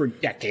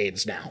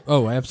decades now.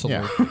 Oh,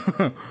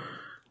 absolutely.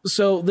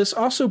 So this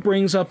also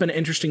brings up an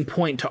interesting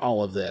point to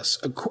all of this.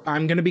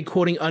 I'm going to be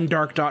quoting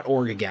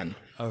undark.org again.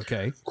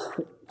 Okay.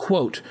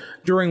 Quote,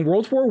 during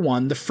World War I,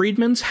 the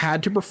freedmens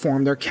had to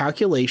perform their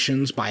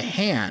calculations by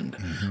hand,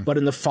 but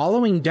in the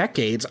following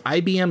decades,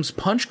 IBM's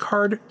punch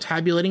card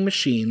tabulating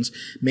machines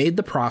made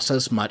the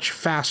process much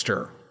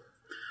faster.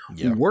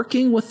 Yeah.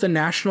 Working with the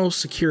National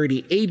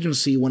Security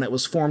Agency when it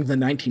was formed in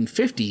the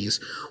 1950s,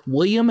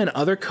 William and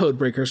other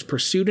codebreakers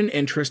pursued an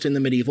interest in the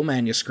medieval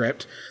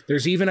manuscript.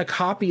 There's even a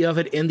copy of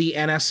it in the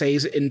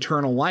NSA's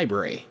internal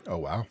library. Oh,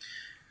 wow.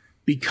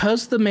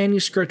 Because the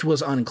manuscript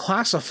was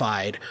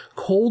unclassified,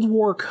 Cold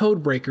War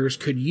codebreakers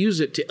could use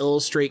it to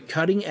illustrate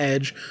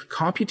cutting-edge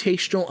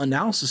computational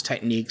analysis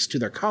techniques to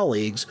their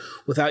colleagues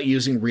without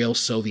using real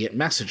Soviet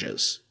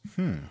messages.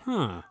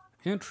 Huh.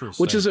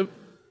 Interesting. Which is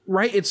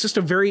right, it's just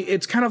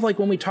it's kind of like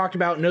when we talked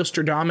about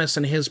Nostradamus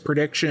and his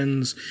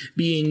predictions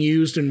being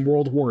used in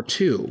World War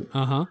II.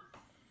 Uh-huh.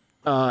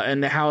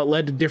 And how it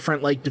led to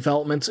different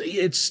developments.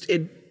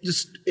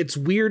 It's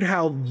weird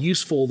how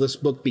useful this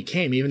book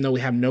became, even though we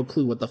have no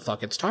clue what the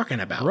fuck it's talking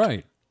about.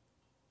 Right.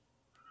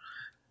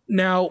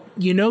 Now,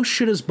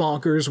 shit is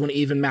bonkers when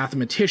even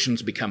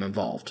mathematicians become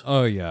involved.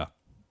 Oh, yeah.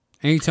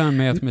 Anytime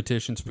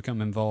mathematicians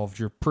become involved,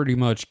 you're pretty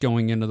much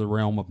going into the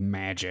realm of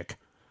magic.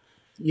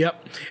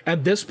 Yep.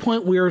 At this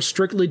point, we are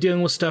strictly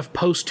dealing with stuff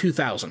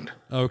post-2000.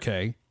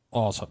 Okay.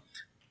 Awesome.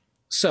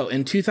 So,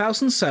 in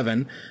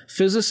 2007,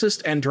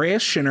 physicist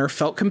Andreas Schinner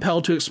felt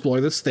compelled to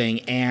explore this thing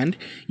and,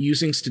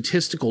 using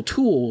statistical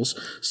tools,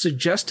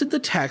 suggested the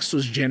text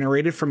was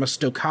generated from a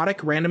stochastic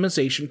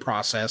randomization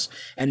process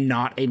and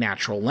not a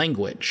natural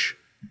language.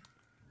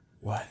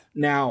 What?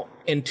 Now,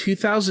 in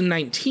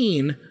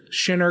 2019,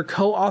 Schinner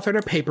co-authored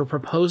a paper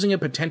proposing a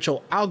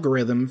potential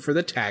algorithm for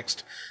the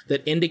text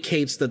that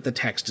indicates that the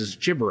text is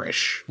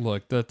gibberish.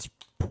 Look, that's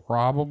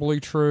probably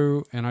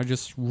true, and I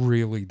just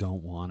really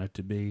don't want it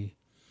to be.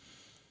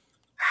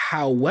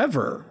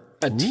 However,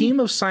 a team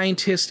of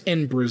scientists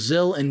in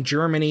Brazil and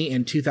Germany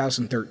in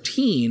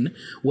 2013,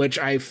 which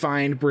I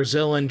find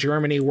Brazil and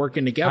Germany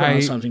working together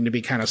on something to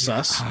be kind of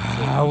sus.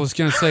 I was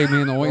going to say,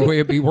 man, the only way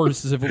it'd be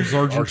worse is if it was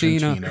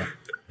Argentina.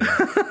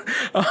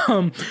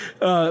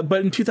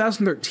 But in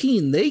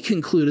 2013, they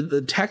concluded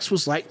the text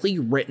was likely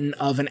written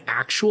of an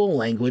actual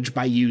language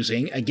by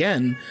using,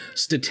 again,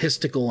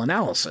 statistical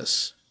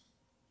analysis.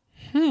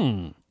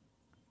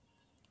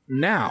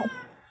 Now,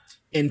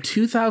 in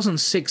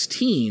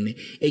 2016,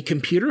 a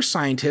computer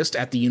scientist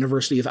at the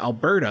University of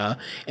Alberta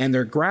and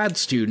their grad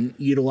student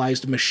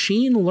utilized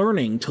machine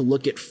learning to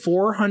look at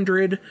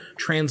 400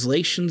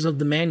 translations of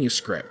the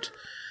manuscript.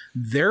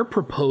 Their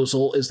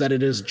proposal is that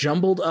it is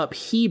jumbled up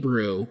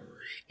Hebrew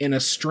in a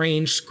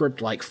strange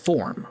script-like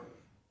form.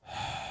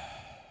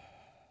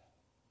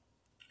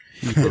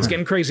 It's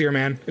getting crazier,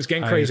 man. It's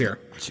getting crazier.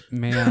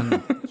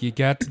 Man, you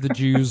got to the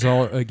Jews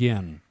all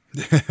again.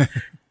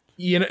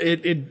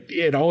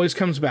 It always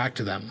comes back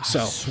to them. So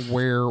I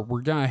swear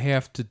we're going to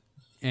have to...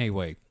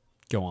 Anyway,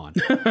 go on.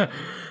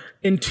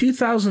 in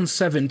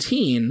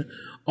 2017,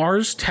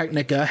 Ars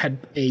Technica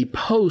had a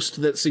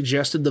post that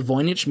suggested the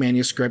Voynich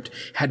manuscript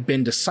had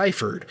been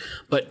deciphered,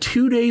 but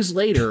 2 days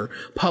later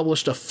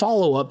published a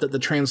follow-up that the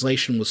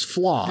translation was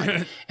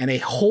flawed, and a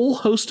whole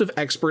host of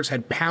experts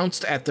had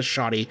pounced at the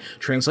shoddy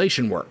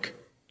translation work.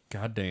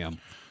 Goddamn.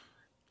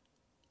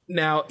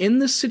 Now, in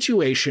this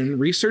situation,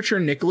 researcher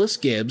Nicholas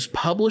Gibbs,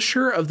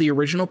 publisher of the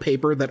original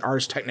paper that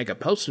Ars Technica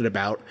posted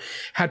about,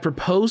 had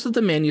proposed that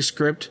the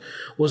manuscript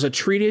was a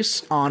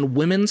treatise on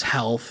women's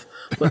health,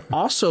 but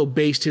also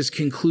based his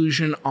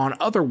conclusion on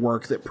other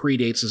work that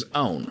predates his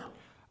own.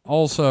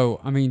 Also,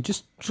 I mean,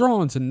 just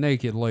drawings of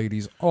naked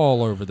ladies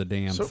all over the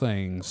damn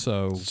thing.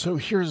 So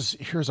here's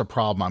a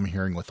problem I'm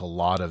hearing with a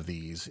lot of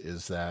these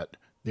is that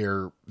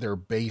they're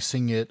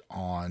basing it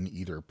on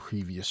either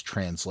previous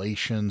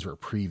translations or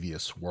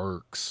previous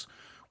works,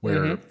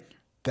 where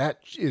that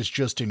is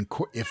just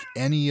if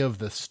any of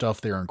the stuff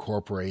they're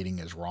incorporating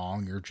is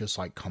wrong, you're just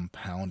like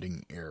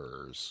compounding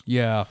errors.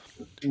 yeah,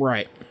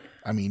 Right.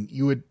 I mean,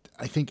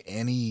 I think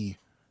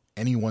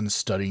anyone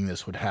studying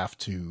this would have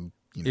to,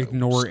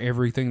 ignore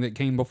everything that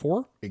came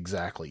before.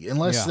 exactly,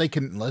 unless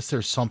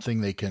there's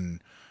something they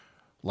can,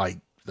 like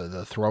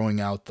the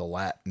throwing out the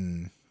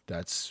Latin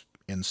that's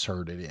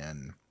inserted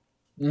in,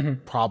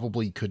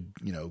 probably could,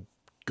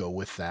 go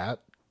with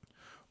that.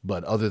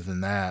 But other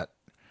than that,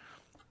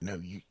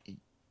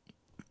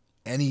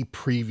 any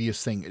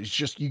previous thing, it's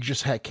just, you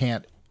just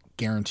can't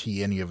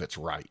guarantee any of it's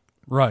right.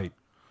 Right.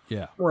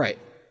 Yeah. Right.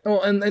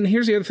 Well, and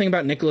here's the other thing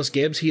about Nicholas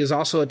Gibbs. He is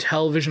also a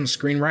television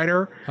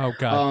screenwriter. Oh,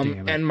 God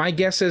damn it. And my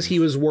guess is he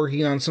was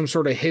working on some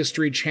sort of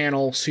History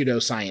Channel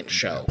pseudoscience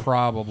show.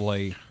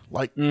 Probably.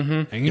 Like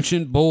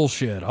Ancient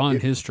bullshit on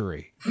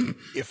history.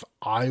 if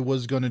I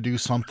was going to do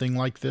something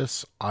like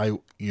this,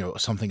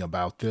 something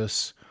about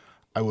this,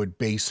 I would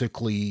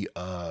basically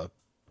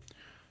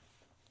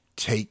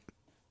take,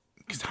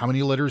 'cause how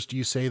many letters do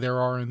you say there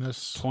are in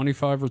this?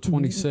 25 or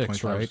 26,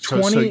 25.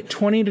 right?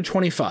 20 to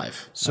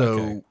 25.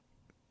 So,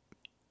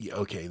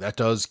 okay, that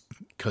does,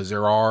 because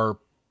there are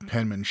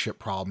penmanship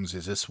problems.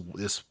 Is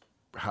this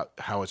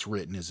how it's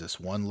written? Is this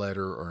one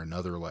letter or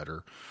another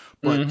letter?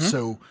 But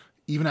so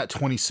even at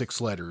 26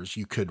 letters,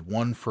 you could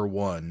one for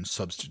one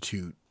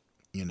substitute,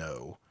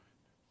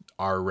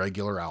 our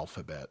regular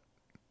alphabet,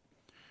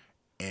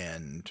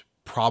 and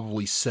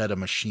probably set a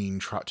machine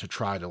to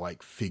try to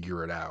like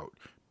figure it out.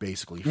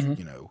 Basically,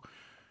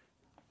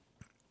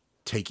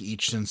 take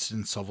each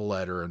instance of a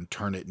letter and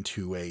turn it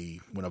into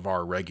one of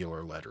our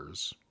regular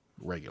letters.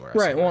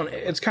 Right. Well,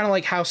 it's kind of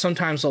like how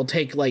sometimes they'll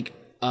take like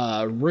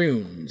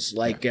runes,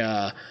 like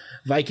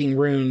Viking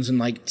runes, and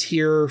like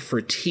Tyr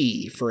for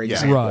T, for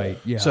example. Right.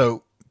 Yeah.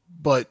 So,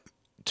 but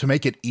to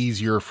make it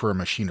easier for a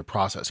machine to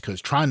process,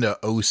 because trying to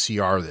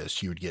OCR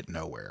this, you would get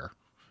nowhere.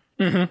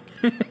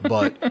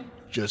 But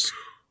just,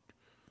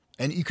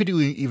 and you could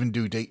even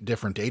do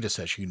different data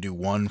sets. You can do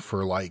one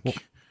for like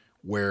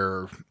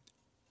where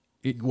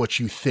what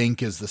you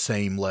think is the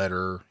same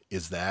letter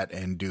is that,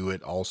 and do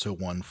it also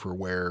one for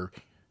where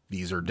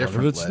these are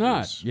different But it's letters.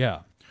 not. Yeah.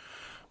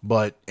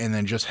 But, and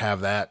then just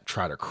have that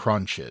try to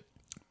crunch it.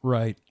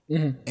 Right.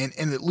 And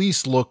at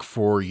least look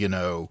for,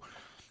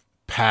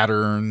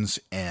 patterns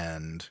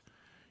and,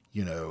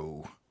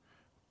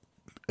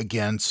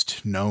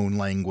 against known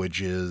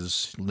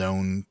languages,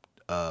 known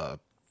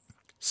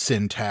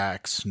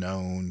syntax,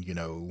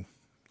 known,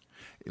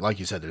 like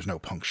you said, there's no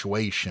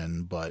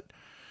punctuation, but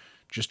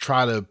just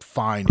try to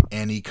find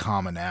any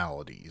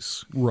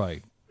commonalities.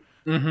 Right.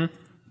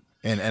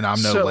 And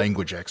I'm no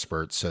language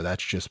expert, so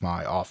that's just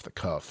my off the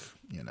cuff,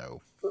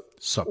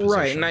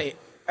 supposition. Right.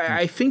 And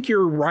I think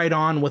you're right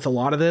on with a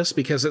lot of this,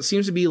 because it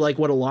seems to be like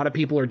what a lot of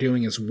people are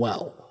doing as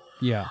well.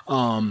 Yeah.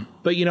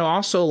 But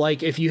also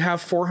like if you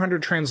have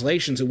 400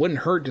 translations, it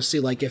wouldn't hurt to see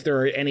like if there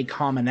are any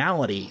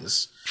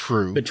commonalities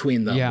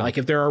between them. Yeah. Like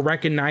if there are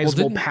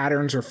recognizable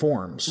patterns or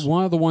forms.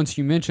 One of the ones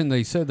you mentioned,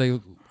 they said they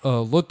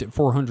looked at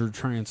 400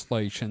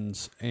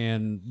 translations,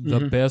 and the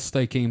best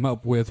they came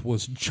up with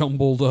was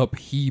jumbled up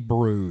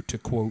Hebrew, to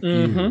quote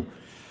you,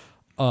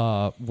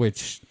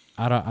 which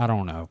I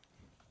don't know.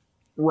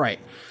 Right.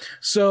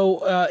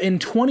 So in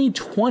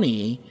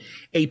 2020,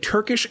 a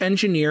Turkish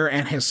engineer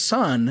and his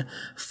son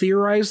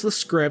theorized the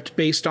script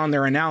based on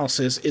their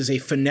analysis is a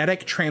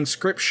phonetic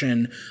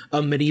transcription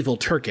of medieval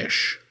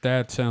Turkish.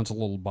 That sounds a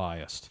little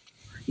biased.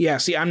 Yeah,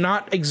 see, I'm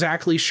not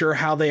exactly sure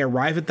how they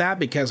arrive at that,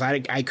 because I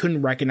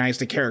couldn't recognize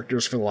the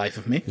characters for the life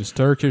of me. It's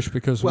Turkish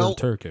because we're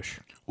Turkish.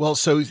 Well,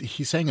 so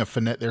he's saying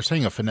they're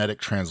saying a phonetic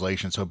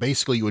translation. So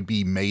basically it would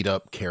be made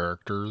up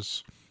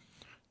characters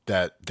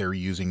that they're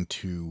using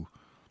to,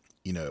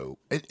 and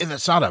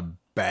it's not a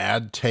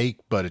bad take,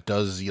 but it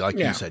does, like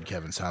you said,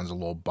 Kevin, sounds a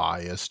little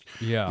biased.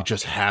 Yeah. It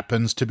just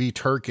happens to be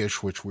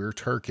Turkish, which we're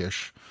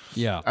Turkish.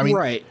 Yeah. I mean,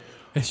 right.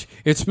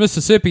 It's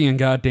Mississippian,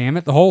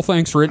 goddammit. The whole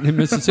thing's written in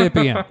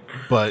Mississippian.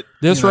 But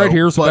this right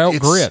here is about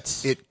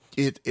grits.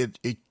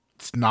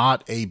 It's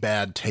not a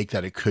bad take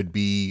that it could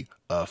be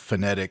a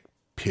phonetic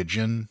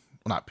pidgin.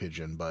 Well, not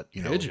pigeon, but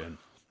Pigeon.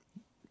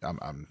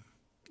 I'm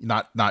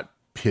not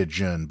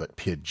pigeon, but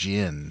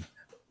pidgin.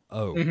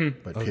 Oh,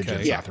 But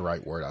pigeon's not the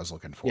right word I was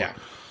looking for. Yeah.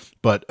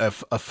 But a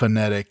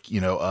phonetic,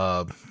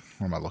 what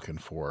am I looking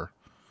for?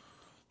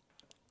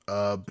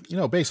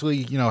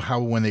 Basically,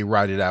 how when they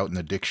write it out in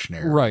the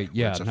dictionary. right,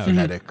 yeah. It's a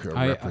phonetic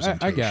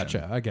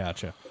representation. I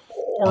gotcha.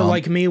 Or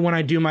like me, when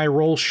I do my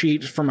roll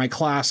sheet for my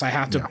class, I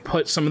have to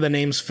put some of the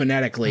names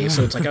phonetically.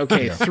 So it's like,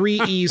 okay, 3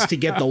 E's to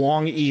get the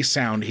long E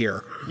sound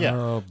here. Yeah.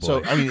 Oh, boy.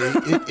 So I mean,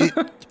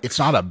 it's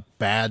not a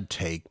bad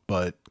take,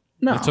 but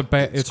No, it's a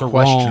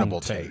questionable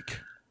wrong take.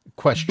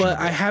 questionable. but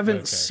I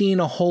haven't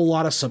seen a whole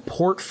lot of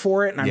support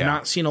for it, and I've Yeah.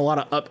 not seen a lot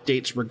of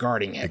updates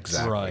regarding it.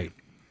 Exactly. Right.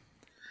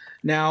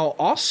 Now,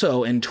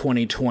 also in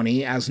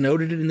 2020, as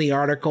noted in the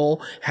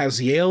article,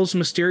 has Yale's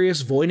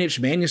mysterious Voynich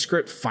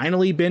manuscript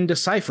finally been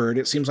deciphered?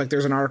 It seems like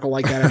there's an article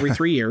like that every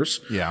 3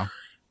 years. Yeah.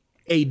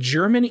 A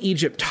German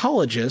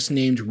Egyptologist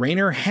named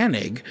Rainer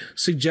Hannig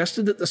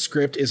suggested that the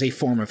script is a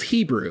form of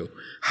Hebrew.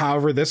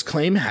 However, this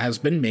claim has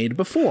been made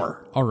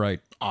before. All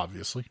right.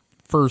 Obviously.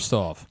 First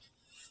off,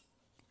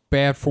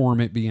 bad form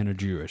it being a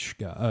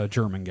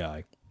German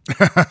guy.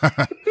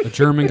 A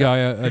German guy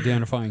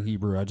identifying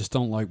Hebrew. I just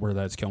don't like where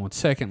that's going.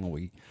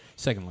 Secondly,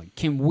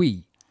 can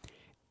we,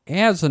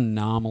 as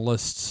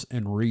anomalists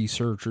and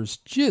researchers,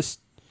 just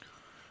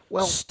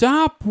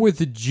stop with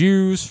the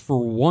Jews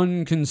for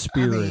one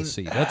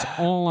conspiracy? That's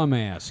all I'm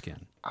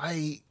asking.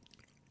 I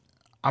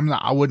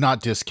would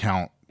not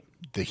discount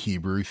the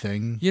Hebrew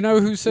thing You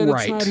know who said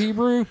Right. it's not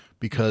Hebrew?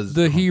 because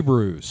The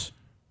Hebrews.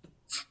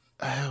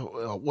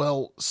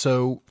 well,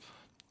 so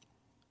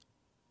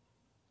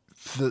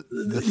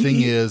the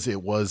thing is,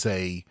 it was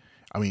I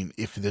mean,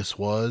 if this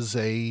was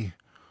if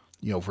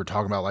we're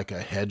talking about like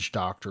a hedge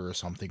doctor or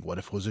something, what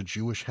if it was a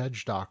Jewish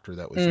hedge doctor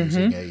that was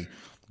using a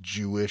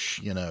Jewish,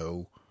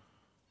 using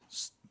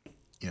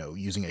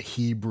a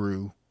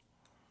Hebrew,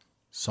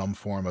 some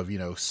form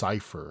of,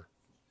 cipher.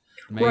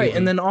 Maybe. Right,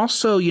 and then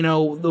also,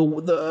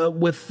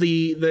 with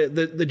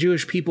the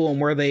Jewish people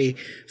and where they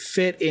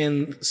fit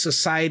in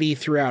society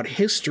throughout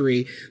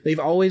history, they've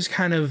always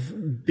kind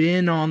of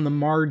been on the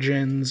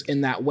margins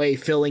in that way,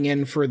 filling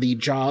in for the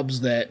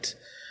jobs that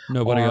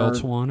Nobody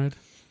else wanted.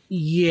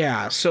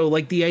 Yeah, so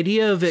like the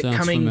idea of it Sounds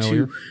coming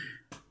familiar. to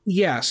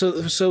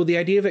so the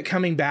idea of it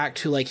coming back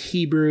to like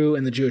Hebrew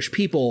and the Jewish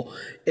people,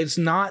 it's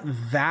not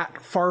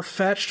that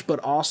far-fetched, but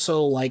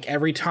also like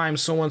every time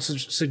someone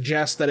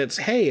suggests that it's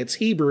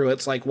Hebrew,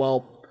 it's like,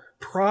 well,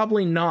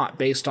 probably not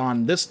based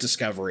on this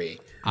discovery.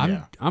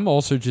 I'm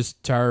also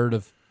just tired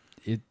of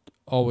it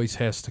always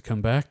has to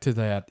come back to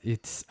that.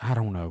 I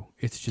don't know.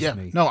 It's just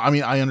me. No, I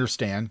mean, I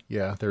understand.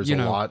 Yeah, there's a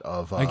lot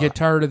of I get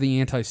tired of the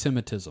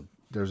anti-Semitism.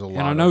 there's a lot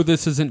And I know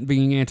this isn't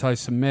being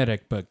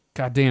anti-Semitic, but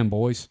goddamn,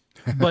 boys.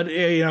 But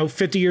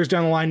 50 years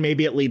down the line,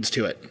 maybe it leads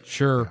to it.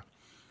 Sure.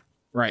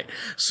 Right.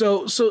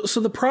 So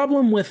the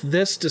problem with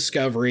this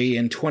discovery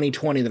in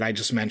 2020 that I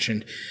just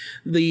mentioned,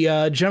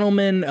 the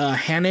gentleman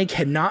Hannig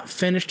had not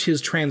finished his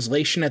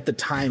translation at the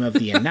time of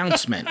the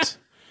announcement.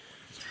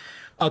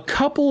 A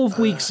couple of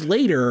weeks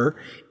later,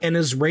 an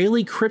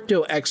Israeli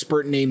crypto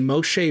expert named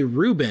Moshe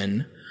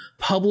Rubin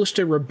published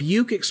a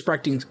rebuke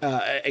expressing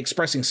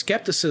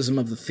skepticism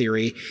of the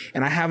theory,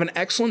 and I have an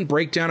excellent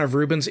breakdown of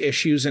Rubin's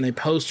issues in a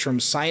post from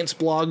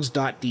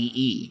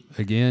scienceblogs.de.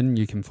 Again,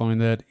 you can find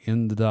that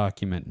in the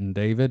document. And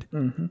David,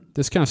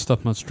 this kind of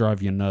stuff must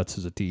drive you nuts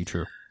as a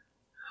teacher.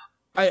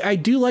 I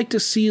do like to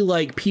see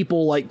like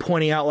people like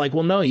pointing out like,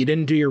 well, no, you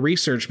didn't do your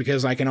research,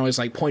 because I can always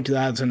like point to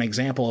that as an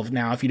example of,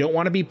 now, if you don't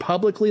want to be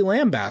publicly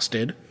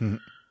lambasted,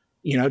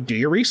 do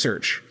your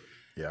research.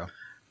 Yeah.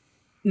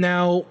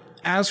 Now,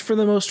 as for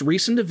the most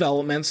recent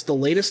developments, the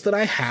latest that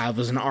I have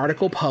is an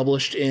article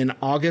published in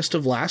August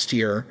of last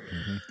year,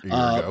 A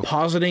year ago.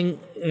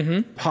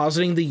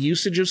 positing the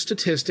usage of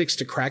statistics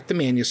to crack the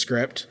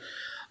manuscript.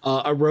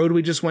 A road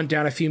we just went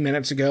down a few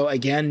minutes ago.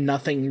 Again,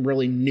 nothing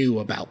really new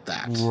about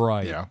that.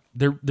 Right. Yeah.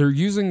 They're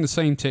using the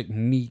same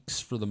techniques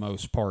for the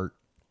most part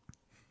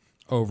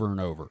over and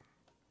over.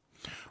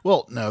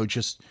 Well, no,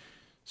 just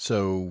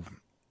so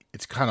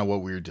it's kind of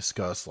what we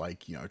discussed,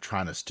 like,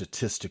 trying to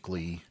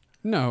statistically,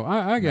 No,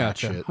 I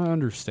Match gotcha. it. I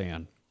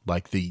understand.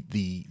 like the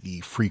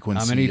frequency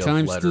How many of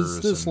times letters.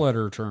 does this and-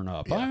 letter turn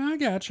up? Yeah. I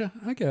gotcha.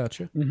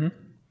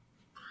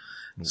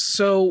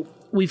 So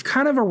we've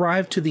kind of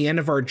arrived to the end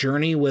of our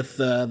journey with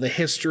the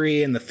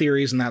history and the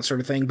theories and that sort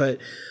of thing. But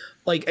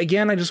like,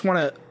 again, I just want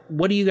to,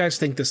 what do you guys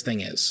think this thing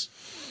is?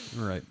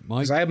 All right, Mike.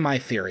 Because I have my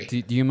theory.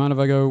 Do you mind if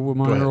I go with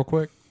mine ahead. real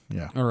quick?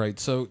 Yeah. All right,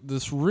 so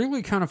this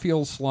really kind of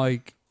feels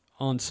like,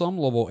 on some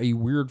level, a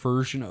weird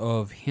version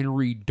of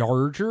Henry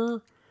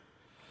Darger,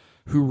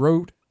 who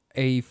wrote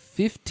a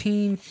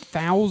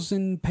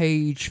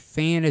 15,000-page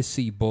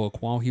fantasy book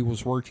while he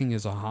was working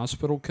as a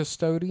hospital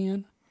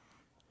custodian.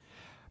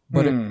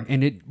 But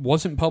it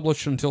wasn't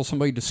published until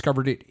somebody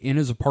discovered it in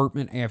his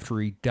apartment after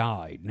he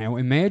died. Now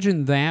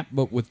imagine that,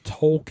 but with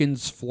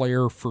Tolkien's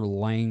flair for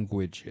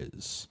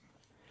languages.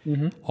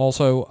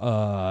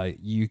 Also,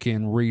 you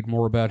can read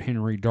more about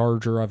Henry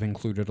Darger. I've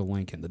included a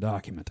link in the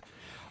document.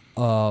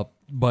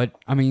 But,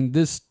 I mean,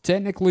 this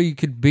technically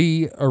could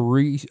be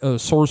a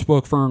source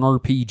book for an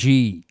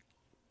RPG.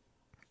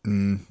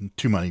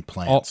 Too many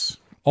plants.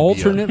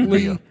 alternately-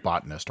 Be a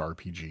botanist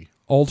RPG.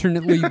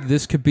 Alternately,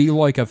 this could be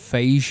like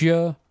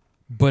aphasia,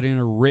 but in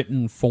a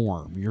written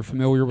form. You're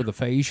familiar with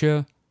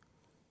aphasia?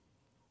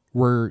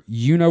 Where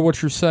you know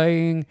what you're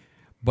saying,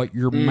 but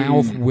your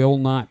mouth will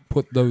not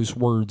put those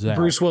words out.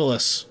 Bruce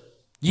Willis.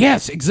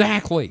 Yes,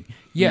 exactly.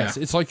 Yes,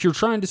 Yeah. it's like you're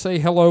trying to say,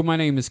 hello, my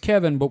name is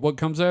Kevin, but what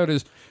comes out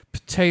is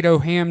potato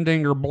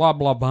hamdinger, blah,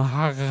 blah,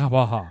 blah, blah,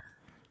 blah.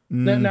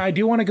 Now, I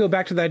do want to go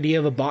back to the idea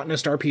of a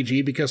botanist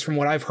RPG, because from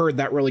what I've heard,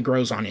 that really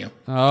grows on you.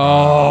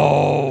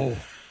 Oh.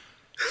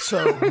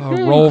 So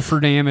Roll for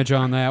damage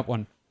on that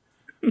one.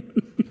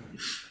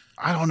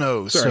 I don't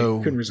know. Sorry,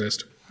 couldn't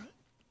resist.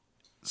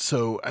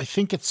 So I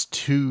think it's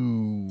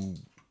too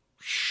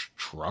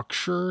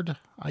structured,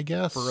 I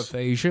guess. For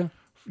aphasia?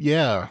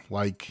 Yeah,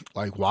 like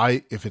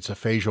why, if it's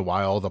aphasia,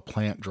 why all the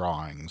plant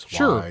drawings?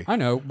 Sure, Why, I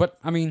know, but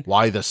I mean,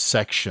 why the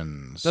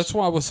sections? that's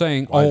why I was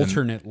saying Why the-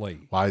 alternately.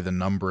 Why the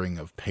numbering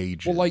of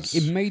pages? Well, like,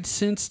 it made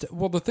sense.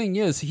 Well, the thing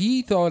is,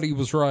 he thought he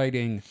was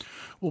writing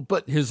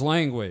but his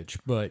language,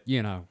 but,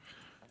 you know.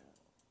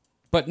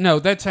 But no,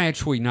 that's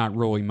actually not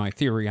really my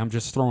theory. I'm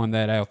just throwing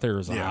that out there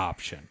as an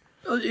option.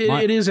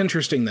 It is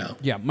interesting, though.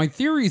 Yeah, my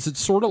theory is it's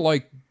sort of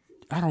like,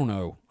 I don't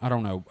know.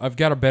 I've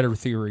got a better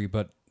theory,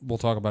 but we'll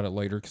talk about it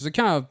later, because it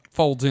kind of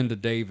folds into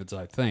David's,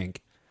 I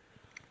think.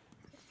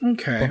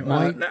 Okay,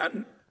 Mike?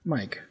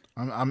 Mike.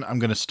 I'm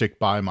going to stick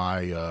by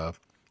my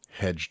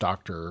hedge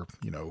doctor,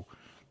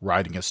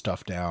 writing his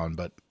stuff down,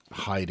 but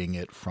hiding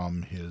it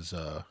from his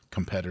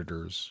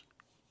competitors.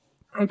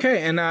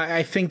 Okay, and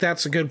I think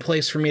that's a good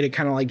place for me to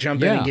kind of like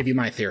jump in and give you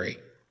my theory.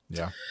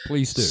 Yeah.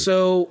 Please do.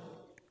 So,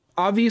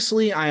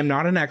 obviously, I am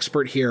not an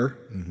expert here,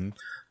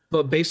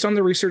 but based on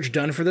the research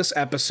done for this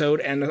episode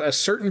and a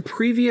certain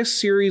previous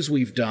series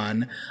we've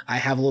done, I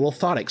have a little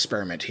thought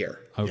experiment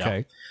here.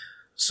 Okay.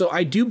 So,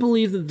 I do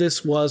believe that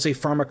this was a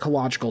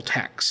pharmacological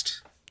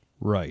text.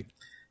 Right.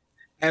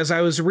 As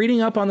I was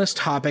reading up on this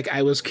topic,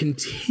 I was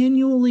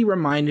continually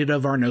reminded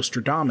of our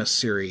Nostradamus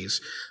series,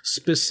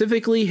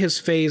 specifically his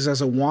phase as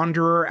a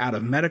wanderer out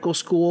of medical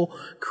school,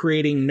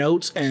 creating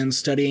notes and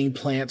studying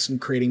plants and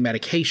creating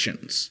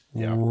medications.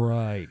 Yeah.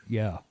 Right.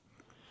 Yeah.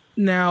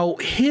 Now,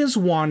 his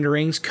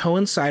wanderings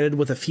coincided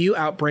with a few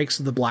outbreaks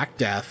of the Black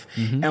Death,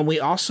 and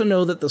we also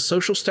know that the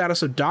social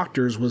status of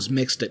doctors was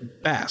mixed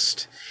at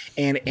best,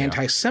 and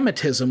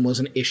anti-Semitism was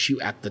an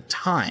issue at the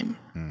time.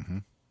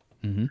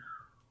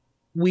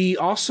 We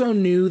also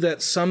knew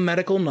that some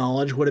medical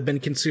knowledge would have been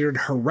considered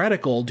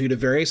heretical due to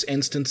various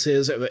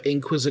instances of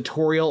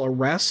inquisitorial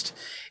arrest,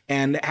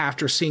 and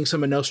after seeing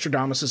some of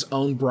Nostradamus'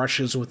 own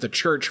brushes with the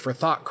church for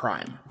thought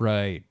crime.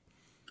 Right.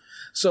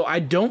 So I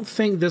don't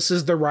think this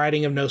is the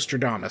writing of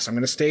Nostradamus. I'm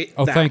going to state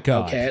that. Thank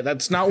God. Okay,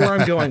 that's not where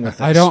I'm going with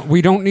this.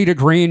 We don't need a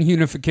grand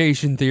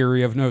unification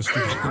theory of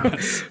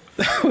Nostradamus.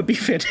 That would be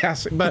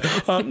fantastic. But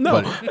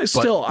no,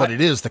 But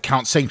it is the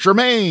Count Saint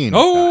Germain.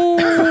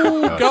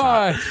 Oh,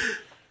 God.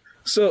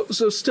 So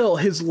still,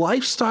 his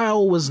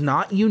lifestyle was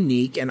not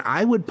unique, and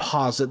I would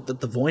posit that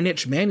the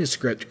Voynich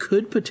manuscript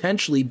could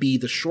potentially be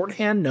the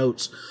shorthand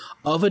notes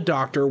of a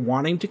doctor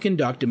wanting to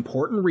conduct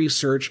important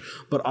research,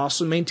 but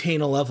also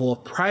maintain a level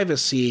of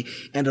privacy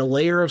and a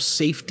layer of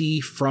safety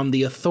from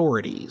the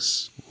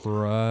authorities.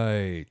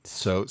 Right.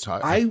 So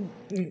I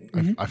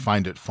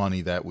find it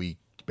funny that we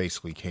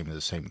basically came to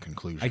the same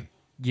conclusion.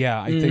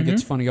 I think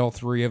it's funny all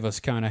three of us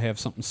kind of have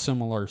something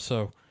similar,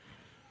 so...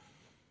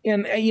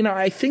 And,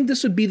 I think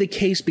this would be the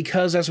case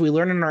because, as we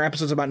learned in our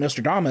episodes about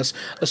Nostradamus,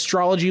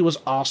 astrology was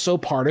also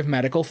part of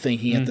medical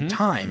thinking at the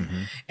time.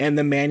 And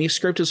the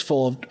manuscript is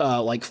full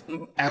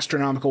of,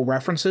 astronomical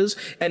references,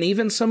 and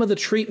even some of the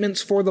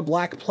treatments for the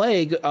Black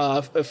Plague,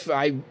 if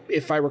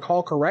I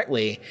recall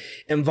correctly,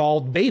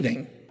 involved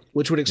bathing,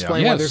 which would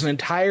explain why there's an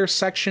entire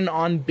section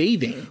on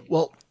bathing.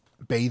 Well,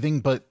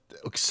 bathing, but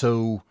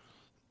so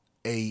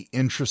a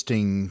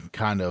interesting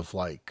kind of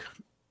like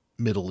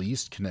Middle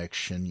East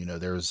connection,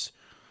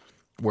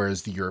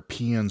 whereas the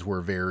Europeans were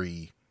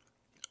very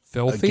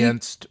Filthy?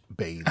 against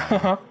bathing.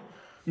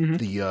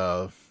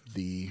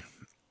 The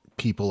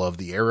people of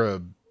the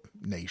Arab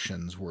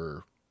nations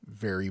were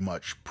very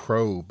much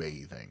pro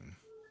bathing.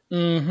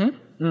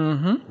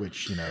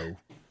 Which,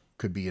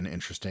 could be an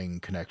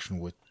interesting connection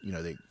with,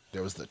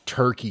 there was the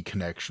Turkey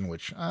connection,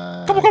 which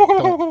I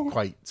don't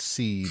quite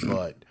see,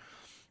 but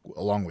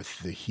along with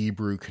the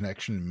Hebrew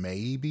connection,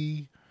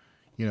 maybe,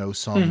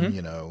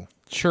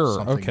 Sure,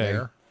 something okay.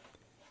 there.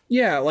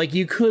 Yeah, like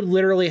you could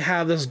literally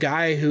have this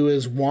guy who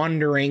is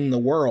wandering the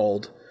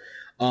world,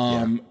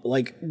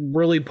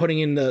 really putting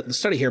in the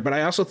study here. But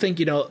I also think,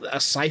 a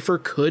cipher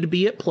could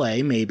be at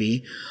play,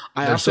 maybe.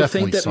 I There's also think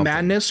definitely that something.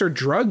 madness or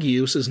drug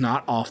use is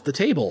not off the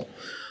table.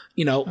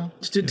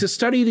 To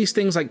study these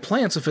things like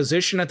plants, a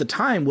physician at the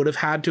time would have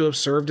had to have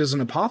served as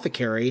an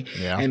apothecary,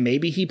 and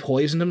maybe he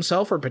poisoned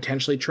himself or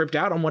potentially tripped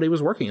out on what he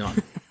was working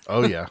on.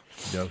 Oh, yeah.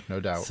 No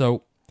doubt.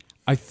 So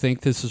I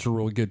think this is a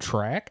really good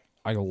track.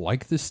 I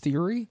like this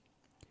theory.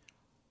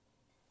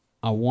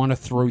 I want to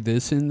throw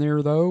this in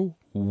there, though.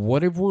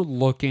 What if we're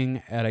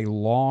looking at a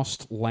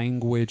lost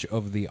language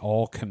of the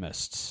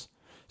alchemists?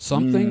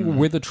 Something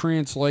with a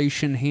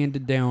translation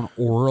handed down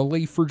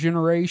orally for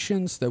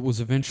generations that was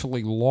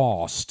eventually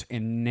lost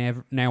and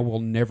now we'll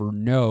never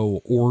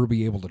know or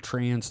be able to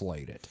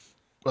translate it.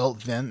 Well,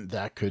 then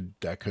that could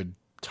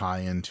tie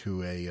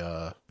into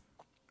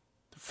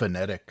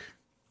phonetic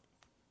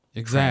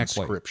Exactly.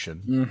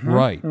 transcription.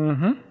 Right.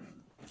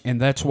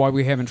 And that's why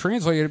we haven't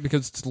translated it,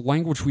 because it's a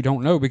language we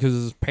don't know,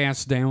 because it's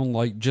passed down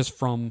like just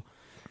from,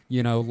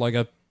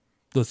 like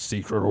the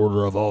Secret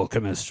Order of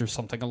Alchemists or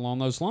something along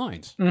those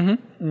lines.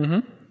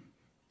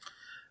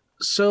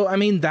 So, I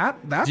mean,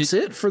 that's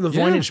it for the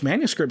Voynich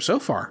manuscript so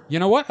far. You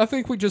know what? I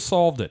think we just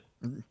solved it.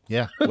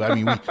 Yeah. Well, I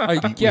mean,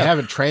 we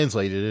haven't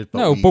translated it,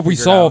 but we figured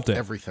solved out it.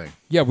 Everything.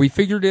 Yeah, we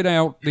figured it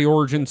out, the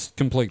origins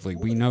completely.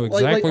 We know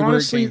exactly where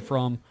honestly, it came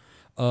from.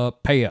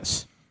 Pay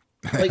us.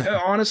 Like,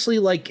 honestly,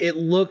 like, it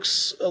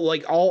looks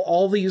like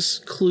all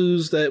these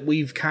clues that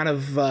we've kind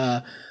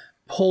of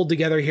pulled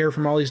together here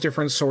from all these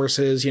different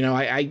sources.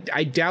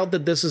 I doubt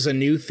that this is a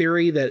new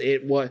theory, that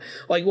it was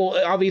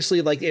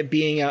obviously, like, it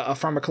being a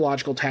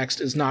pharmacological text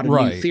is not a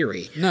new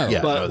theory. No,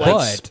 Yeah, but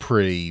that's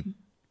pretty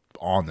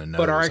on the nose.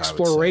 But our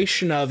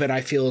exploration of it,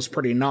 I feel, is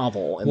pretty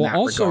novel in that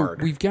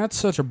regard. We've got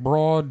such a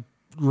broad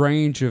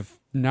range of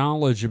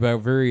knowledge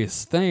about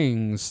various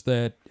things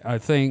that I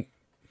think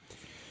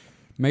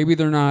maybe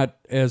they're not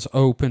as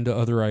open to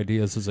other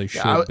ideas as they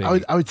should be.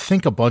 I would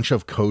think a bunch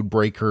of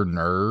Codebreaker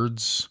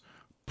nerds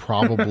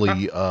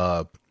probably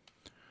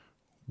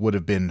would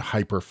have been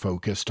hyper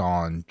focused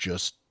on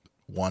just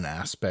one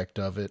aspect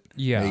of it.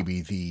 Yeah.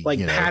 Maybe the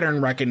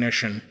pattern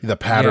recognition. The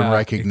pattern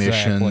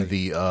recognition,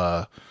 exactly.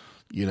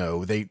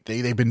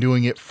 They've been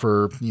doing it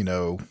for,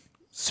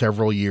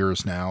 several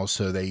years now,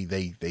 so they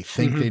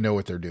think they know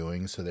what they're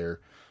doing, so they're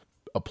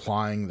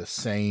applying the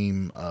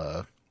same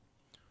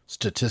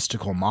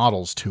statistical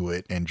models to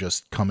it and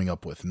just coming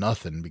up with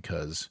nothing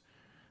because,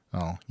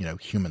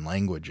 human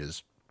language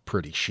is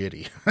pretty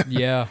shitty.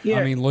 Yeah,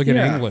 I mean, look at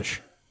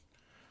English.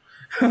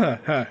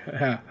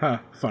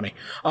 Funny.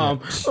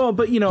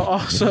 But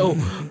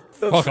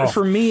also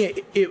for me,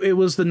 it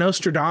was the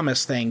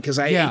Nostradamus thing, because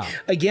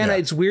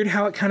it's weird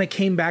how it kind of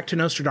came back to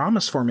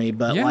Nostradamus for me,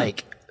 but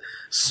like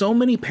so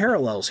many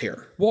parallels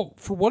here. Well,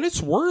 for what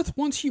it's worth,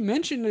 once you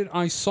mentioned it,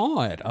 I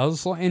saw it. I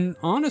was like, and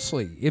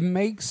honestly, it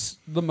makes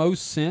the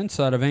most sense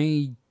out of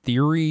any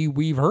theory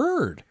we've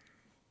heard.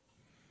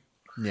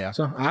 Yeah.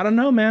 So I don't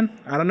know, man.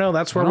 I don't know.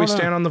 That's where we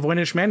stand on the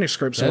Voynich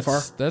manuscript so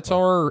far. That's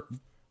our.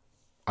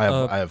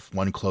 I have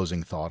one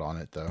closing thought on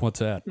it, though. What's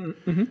that?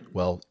 Mm-hmm.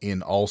 Well, in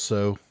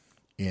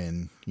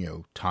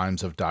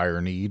times of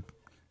dire need,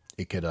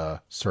 it could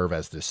serve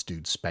as this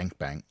dude's spank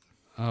bank.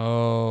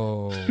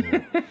 Oh,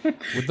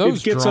 with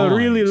those it gets drawings,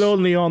 really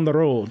lonely on the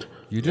road.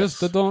 You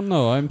just don't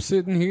know. I'm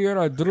sitting here.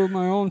 I drill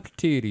my own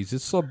titties.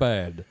 It's so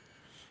bad.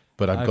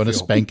 But I'm going to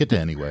spank it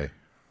anyway.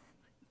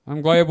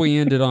 I'm glad we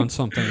ended on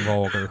something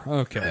vulgar.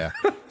 Okay. Yeah.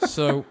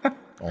 So,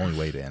 only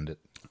way to end it.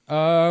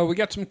 We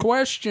got some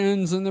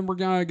questions, and then we're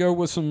going to go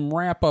with some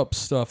wrap-up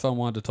stuff I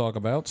wanted to talk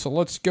about. So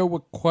let's go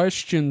with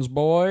questions,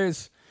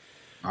 boys.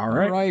 All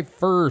right.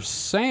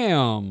 First,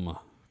 Sam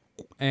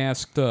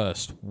asked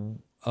us,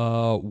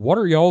 what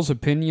are y'all's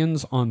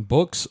opinions on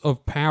books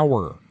of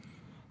power?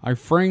 I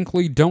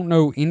frankly don't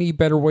know any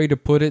better way to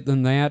put it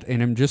than that,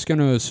 and I'm just going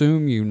to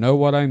assume you know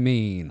what I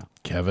mean.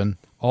 Kevin?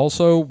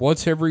 Also,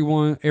 what's every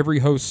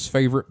host's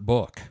favorite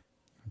book?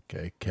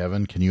 Okay,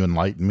 Kevin, can you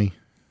enlighten me?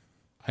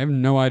 I have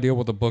no idea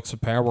what the books of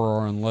power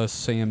are unless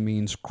Sam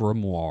means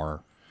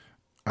grimoire.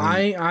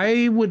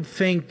 I would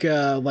think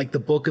like the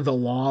Book of the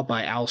Law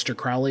by Aleister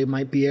Crowley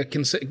might be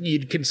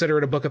you'd consider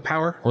it a book of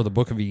power, or the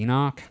Book of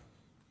Enoch,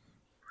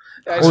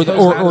 or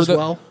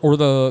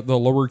the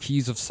Lower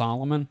Keys of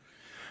Solomon.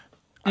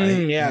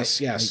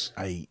 Yes.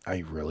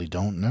 I really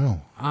don't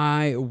know.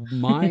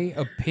 My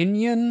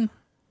opinion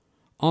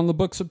on the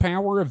books of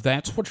power, if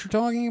that's what you're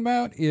talking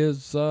about,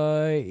 is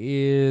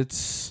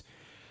it's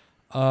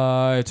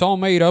all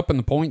made up and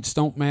the points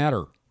don't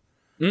matter.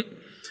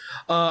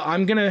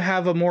 I'm going to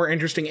have a more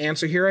interesting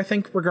answer here, I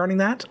think, regarding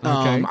that.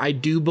 Okay. I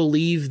do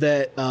believe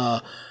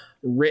that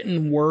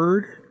written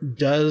word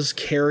does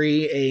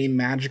carry a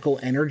magical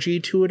energy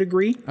to a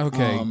degree.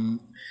 Okay.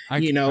 I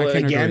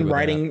again,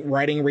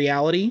 writing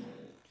reality.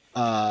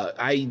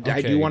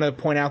 I do want to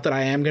point out that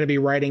I am going to be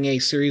writing a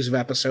series of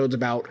episodes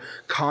about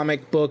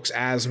comic books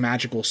as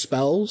magical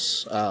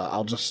spells.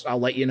 I'll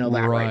let you know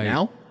that right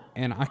now.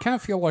 And I kind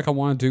of feel like I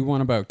want to do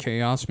one about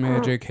chaos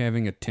magic,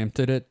 having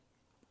attempted it.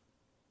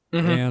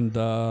 And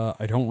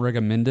I don't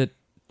recommend it.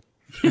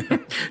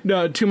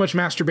 No, too much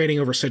masturbating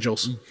over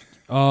sigils.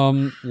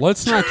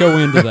 Let's not go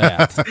into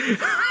that.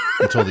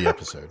 Until the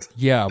episode.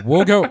 Yeah,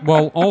 we'll go.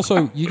 Well,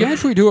 also, you can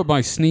actually do it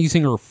by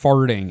sneezing or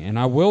farting. And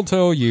I will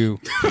tell you,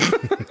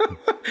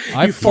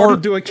 I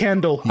farted to a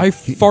candle. I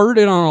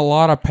farted on a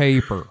lot of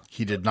paper.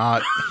 He did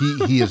not.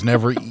 He has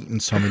never eaten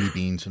so many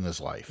beans in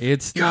his life.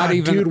 It's God, not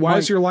even. Dude, why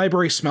does your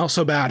library smell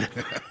so bad?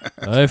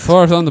 I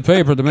fart on the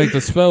paper to make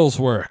the spells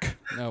work.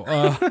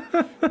 No,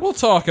 we'll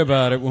talk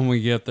about it when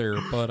we get there.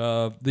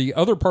 But the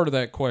other part of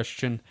that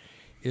question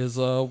is,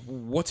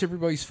 what's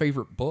everybody's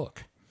favorite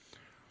book?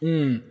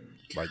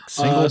 Like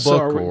single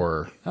book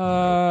or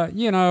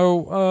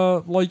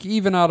like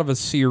even out of a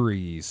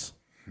series.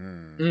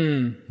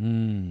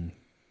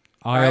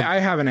 I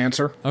have an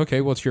answer.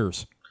 Okay, what's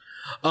yours?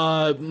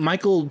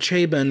 Michael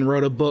Chabon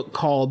wrote a book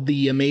called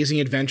The Amazing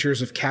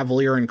Adventures of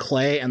Kavalier and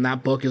Clay, and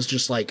that book is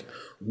just like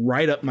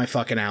right up my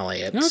fucking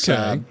alley. It's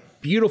Okay.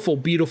 Beautiful,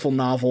 beautiful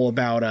novel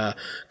about a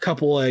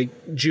couple of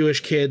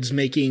Jewish kids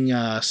making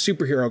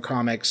superhero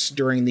comics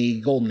during the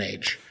golden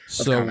age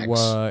of comics.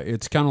 So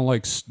it's kind of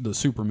like the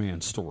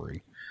Superman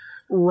story.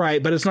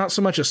 Right, but it's not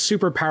so much a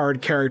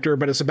superpowered character,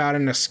 but it's about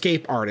an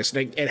escape artist.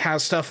 It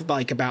has stuff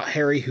like about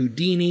Harry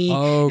Houdini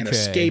and Okay.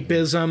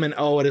 escapism, and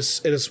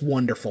it is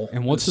wonderful.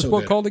 And what's It's this so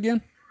book good. called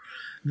again?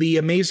 The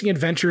Amazing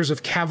Adventures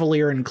of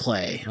Kavalier and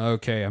Clay.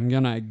 Okay, I'm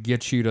gonna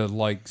get you to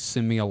like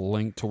send me a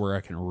link to where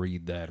I can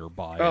read that or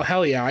buy it. Oh,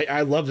 hell yeah.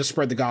 I love to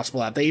spread the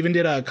gospel out. They even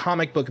did a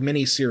comic book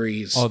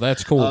miniseries. Oh,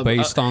 that's cool.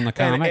 Based on the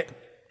and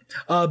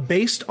comic.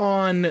 Based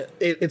on...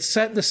 It's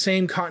set in the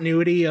same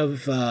continuity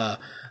of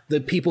the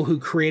people who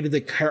created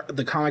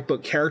the comic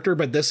book character,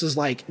 but this is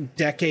like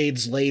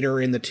decades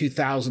later in the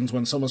 2000s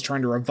when someone's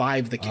trying to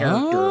revive the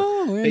character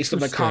based on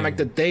the comic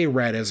that they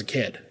read as a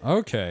kid.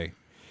 Okay.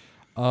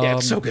 Yeah,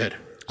 it's so good.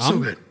 So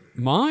good.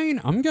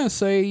 Mine, I'm gonna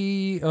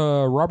say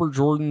Robert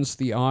Jordan's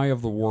 "The Eye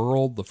of the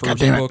World," the first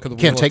Damn book it. of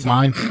the Can't Wheel take of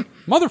Time. mine.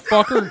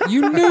 Motherfucker,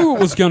 you knew it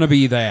was gonna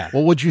be that.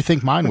 What would you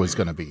think mine was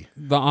going to be?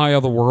 "The Eye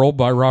of the World"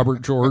 by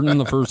Robert Jordan,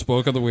 the first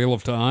book of the Wheel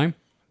of Time.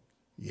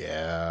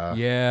 Yeah.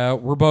 Yeah,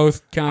 we're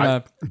both kind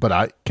of.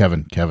 But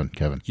Kevin.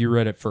 You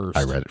read it first.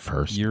 I read it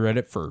first. You read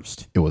it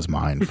first. It was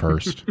mine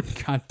first.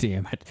 God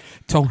damn it!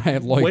 Don't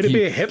act like Way to you,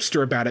 be a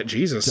hipster about it,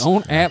 Jesus.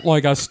 don't act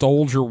like I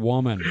stole your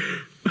woman.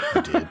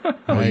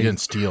 Well, you didn't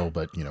steal,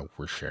 but,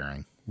 we're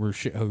sharing. We're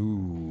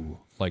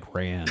like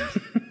Rand.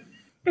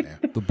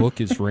 The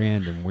book is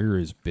Rand, and we're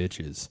his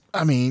bitches.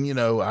 I mean,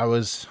 I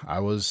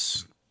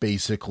was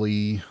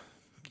basically,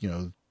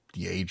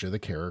 the age of the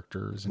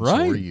characters, and so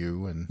Right. were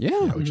you, and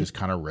Yeah. it just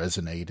kind of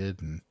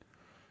resonated, and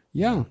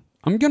Yeah.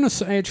 I'm going to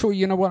say, actually,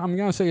 you know what? I'm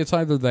going to say it's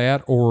either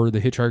that or The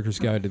Hitchhiker's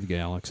Guide to the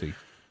Galaxy.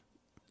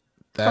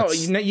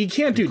 that's You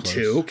can't do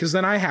two, because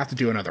then I have to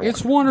do another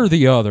It's one. one or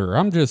the other.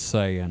 I'm just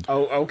saying.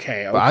 Oh,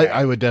 okay. but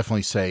I would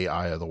definitely say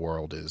Eye of the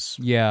World is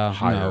Yeah,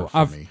 higher no.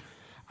 for me.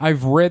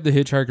 I've read The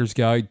Hitchhiker's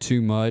Guide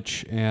too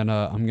much, and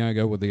I'm going to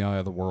go with The Eye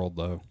of the World,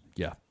 though.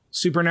 Yeah.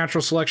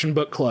 Supernatural Selection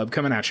Book Club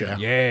coming at you.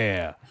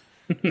 Yeah.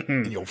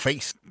 In your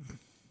face.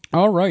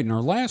 All right, and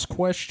our last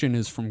question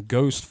is from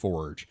Ghost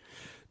Forge.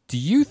 Do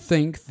you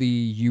think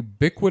the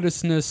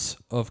ubiquitousness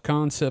of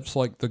concepts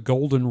like the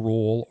golden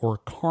rule or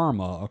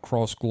karma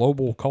across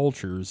global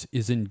cultures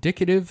is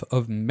indicative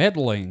of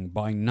meddling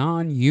by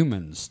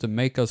non-humans to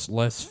make us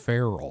less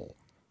feral?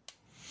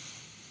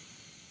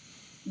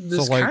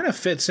 This So, like- kind of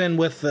fits in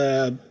with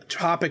the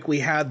topic we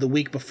had the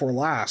week before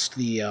last,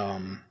 the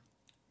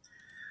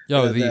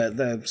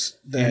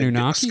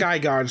Anunnaki? sky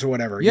gods or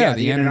whatever. Yeah,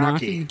 the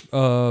Anunnaki,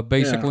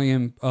 basically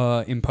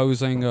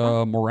imposing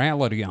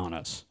morality on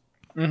us.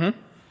 Mm-hmm.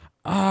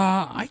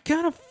 I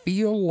kind of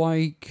feel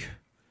like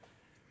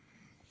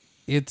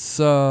it's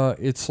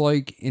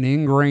like an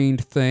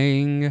ingrained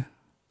thing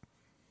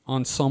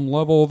on some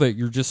level that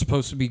you're just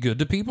supposed to be good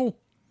to people.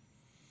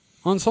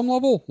 On some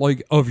level,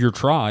 like of your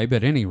tribe,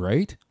 at any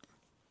rate.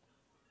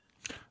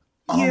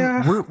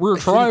 Yeah. We're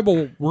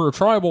a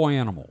tribal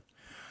animal.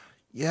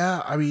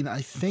 Yeah, I mean,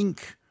 I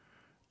think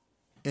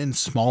in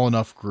small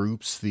enough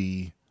groups,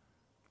 The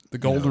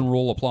golden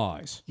rule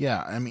applies.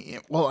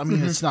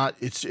 it's not.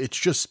 It's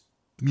just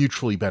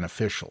mutually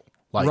beneficial.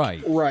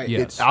 Like, Right.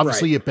 Yes.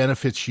 obviously, it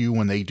benefits you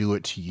when they do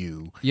it to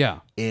you, Yeah.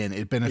 and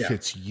it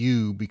benefits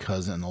you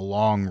because in the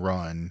long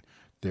run,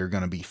 they're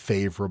going to be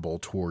favorable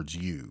towards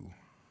you.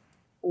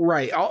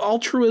 Right.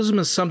 Altruism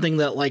is something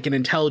that like an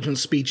intelligent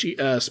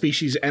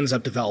species ends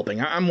up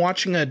developing. I'm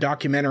watching a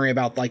documentary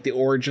about like the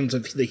origins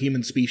of the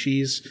human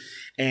species,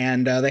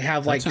 and they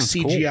have like sounds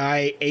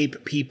CGI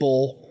ape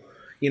people,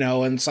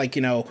 and it's like,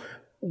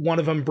 one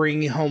of them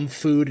bringing home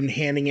food and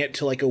handing it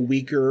to like a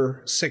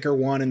weaker, sicker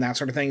one and that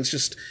sort of thing. It's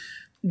just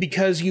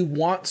because you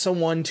want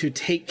someone to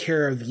take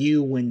care of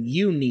you when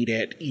you need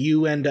it,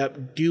 you end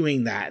up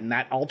doing that. And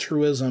that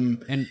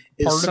altruism And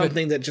is part of it-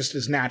 something that just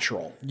is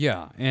natural.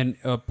 Yeah, and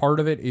part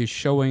of it is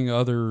showing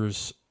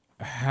others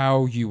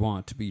how you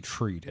want to be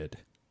treated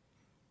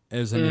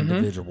as an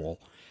individual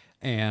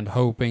and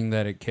hoping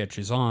that it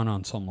catches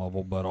on some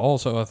level. But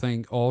also, I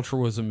think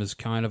altruism is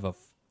kind of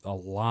a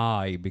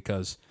lie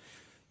because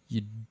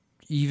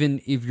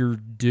even if you're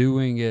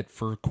doing it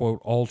for,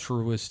 quote,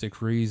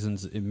 altruistic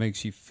reasons, it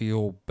makes you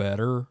feel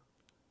better.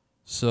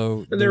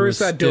 So There is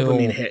that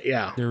dopamine hit,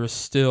 yeah. There is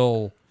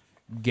still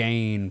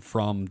gain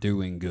from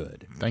doing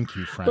good. Thank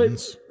you,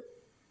 friends.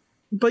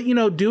 But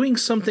doing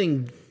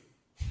something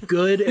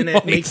good and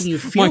it making you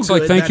feel Mike's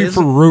good. like, thank that you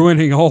for isn't-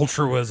 ruining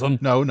altruism.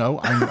 No,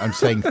 I'm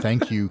saying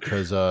thank you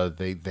because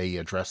they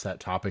address that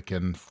topic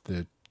in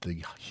the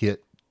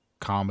hit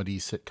comedy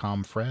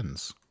sitcom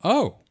Friends.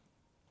 Oh,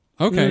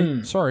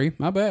 okay. Sorry,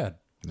 my bad.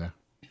 Yeah.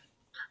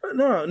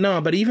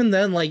 No. But even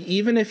then, like,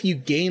 even if you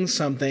gain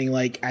something,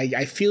 like,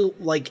 I feel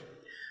like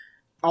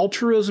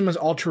altruism is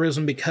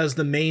altruism because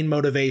the main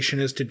motivation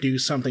is to do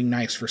something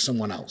nice for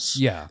someone else.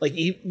 Yeah. Like,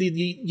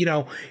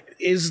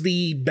 is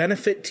the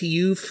benefit to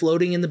you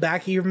floating in the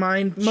back of your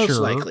mind? Most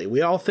Sure. likely.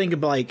 We all think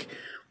of like,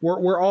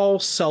 we're all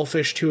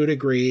selfish to a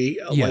degree.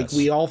 Like Yes.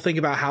 we all think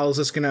about how is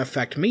this going to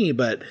affect me,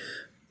 but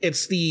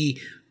it's the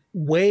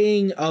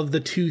weighing of the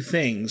two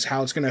things,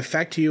 how it's going to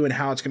affect you and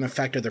how it's going to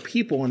affect other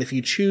people. And if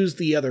you choose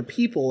the other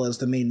people as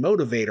the main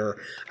motivator,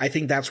 I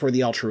think that's where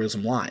the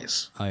altruism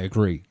lies. I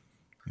agree.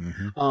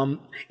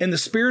 In the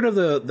spirit of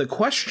the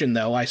question,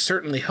 though, I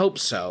certainly hope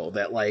so.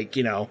 That like,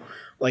 you know,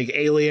 like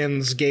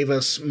aliens gave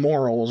us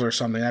morals or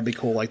something. That'd be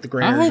cool. Like the I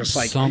Greyers hope just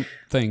like,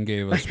 something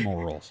gave us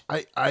morals.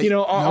 you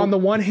know, on the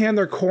one hand,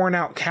 they're coring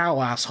out cow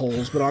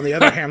assholes, but on the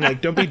other hand,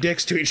 like, don't be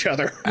dicks to each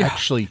other.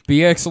 Actually,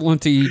 Be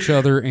excellent to each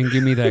other and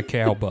give me that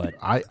cow butt.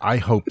 I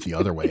hope the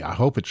other way. I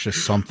hope it's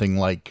just something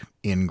like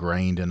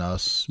ingrained in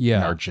us, in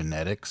Yeah. our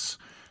genetics.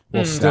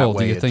 Well, still, do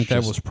way you it's think that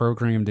just- was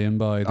programmed in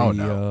by the Oh,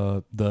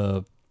 no.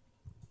 the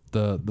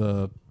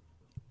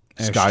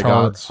Sky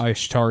gods?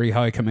 Ashtari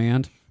High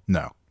Command?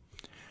 No.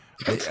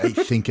 I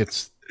think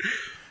it's,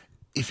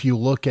 if you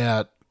look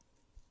at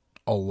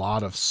a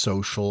lot of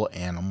social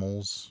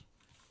animals,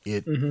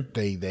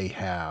 they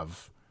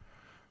have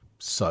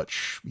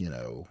such, you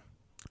know,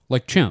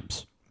 Like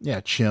chimps.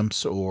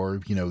 chimps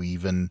or, you know,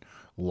 even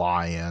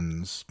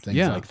lions, things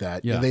Yeah, like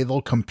that. yeah.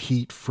 They'll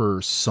compete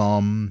for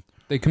some,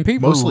 They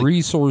compete Mostly- for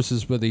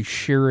resources, but they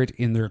share it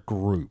in their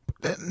group.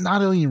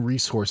 not only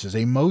resources,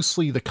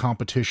 the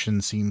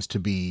competition seems to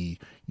be,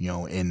 you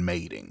know, in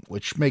mating,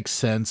 which makes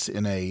sense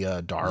in a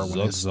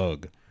Darwinist,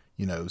 Zug.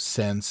 you know,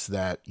 sense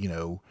that, you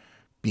know,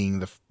 being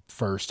the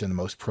first and the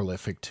most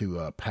prolific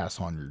to pass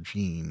on your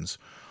genes,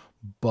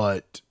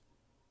 but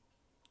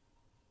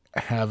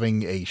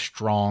having a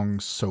strong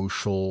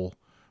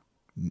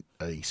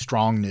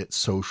knit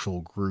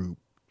social group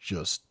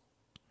just,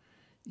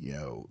 you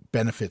know,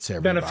 benefits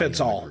everybody. Benefits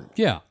in the all. group.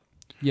 Yeah.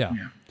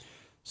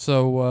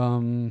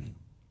 So,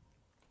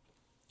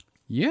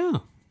 yeah.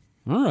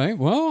 All right.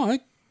 Well,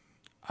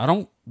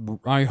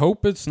 I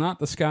hope it's not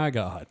the Sky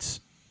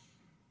Gods,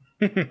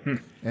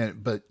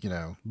 But, you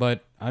know,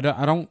 but I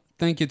don't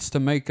think it's to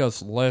make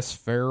us less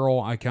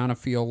feral. I kind of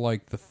feel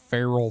like the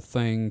feral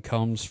thing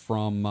comes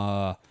from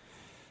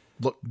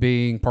Look-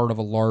 being part of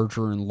a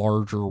larger and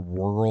larger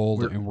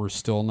world, and we're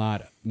still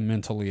not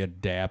mentally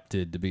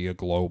adapted to be a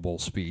global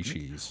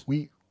species.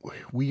 we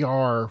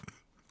are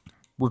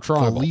We're the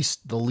tribal.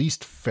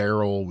 least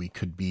feral we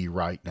could be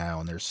right now,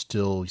 and there's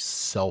still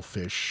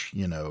selfish,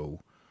 you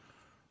know,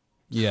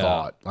 Yeah.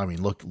 thought. I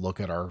mean, look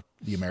at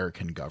the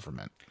American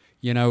government,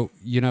 You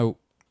know,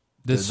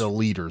 this the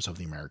leaders of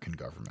the American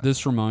government.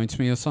 this reminds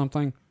me of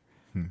something.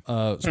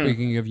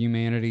 Speaking of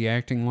humanity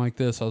acting like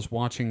this, I was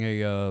watching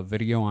a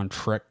video on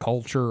Trek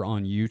culture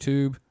on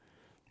YouTube,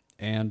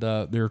 and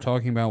they were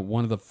talking about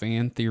one of the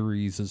fan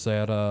theories is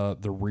that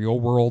the real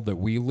world that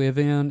we live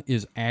in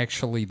is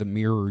actually the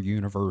mirror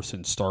universe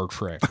in Star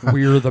Trek.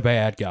 We're the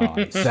bad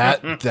guys.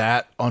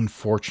 that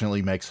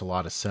unfortunately makes a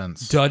lot of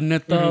sense. Doesn't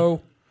it,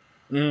 though?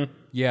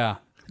 Yeah.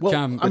 Well,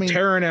 I mean,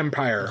 Terran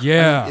Empire.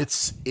 Yeah.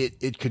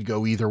 it could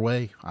go either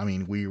way. I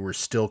mean, we were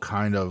still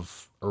kind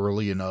of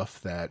early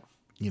enough that,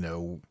 you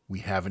know, we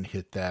haven't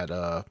hit that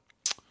what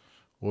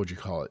would you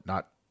call it?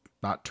 Not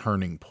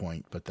turning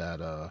point, but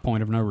that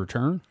Point of no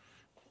return?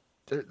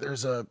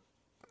 there's a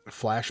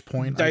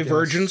flashpoint, I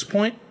Divergence guess.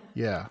 point.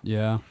 Yeah,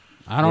 Yeah.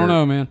 I don't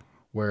know, man.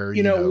 where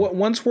You know,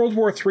 once World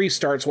War III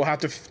starts, we'll have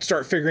to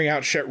start figuring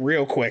out shit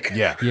real quick.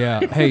 yeah. Yeah.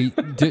 Hey,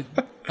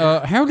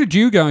 how did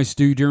you guys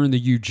do during the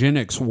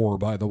eugenics war,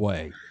 by the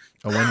way?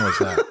 Oh, when was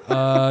that?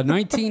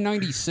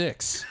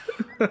 1996.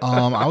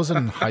 I was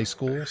in high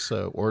school,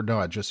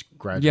 I just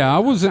graduated. Yeah, I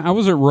was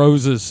at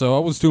Rose's, so I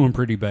was doing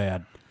pretty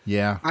bad.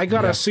 Yeah, I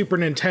got a Super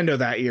Nintendo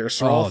that year,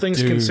 so all things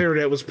dude. considered,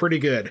 it was pretty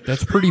good.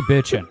 That's pretty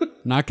bitchin'.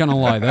 Not gonna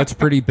lie, that's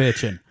pretty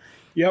bitchin'.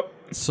 Yep.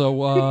 So,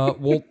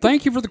 well,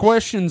 thank you for the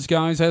questions,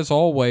 guys, as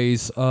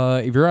always.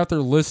 If you're out there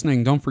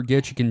listening, don't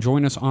forget you can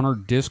join us on our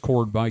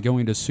Discord by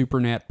going to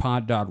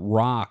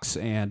supernatpod.rocks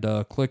and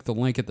click the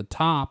link at the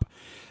top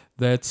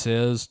that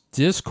says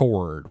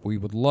Discord. We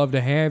would love to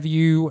have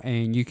you,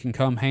 and you can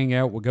come hang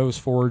out with Ghost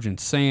Forge and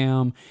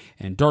Sam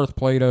and Darth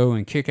Plato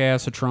and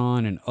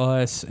Kick-Assatron and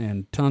us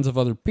and tons of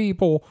other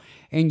people,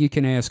 and you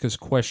can ask us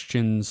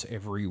questions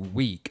every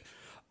week.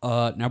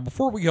 Now,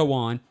 before we go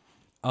on,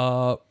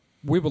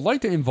 we would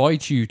like to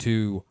invite you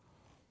to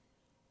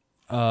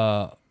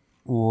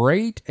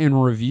rate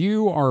and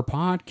review our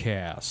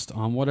podcast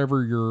on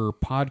whatever your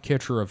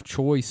podcatcher of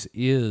choice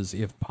is,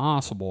 if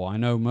possible. I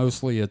know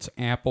mostly it's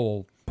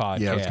Apple Podcasts.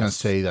 yeah. I was gonna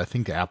say, I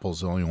think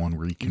Apple's the only one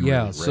where you can. Yeah,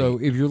 really rate. so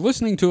if you're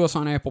listening to us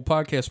on Apple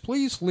Podcasts,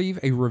 please leave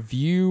a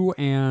review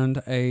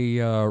and a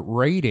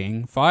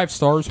rating. 5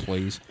 stars,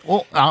 please.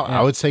 well,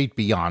 I would say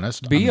be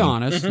honest. Be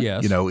honest,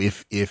 yes. You know,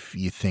 if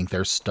you think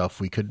there's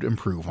stuff we could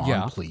improve on,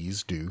 Yeah.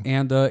 please do.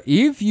 And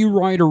if you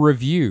write a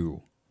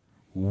review,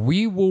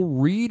 we will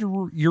read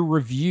your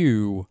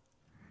review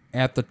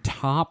at the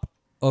top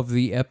of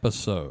the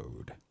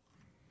episode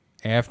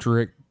after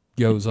it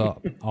goes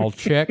up. I'll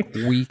check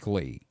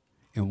weekly,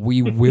 and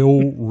we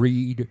will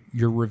read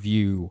your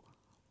review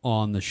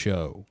on the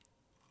show.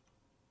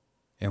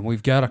 And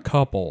we've got a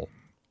couple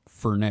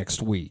for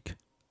next week.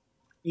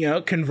 You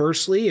know,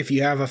 conversely, if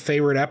you have a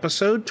favorite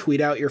episode,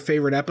 tweet out your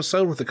favorite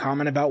episode with a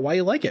comment about why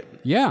you like it.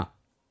 Yeah,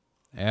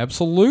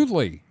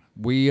 absolutely.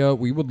 We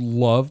would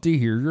love to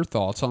hear your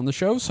thoughts on the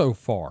show so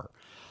far.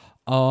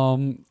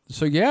 So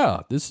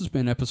yeah, this has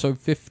been episode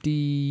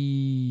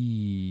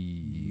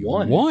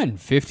 51.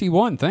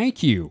 51.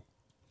 Thank you.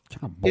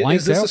 Kind of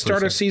blanked Is this out the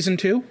start of season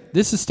 2?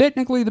 This is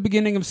technically the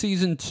beginning of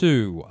season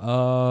 2.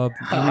 I mean,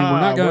 we're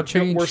not going to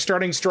change. We're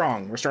starting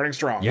strong.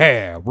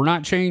 Yeah, we're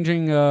not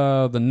changing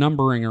the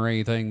numbering or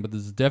anything, but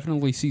this is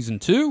definitely season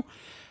 2.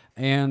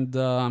 And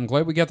I'm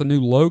glad we got the new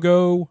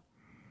logo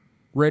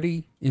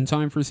ready in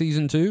time for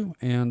season 2.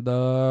 And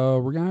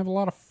we're going to have a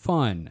lot of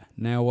fun.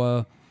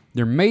 Now,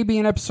 there may be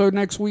an episode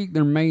next week.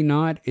 There may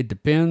not. It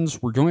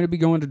depends. We're going to be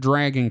going to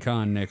Dragon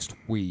Con next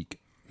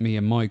week. Me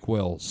and Mike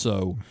will.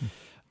 So...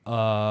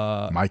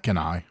 Mike and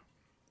I.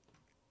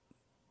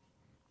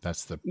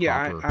 That's the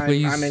proper.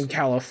 I'm in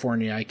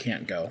California. I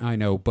can't go. I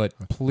know, but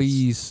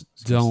please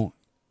don't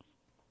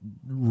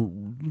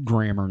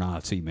grammar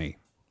Nazi me.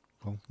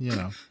 Well, you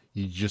know,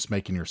 you're just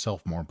making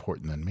yourself more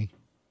important than me.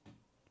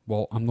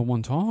 Well, I'm the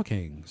one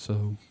talking,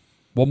 so...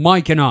 Well,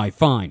 Mike and I,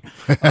 fine.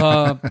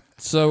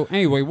 So,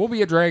 anyway, we'll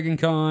be at Dragon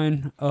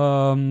Con.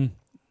 I'll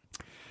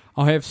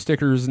have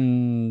stickers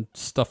and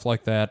stuff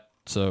like that,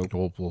 so...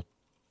 We'll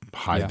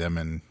hide them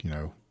and, you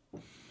know...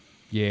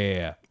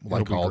 Yeah.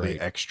 Like all the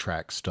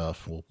X-Track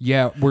stuff. We're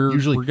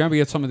going to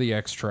be at some of the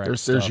X-Track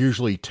stuff. There's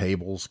usually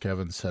tables,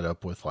 Kevin, set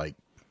up with, like...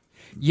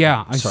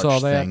 Yeah, I saw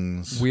that.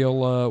 Things.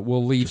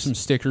 We'll leave some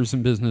stickers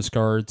and business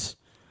cards.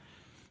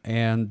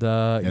 And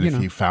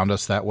if you found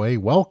us that way,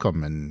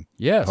 welcome. And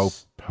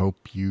yes.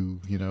 hope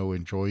you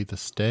enjoy the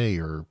stay,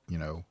 or,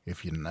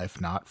 if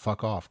not,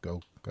 fuck off.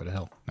 Go to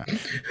hell. No.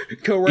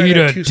 Go write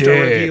a 2-star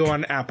review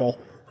on Apple.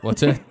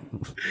 What's it?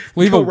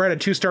 Write a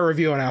 2-star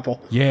review on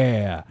Apple.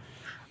 Yeah.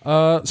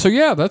 So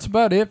yeah, that's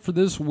about it for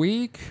this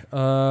week.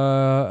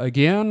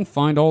 Again,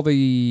 find all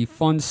the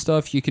fun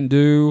stuff you can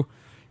do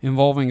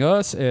involving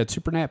us at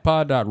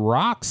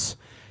supernatpod.rocks.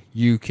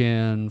 You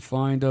can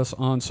find us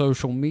on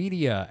social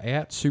media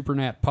at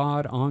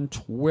supernatpod on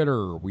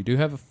Twitter. We do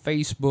have a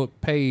Facebook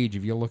page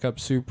if you look up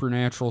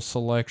Supernatural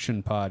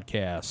Selection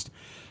Podcast.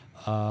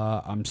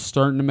 I'm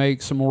starting to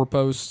make some more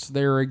posts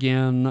there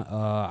again.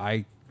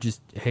 I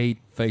just hate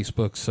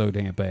Facebook so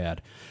damn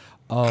bad.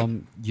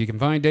 You can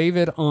find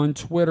David on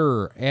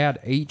Twitter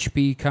at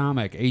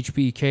HPComic,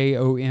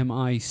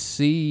 HPKOMIC.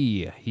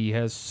 He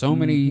has so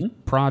many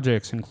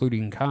projects,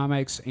 including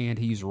comics, and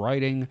he's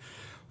writing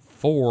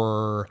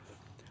for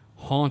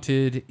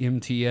Haunted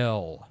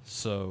MTL.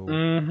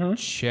 So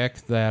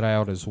check that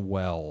out as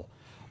well.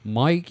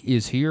 Mike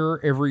is here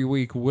every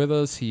week with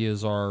us. He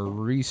is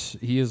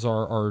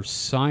our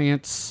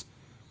science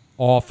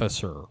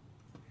officer.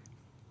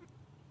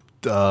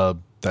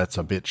 That's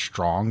a bit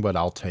strong, but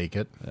I'll take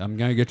it. I'm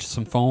going to get you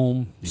some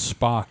foam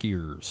Spock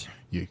ears.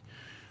 You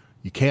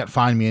can't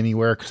find me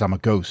anywhere because I'm a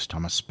ghost.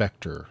 I'm a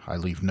specter. I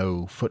leave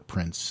no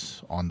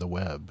footprints on the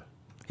web.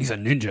 He's a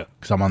ninja.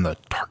 Because I'm on the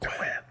dark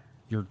web.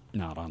 You're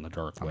not on the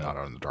dark web. I'm not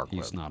on the dark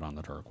web. He's not on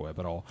the dark web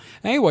at all.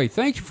 Anyway,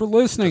 thank you for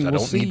listening. I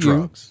don't need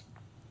drugs.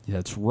 Yeah,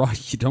 that's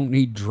right. You don't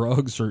need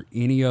drugs or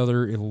any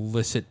other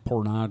illicit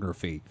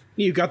pornography.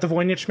 You got the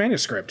Voynich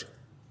manuscript.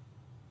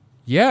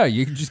 Yeah,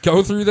 you can just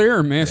go through there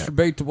and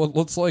masturbate to what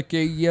looks like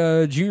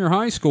a junior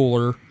high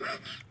schooler.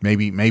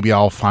 Maybe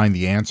I'll find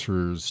the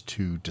answers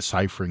to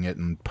deciphering it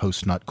in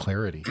post-nut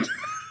clarity.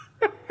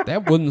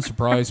 That wouldn't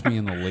surprise me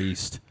in the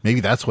least. Maybe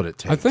that's what it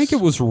takes. I think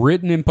it was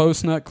written in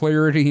post-nut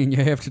clarity, and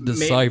you have to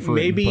decipher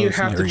maybe it in you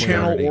have to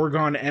channel clarity.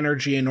 Orgon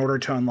energy in order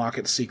to unlock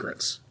its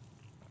secrets.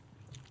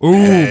 Ooh,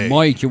 hey.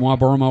 Mike, you want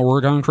to borrow my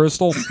Orgon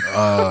crystal?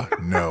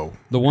 No.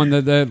 The one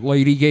that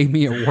lady gave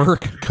me at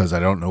work? Because I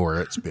don't know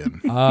where it's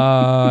been.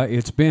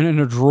 It's been in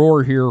a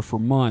drawer here for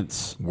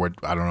months.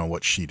 I don't know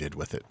what she did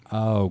with it.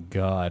 Oh,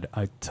 God,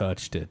 I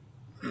touched it.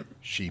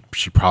 She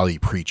probably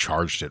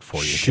pre-charged it for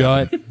you.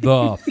 Shut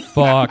the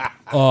fuck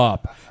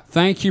up.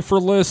 Thank you for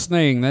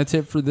listening. That's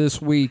it for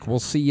this week. We'll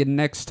see you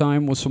next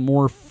time with some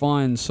more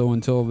fun. So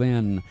until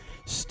then,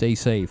 stay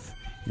safe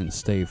and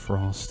stay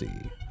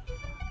frosty.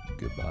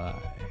 Goodbye.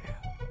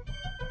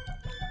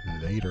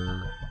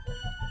 Later.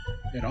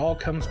 It all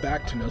comes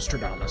back to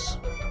Nostradamus.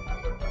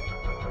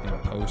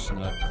 And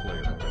post-nut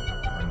clear.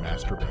 On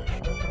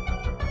masturbation.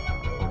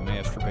 Or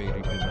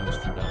masturbating to